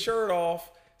 walking with his shirt off,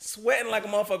 sweating like a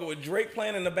motherfucker with Drake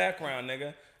playing in the background,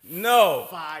 nigga. No.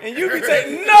 Fire. And you be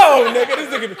saying, no, nigga. This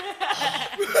nigga be.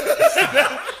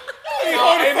 The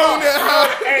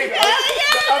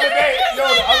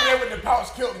other day when the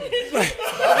pouch killed me. The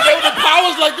other day when the pouch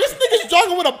was like, this nigga's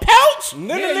jogging with a pouch? Then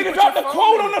the nigga dropped a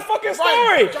quote on the fucking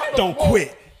story. Don't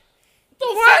quit. The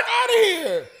fuck out of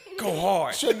here. Go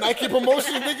hard. Should Nike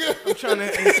promotion, nigga? I'm trying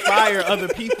to inspire other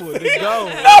people to go.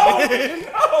 No.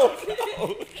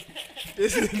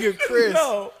 This nigga Chris.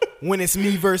 No. When it's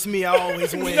me versus me, I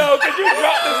always win. No, because you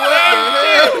dropped the same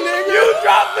shit. You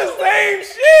dropped the same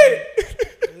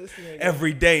shit.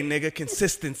 Every day, nigga.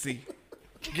 Consistency.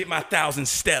 Get my 1,000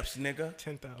 steps, nigga.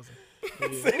 10,000. Oh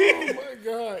my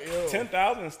God, yo.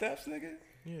 10,000 steps, nigga?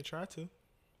 Yeah, try to.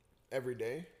 Every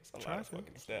day. That's a lot of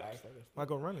fucking steps. I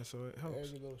go running, so it helps.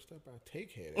 Every little step I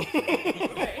take here.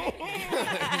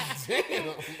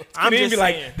 Damn. I'm Then just be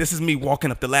like, saying. this is me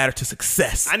walking up the ladder to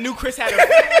success. I knew Chris had a.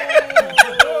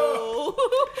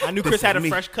 I knew Chris had a me.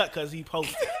 fresh cut because he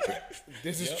posted.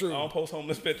 This is I true. don't post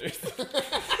homeless pictures.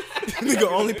 Nigga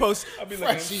only post I be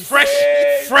looking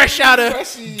fresh out of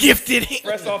Freshies. gifted.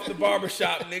 fresh off the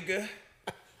barbershop, nigga.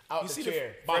 Out the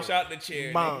chair. Fresh out the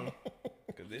chair. Bong. Nigga.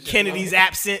 'Cause this shit- Kennedy's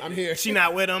absent. I'm here. She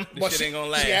not with him. This shit ain't gonna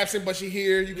last. She absent, but she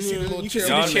here. You can see the little You chair. can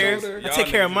see on the her chairs. shoulder. I take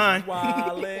care of mine.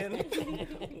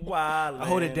 Wildin'. Wildin'. I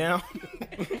hold it down.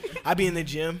 I be in the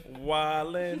gym.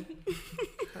 Wildin'.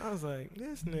 I was like,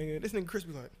 this nigga Chris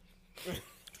be like,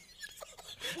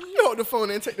 you hold the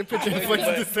phone and take the picture and flex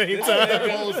at the same time.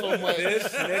 Oh, so much. This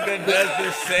nigga does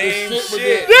the same shit with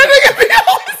shit.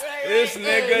 This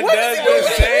nigga does the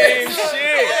same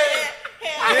shit.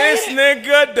 This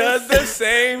nigga does the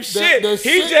same shit. the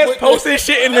He shit just with posted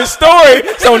shit in the story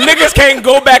so niggas can't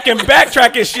go back and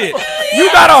backtrack his shit.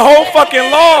 You got a whole fucking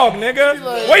log, nigga.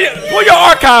 Pull your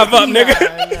archive up, nigga.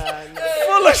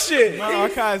 Full of shit. My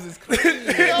archives is clean.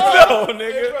 No,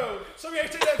 nigga. So we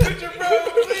have to take that picture,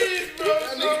 bro. Please, bro.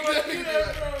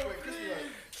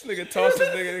 This nigga tossed this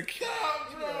nigga.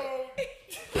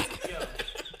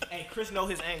 Hey, Chris know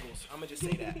his angles. I'ma just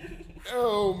say that.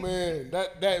 Oh man,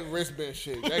 that wristband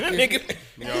shit. That Nigga,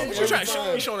 every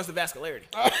time. he's showing us the vascularity.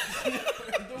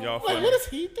 Y'all Like, funny. what is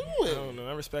he I doing? don't know.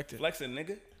 I respect it. Flexing,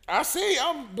 nigga. I see,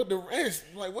 but the wrist,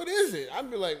 like, what is it? I'd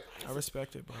be like, I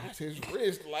respect it, bro. that's his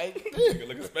wrist, like this.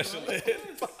 Look at special ed.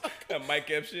 That Mike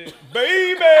Epps shit.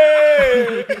 Baby!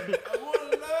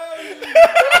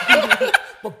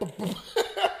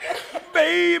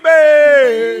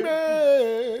 Baby!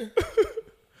 Man.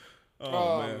 Oh,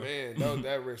 Oh man. man,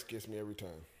 that wrist gets me every time.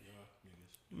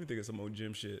 Let me think of some old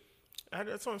gym shit.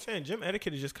 That's what I'm saying. Gym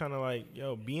etiquette is just kind of like,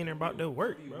 yo, being there about to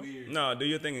work, bro. No, do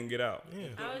your thing and get out. Yeah.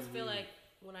 I always feel like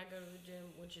when I go to the gym,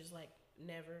 which is like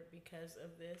never because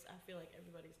of this, I feel like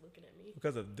everybody's looking at me.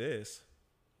 Because of this.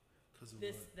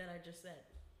 This that I just said.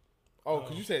 Oh,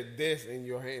 because you said this in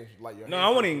your hands, like your No, hands I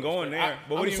wasn't even going there.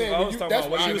 But what I'm do you? saying, I when was you- talking that's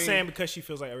about what what She you was mean. saying because she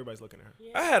feels like everybody's looking at her.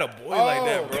 I had a boy like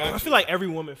that, bro. I feel like every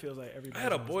woman feels like everybody. I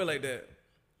had a boy like that.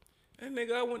 That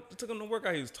nigga, I took him to work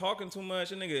out. He was talking too much.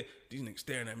 That nigga, these niggas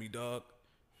staring at me, dog.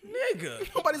 Nigga,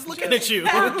 Nobody's looking at you.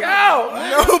 work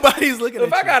out. Nobody's looking If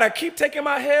at I you. gotta keep taking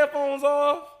my headphones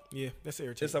off, Yeah, that's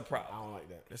irritating. it's a problem. I don't like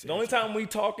that. That's The only time we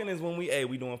talking is when we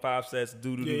doing 5 sets.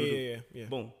 Yeah.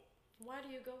 Boom. Why do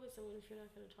you go with someone if you're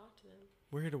not going to talk to them?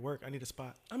 We're here to work. I need a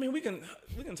spot. I mean, we can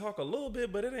talk a little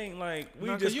bit, but it ain't like we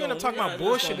No, 'cause just you end up gonna- talking about we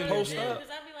just bullshit gonna in the post gym. up. Because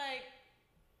I'd be like,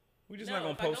 We just no, not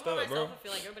gonna if I go post by up, myself, bro. I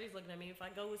feel like everybody's looking at me. If I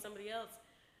go with somebody else,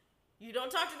 you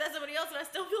don't talk to that somebody else, and I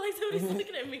still feel like somebody's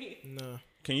looking at me. No.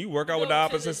 Can you work out with Go the to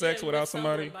opposite the sex gym without with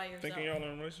someone somebody by yourself. thinking y'all in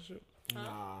a relationship? Nah,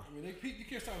 I mean, you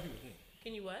can't stop what people think.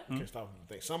 Can you what? can't stop them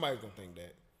think. Somebody's gonna think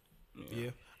that.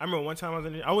 Yeah. I remember one time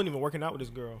I wasn't even working out with this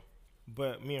girl,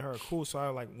 but me and her are cool. So I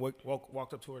like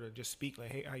walked up to her to just speak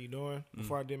like, "Hey, how you doing?"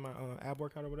 Before I did my ab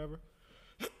workout or whatever.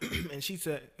 And she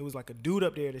said it was like a dude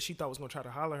up there that she thought was gonna try to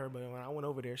holler her, but when I went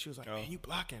over there, she was like, "Man, you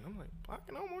blocking?" I'm like,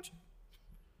 "Blocking? I don't want you."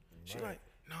 She like,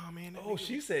 "Nah, man." that Oh, nigga-"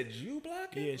 she said you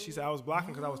blocking? Yeah, she said I was blocking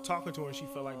because I was talking to her and she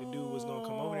felt like the dude was gonna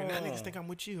come over there. And that niggas think I'm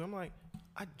with you. I'm like,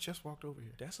 I just walked over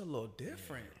here. That's a little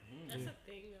different. That's a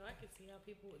thing, though. I can see how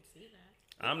people would see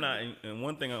that. I'm not, and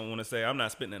one thing I want to say, I'm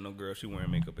not spitting at no girl. She wearing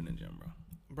makeup in the gym, bro.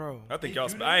 Bro, I think y'all.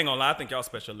 I ain't gonna lie. I think y'all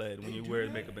special ed when you wear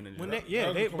makeup in the gym. when Girls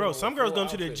they, come bro, over some with girls full go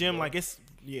to the outfits, gym bro. like it's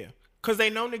because they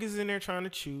know niggas is in there trying to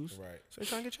choose, Right. So they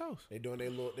trying to get chose. They doing their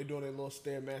little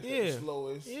stairmaster, Yeah, the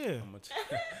slowest. yeah.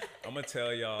 I'm gonna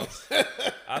tell y'all.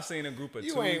 I seen a group of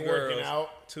You two ain't girls. working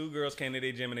out. Two girls came to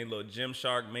their gym in their little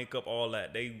Gymshark makeup, all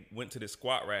that. They went to the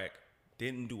squat rack,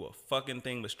 didn't do a fucking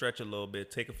thing but stretch a little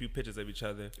bit, take a few pictures of each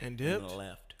other, And dipped?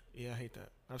 left. Yeah, I hate that.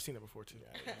 I've seen that before too.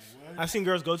 I've seen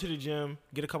girls go to the gym,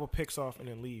 get a couple pics off, and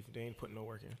then leave. They ain't putting no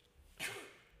work in.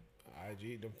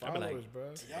 IG, them I be like, followers,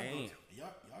 bro. Dang.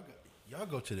 Y'all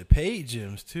go to the paid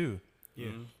gyms too. Yeah,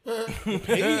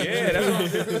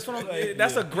 Yeah,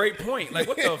 that's a great point. Like,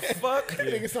 what the fuck?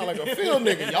 Nigga sound like a film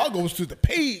nigga. Y'all goes to the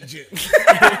paid gym.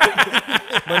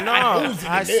 but no,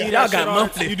 I see that. Y'all shit got all-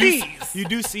 monthly you do, you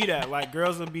do see that. Like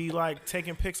girls will be like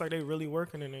taking pics like they really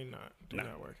working and they not. They're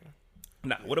not working.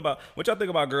 Nah, what y'all think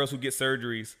about girls who get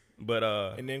surgeries but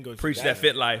And then go to preach that. that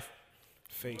fit life?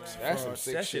 Fakes. That's some frauds.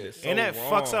 sick That shit shit. is so And that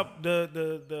wrong. fucks up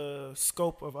the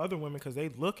scope of other women because they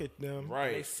look at them,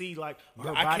 Right. They see like her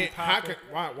I body can't. How popping,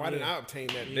 could, why did I obtain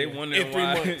that? They in wondering 3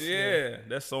 why. months? Yeah,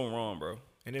 that's so wrong, bro.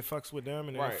 and it fucks with them,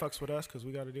 and then Right. it fucks with us because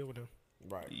we got to deal with them.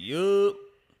 Right. Yup.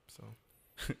 So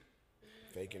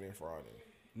Faking and frauding.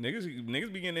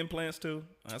 Niggas be getting implants too.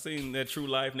 I seen that True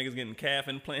Life niggas getting calf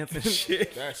implants and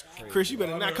shit. That's crazy. Chris, you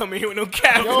better not come in here with no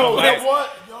cap. Yo, on. that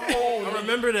what? Yo, I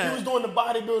remember that. He was doing the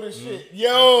bodybuilding shit.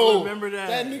 Yo, remember that.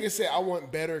 That nigga said, "I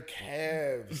want better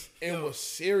calves," and was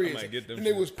serious. I might get them And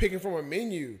they shit. was picking from a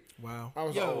menu. Wow. I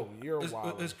was Yo, like, "Oh, you're it's,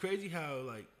 wild." it's crazy how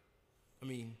like, I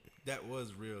mean, that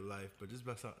was real life, but this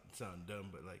about sound dumb,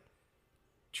 but like,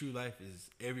 true life is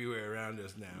everywhere around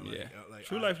us now. Like, Yeah, like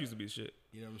True Life used to be shit.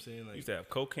 You know what I'm saying? Like, Used to have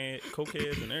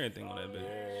cokeheads and everything on that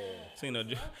bitch. Seen a,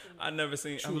 I never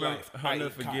seen. True Life. I'll never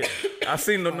forget. I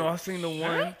seen the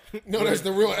one. No, that's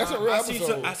the real. That's a real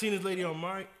episode. I seen this lady on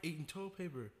Mark eating toilet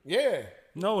paper. Yeah.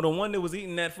 No, the one that was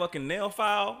eating that fucking nail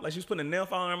file. Like she was putting a nail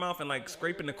file in her mouth and like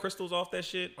scraping the crystals off that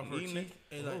shit. Off And her eating it. teeth,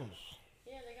 and like,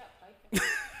 Yeah, they got pipe.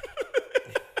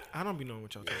 I don't be knowing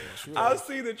what y'all talking about. I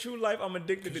see the True Life. I'm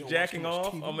addicted to you don't jacking watch too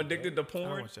off. much TV, I'm addicted to I don't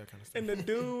porn. watch that kind of stuff. And the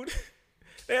dude,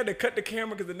 they had to cut the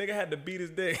camera because the nigga had to beat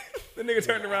his dick. The nigga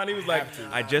turned around. He was like,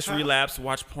 "I just relapsed,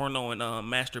 watched porno, and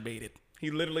masturbated."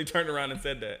 He literally turned around and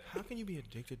said that. How can you be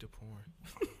addicted to porn?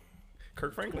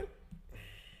 Kirk Franklin.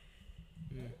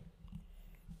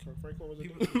 Kirk Franklin was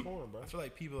addicted to porn, bro. I feel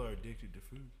like people are addicted to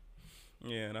food.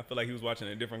 Yeah, and I feel like he was watching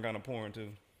a different kind of porn too.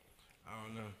 I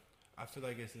don't know. I feel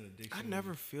like it's an addiction. I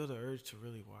never feel the urge to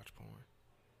really watch porn.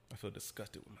 I feel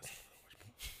disgusted with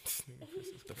myself.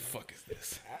 The fuck is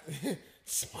this?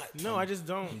 Smut. No, I just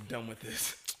don't. I'm done with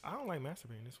this. I don't like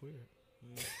masturbating. It's weird.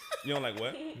 You don't like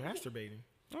what? Masturbating.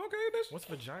 Okay, that's What's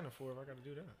vagina for if I gotta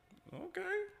do that?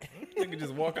 okay. Nigga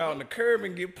just walk out on the curb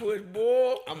and get pushed,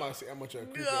 boy. I'm about to say, I'm gonna try to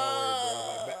creep it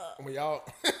all way, bro.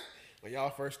 Like, when y'all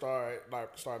first start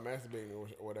masturbating or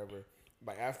whatever,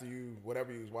 like after you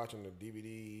whatever you was watching, the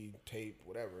DVD, tape,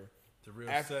 whatever. The real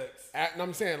After, sex. no,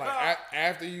 I'm saying like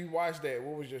after you watched that,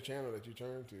 what was your channel that you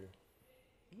turned to?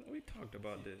 We talked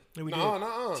about this. Yeah, we No.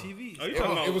 TV. Oh, you It talking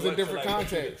was- about it was a what, different to, like,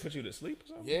 context. Put you to sleep or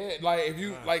something? Yeah, like if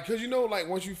you like, cause you know, like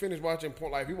once you finish watching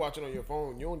porn, like if you watching on your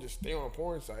phone, you don't just stay on a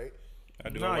porn site. I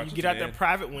do. No, I you watch get it out to that the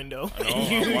private window. I know,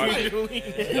 I watch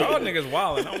it. Y'all niggas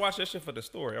wildin'. I watch that shit for the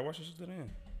story. I watch that shit to the end.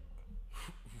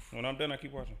 When I'm done, I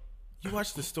keep watching. You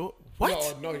watch the store?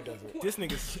 What? No, he doesn't. This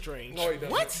nigga's strange. No, he doesn't.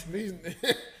 What? He's,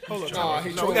 Hold on. Nah, No, he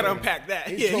we gotta trolling. unpack that.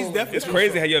 He's Yeah, he's trolling. definitely. It's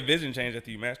crazy how your vision changed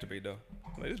after you masturbate, though.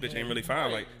 Like, this bitch ain't really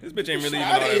fine. Like, this bitch ain't really even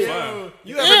all that fine.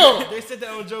 You ever, They said that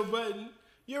on Joe Budden.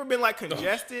 you ever been like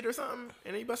congested or something,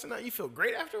 and then you busting out, you feel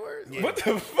great afterwards? Like, What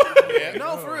the fuck? yeah.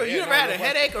 no, for real. You Yeah, ever no, had a no,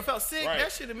 headache or felt sick? Right.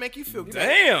 That shit would make you feel good.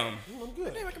 Damn. I'm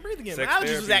good. Damn, I can breathe again. Sex My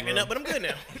allergies was therapy, acting bro. up, but I'm good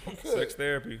now. Sex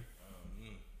therapy.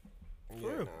 Yeah,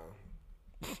 real.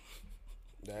 nah.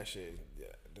 That shit, yeah,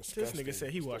 This disgusting. nigga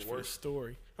said he It's the watched for the worst.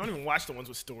 story. I don't even watch the ones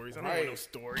with stories. I don't Right. want no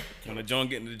story. When the joint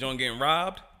getting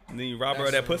robbed, and then you rob her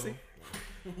of that pussy.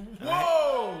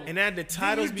 Whoa! And then the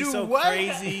titles you be do so what?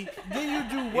 crazy. Then you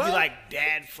do It'd be what? like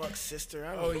dad fuck sister.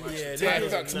 I don't Oh, know. yeah, Tied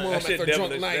that up is to mom That shit after a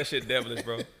drunk devilish. night. That shit devilish,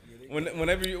 bro.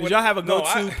 Whenever you, Did y'all have a no,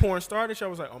 go-to porn star that y'all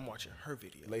was like, I'm watching her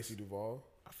video? Lacey Duvall,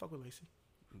 I fuck with Lacey.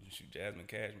 Shoot, Jasmine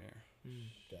Cashmere.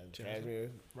 Cashmere,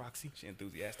 Roxy. She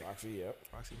enthusiastic. Roxy, yep.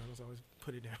 Roxy Reynolds always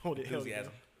put it down. Hold it. Held it down.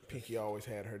 Enthusiasm. Pinky always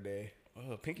had her day.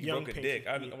 Oh, Pinky Young broke a Pinky. dick.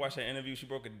 I watched that interview. She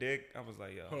broke a dick. I was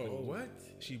like, yo. Oh, what?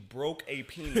 She broke a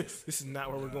penis. This is not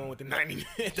where we're going with the 90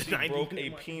 minutes. She broke a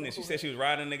penis. She said she was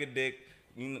riding a nigga dick.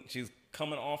 You know, she's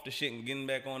coming off the shit and getting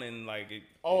back on and like.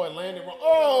 Oh, it landed wrong.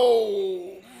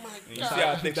 Oh my And you see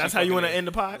how thick That's she how you want to fucking end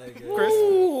the pod, is. Chris?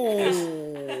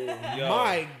 Ooh, Yo.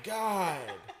 my God.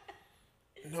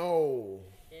 No.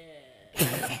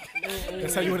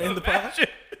 That's how you want to end the pod?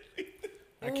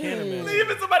 I can't imagine.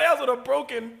 Leaving somebody else with a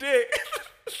broken dick.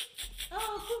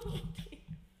 Oh,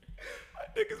 My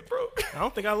dick is broke. I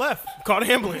don't think I left. Call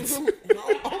the ambulance. No.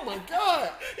 Oh my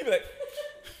God. He be like,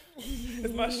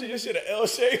 it's my shit. Your shit an L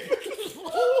shape.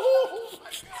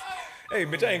 Hey,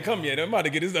 bitch, I ain't come yet. I'm about to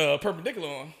get this perpendicular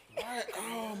on. Right.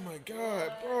 Oh my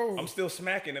God, bro. I'm still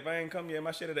smacking. If I ain't come yet,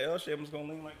 my shit at the L shape, I'm just gonna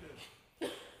lean like this.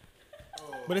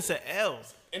 But it's an L.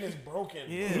 And it's broken.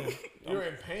 Yeah. You're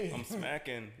in pain. I'm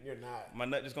smacking. You're not. My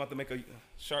nut just gonna have to make a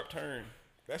sharp turn.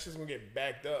 That's just gonna get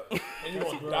backed up, and you're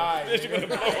gonna die. Bitch, you nigga.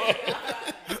 gonna blow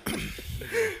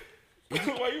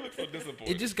up. Why you look so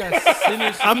disappointed? It just got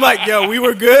sinister. I'm like, yo, we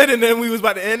were good, and then we was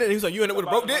about to end it. And he was like, you ended up with a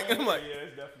broke dick? And I'm like, yeah,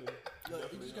 it's definitely.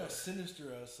 It just got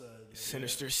sinister outside.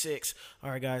 Sinister 6.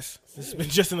 All right, guys. This has been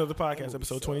just another podcast,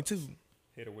 episode 22,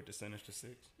 Hit her with the Sinister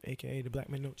Six. a.k.a. the Black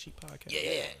Men Don't Cheat podcast.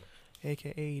 Yeah.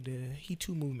 A.k.a. the He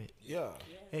Too movement. Yeah,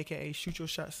 A.k.a. Shoot Your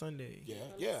Shot Sunday. yeah, on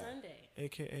yeah. Sunday.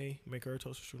 A.k.a. Make Her a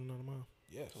Toast for Shooting on the Mile.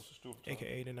 Yes.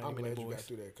 A.k.a. the I'm 90 glad Minute you got Boys.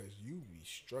 through that because you be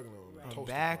struggling on the I'm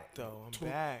toaster back, part. though. I'm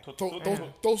back.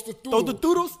 Toast the Throw the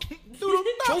doodle. doodles.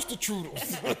 Toast the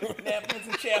troodles. Napkins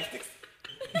and chapsticks.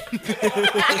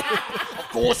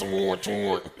 Going some more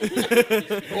torn.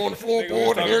 Going full Nigga,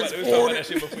 board. we Here's was talking about forward. that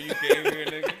shit before you came here,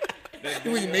 nigga.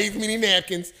 We made many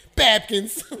napkins,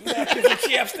 babkins. Napkins and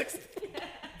chapsticks.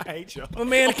 I hate y'all. A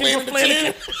mannequin for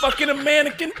Flanagan. Fucking a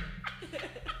mannequin.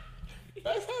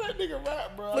 That's how that nigga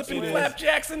rap, bro. Flipping Flap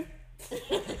Jackson.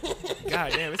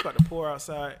 God damn, it's about to pour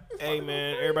outside. Hey,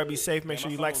 man, everybody be safe. Make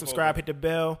sure you like, subscribe, hit the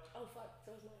bell. Oh fuck,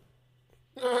 so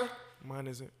is mine. Mine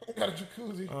isn't. Got a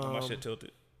jacuzzi. My shit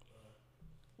tilted.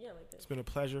 Yeah, like this. It's been a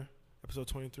pleasure. Episode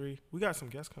 23. We got some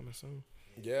guests coming soon.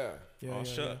 Yeah. Yeah, Oh, yeah,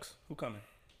 shucks. Who coming?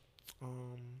 yeah.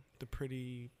 The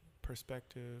Pretty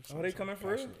Perspective. Oh, they coming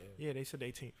for real? Yeah, they said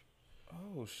 18th.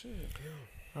 Oh, shit.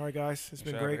 All right, guys. It's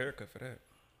been Should I have a great. haircut for that.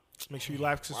 Make sure you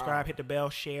like, subscribe, hit the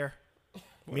bell, share.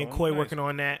 Me and Well, Coy nice. working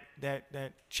on that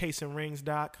Chasing Rings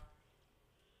doc.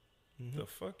 The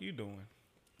fuck you doing?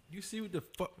 You see what the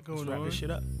fuck Let's going wrap on? this shit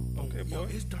up. Okay, Yo, boy.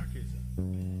 it's dark as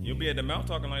You'll be at the mouth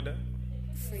talking like that.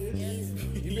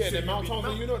 You be at that Mount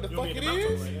Thompson, you know what the fuck it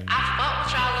is?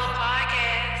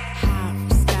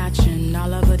 Hopscotching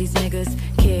all over these niggas.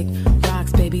 Kick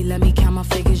rocks, baby. Let me count my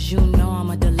figures. You know I'm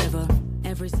a deliver.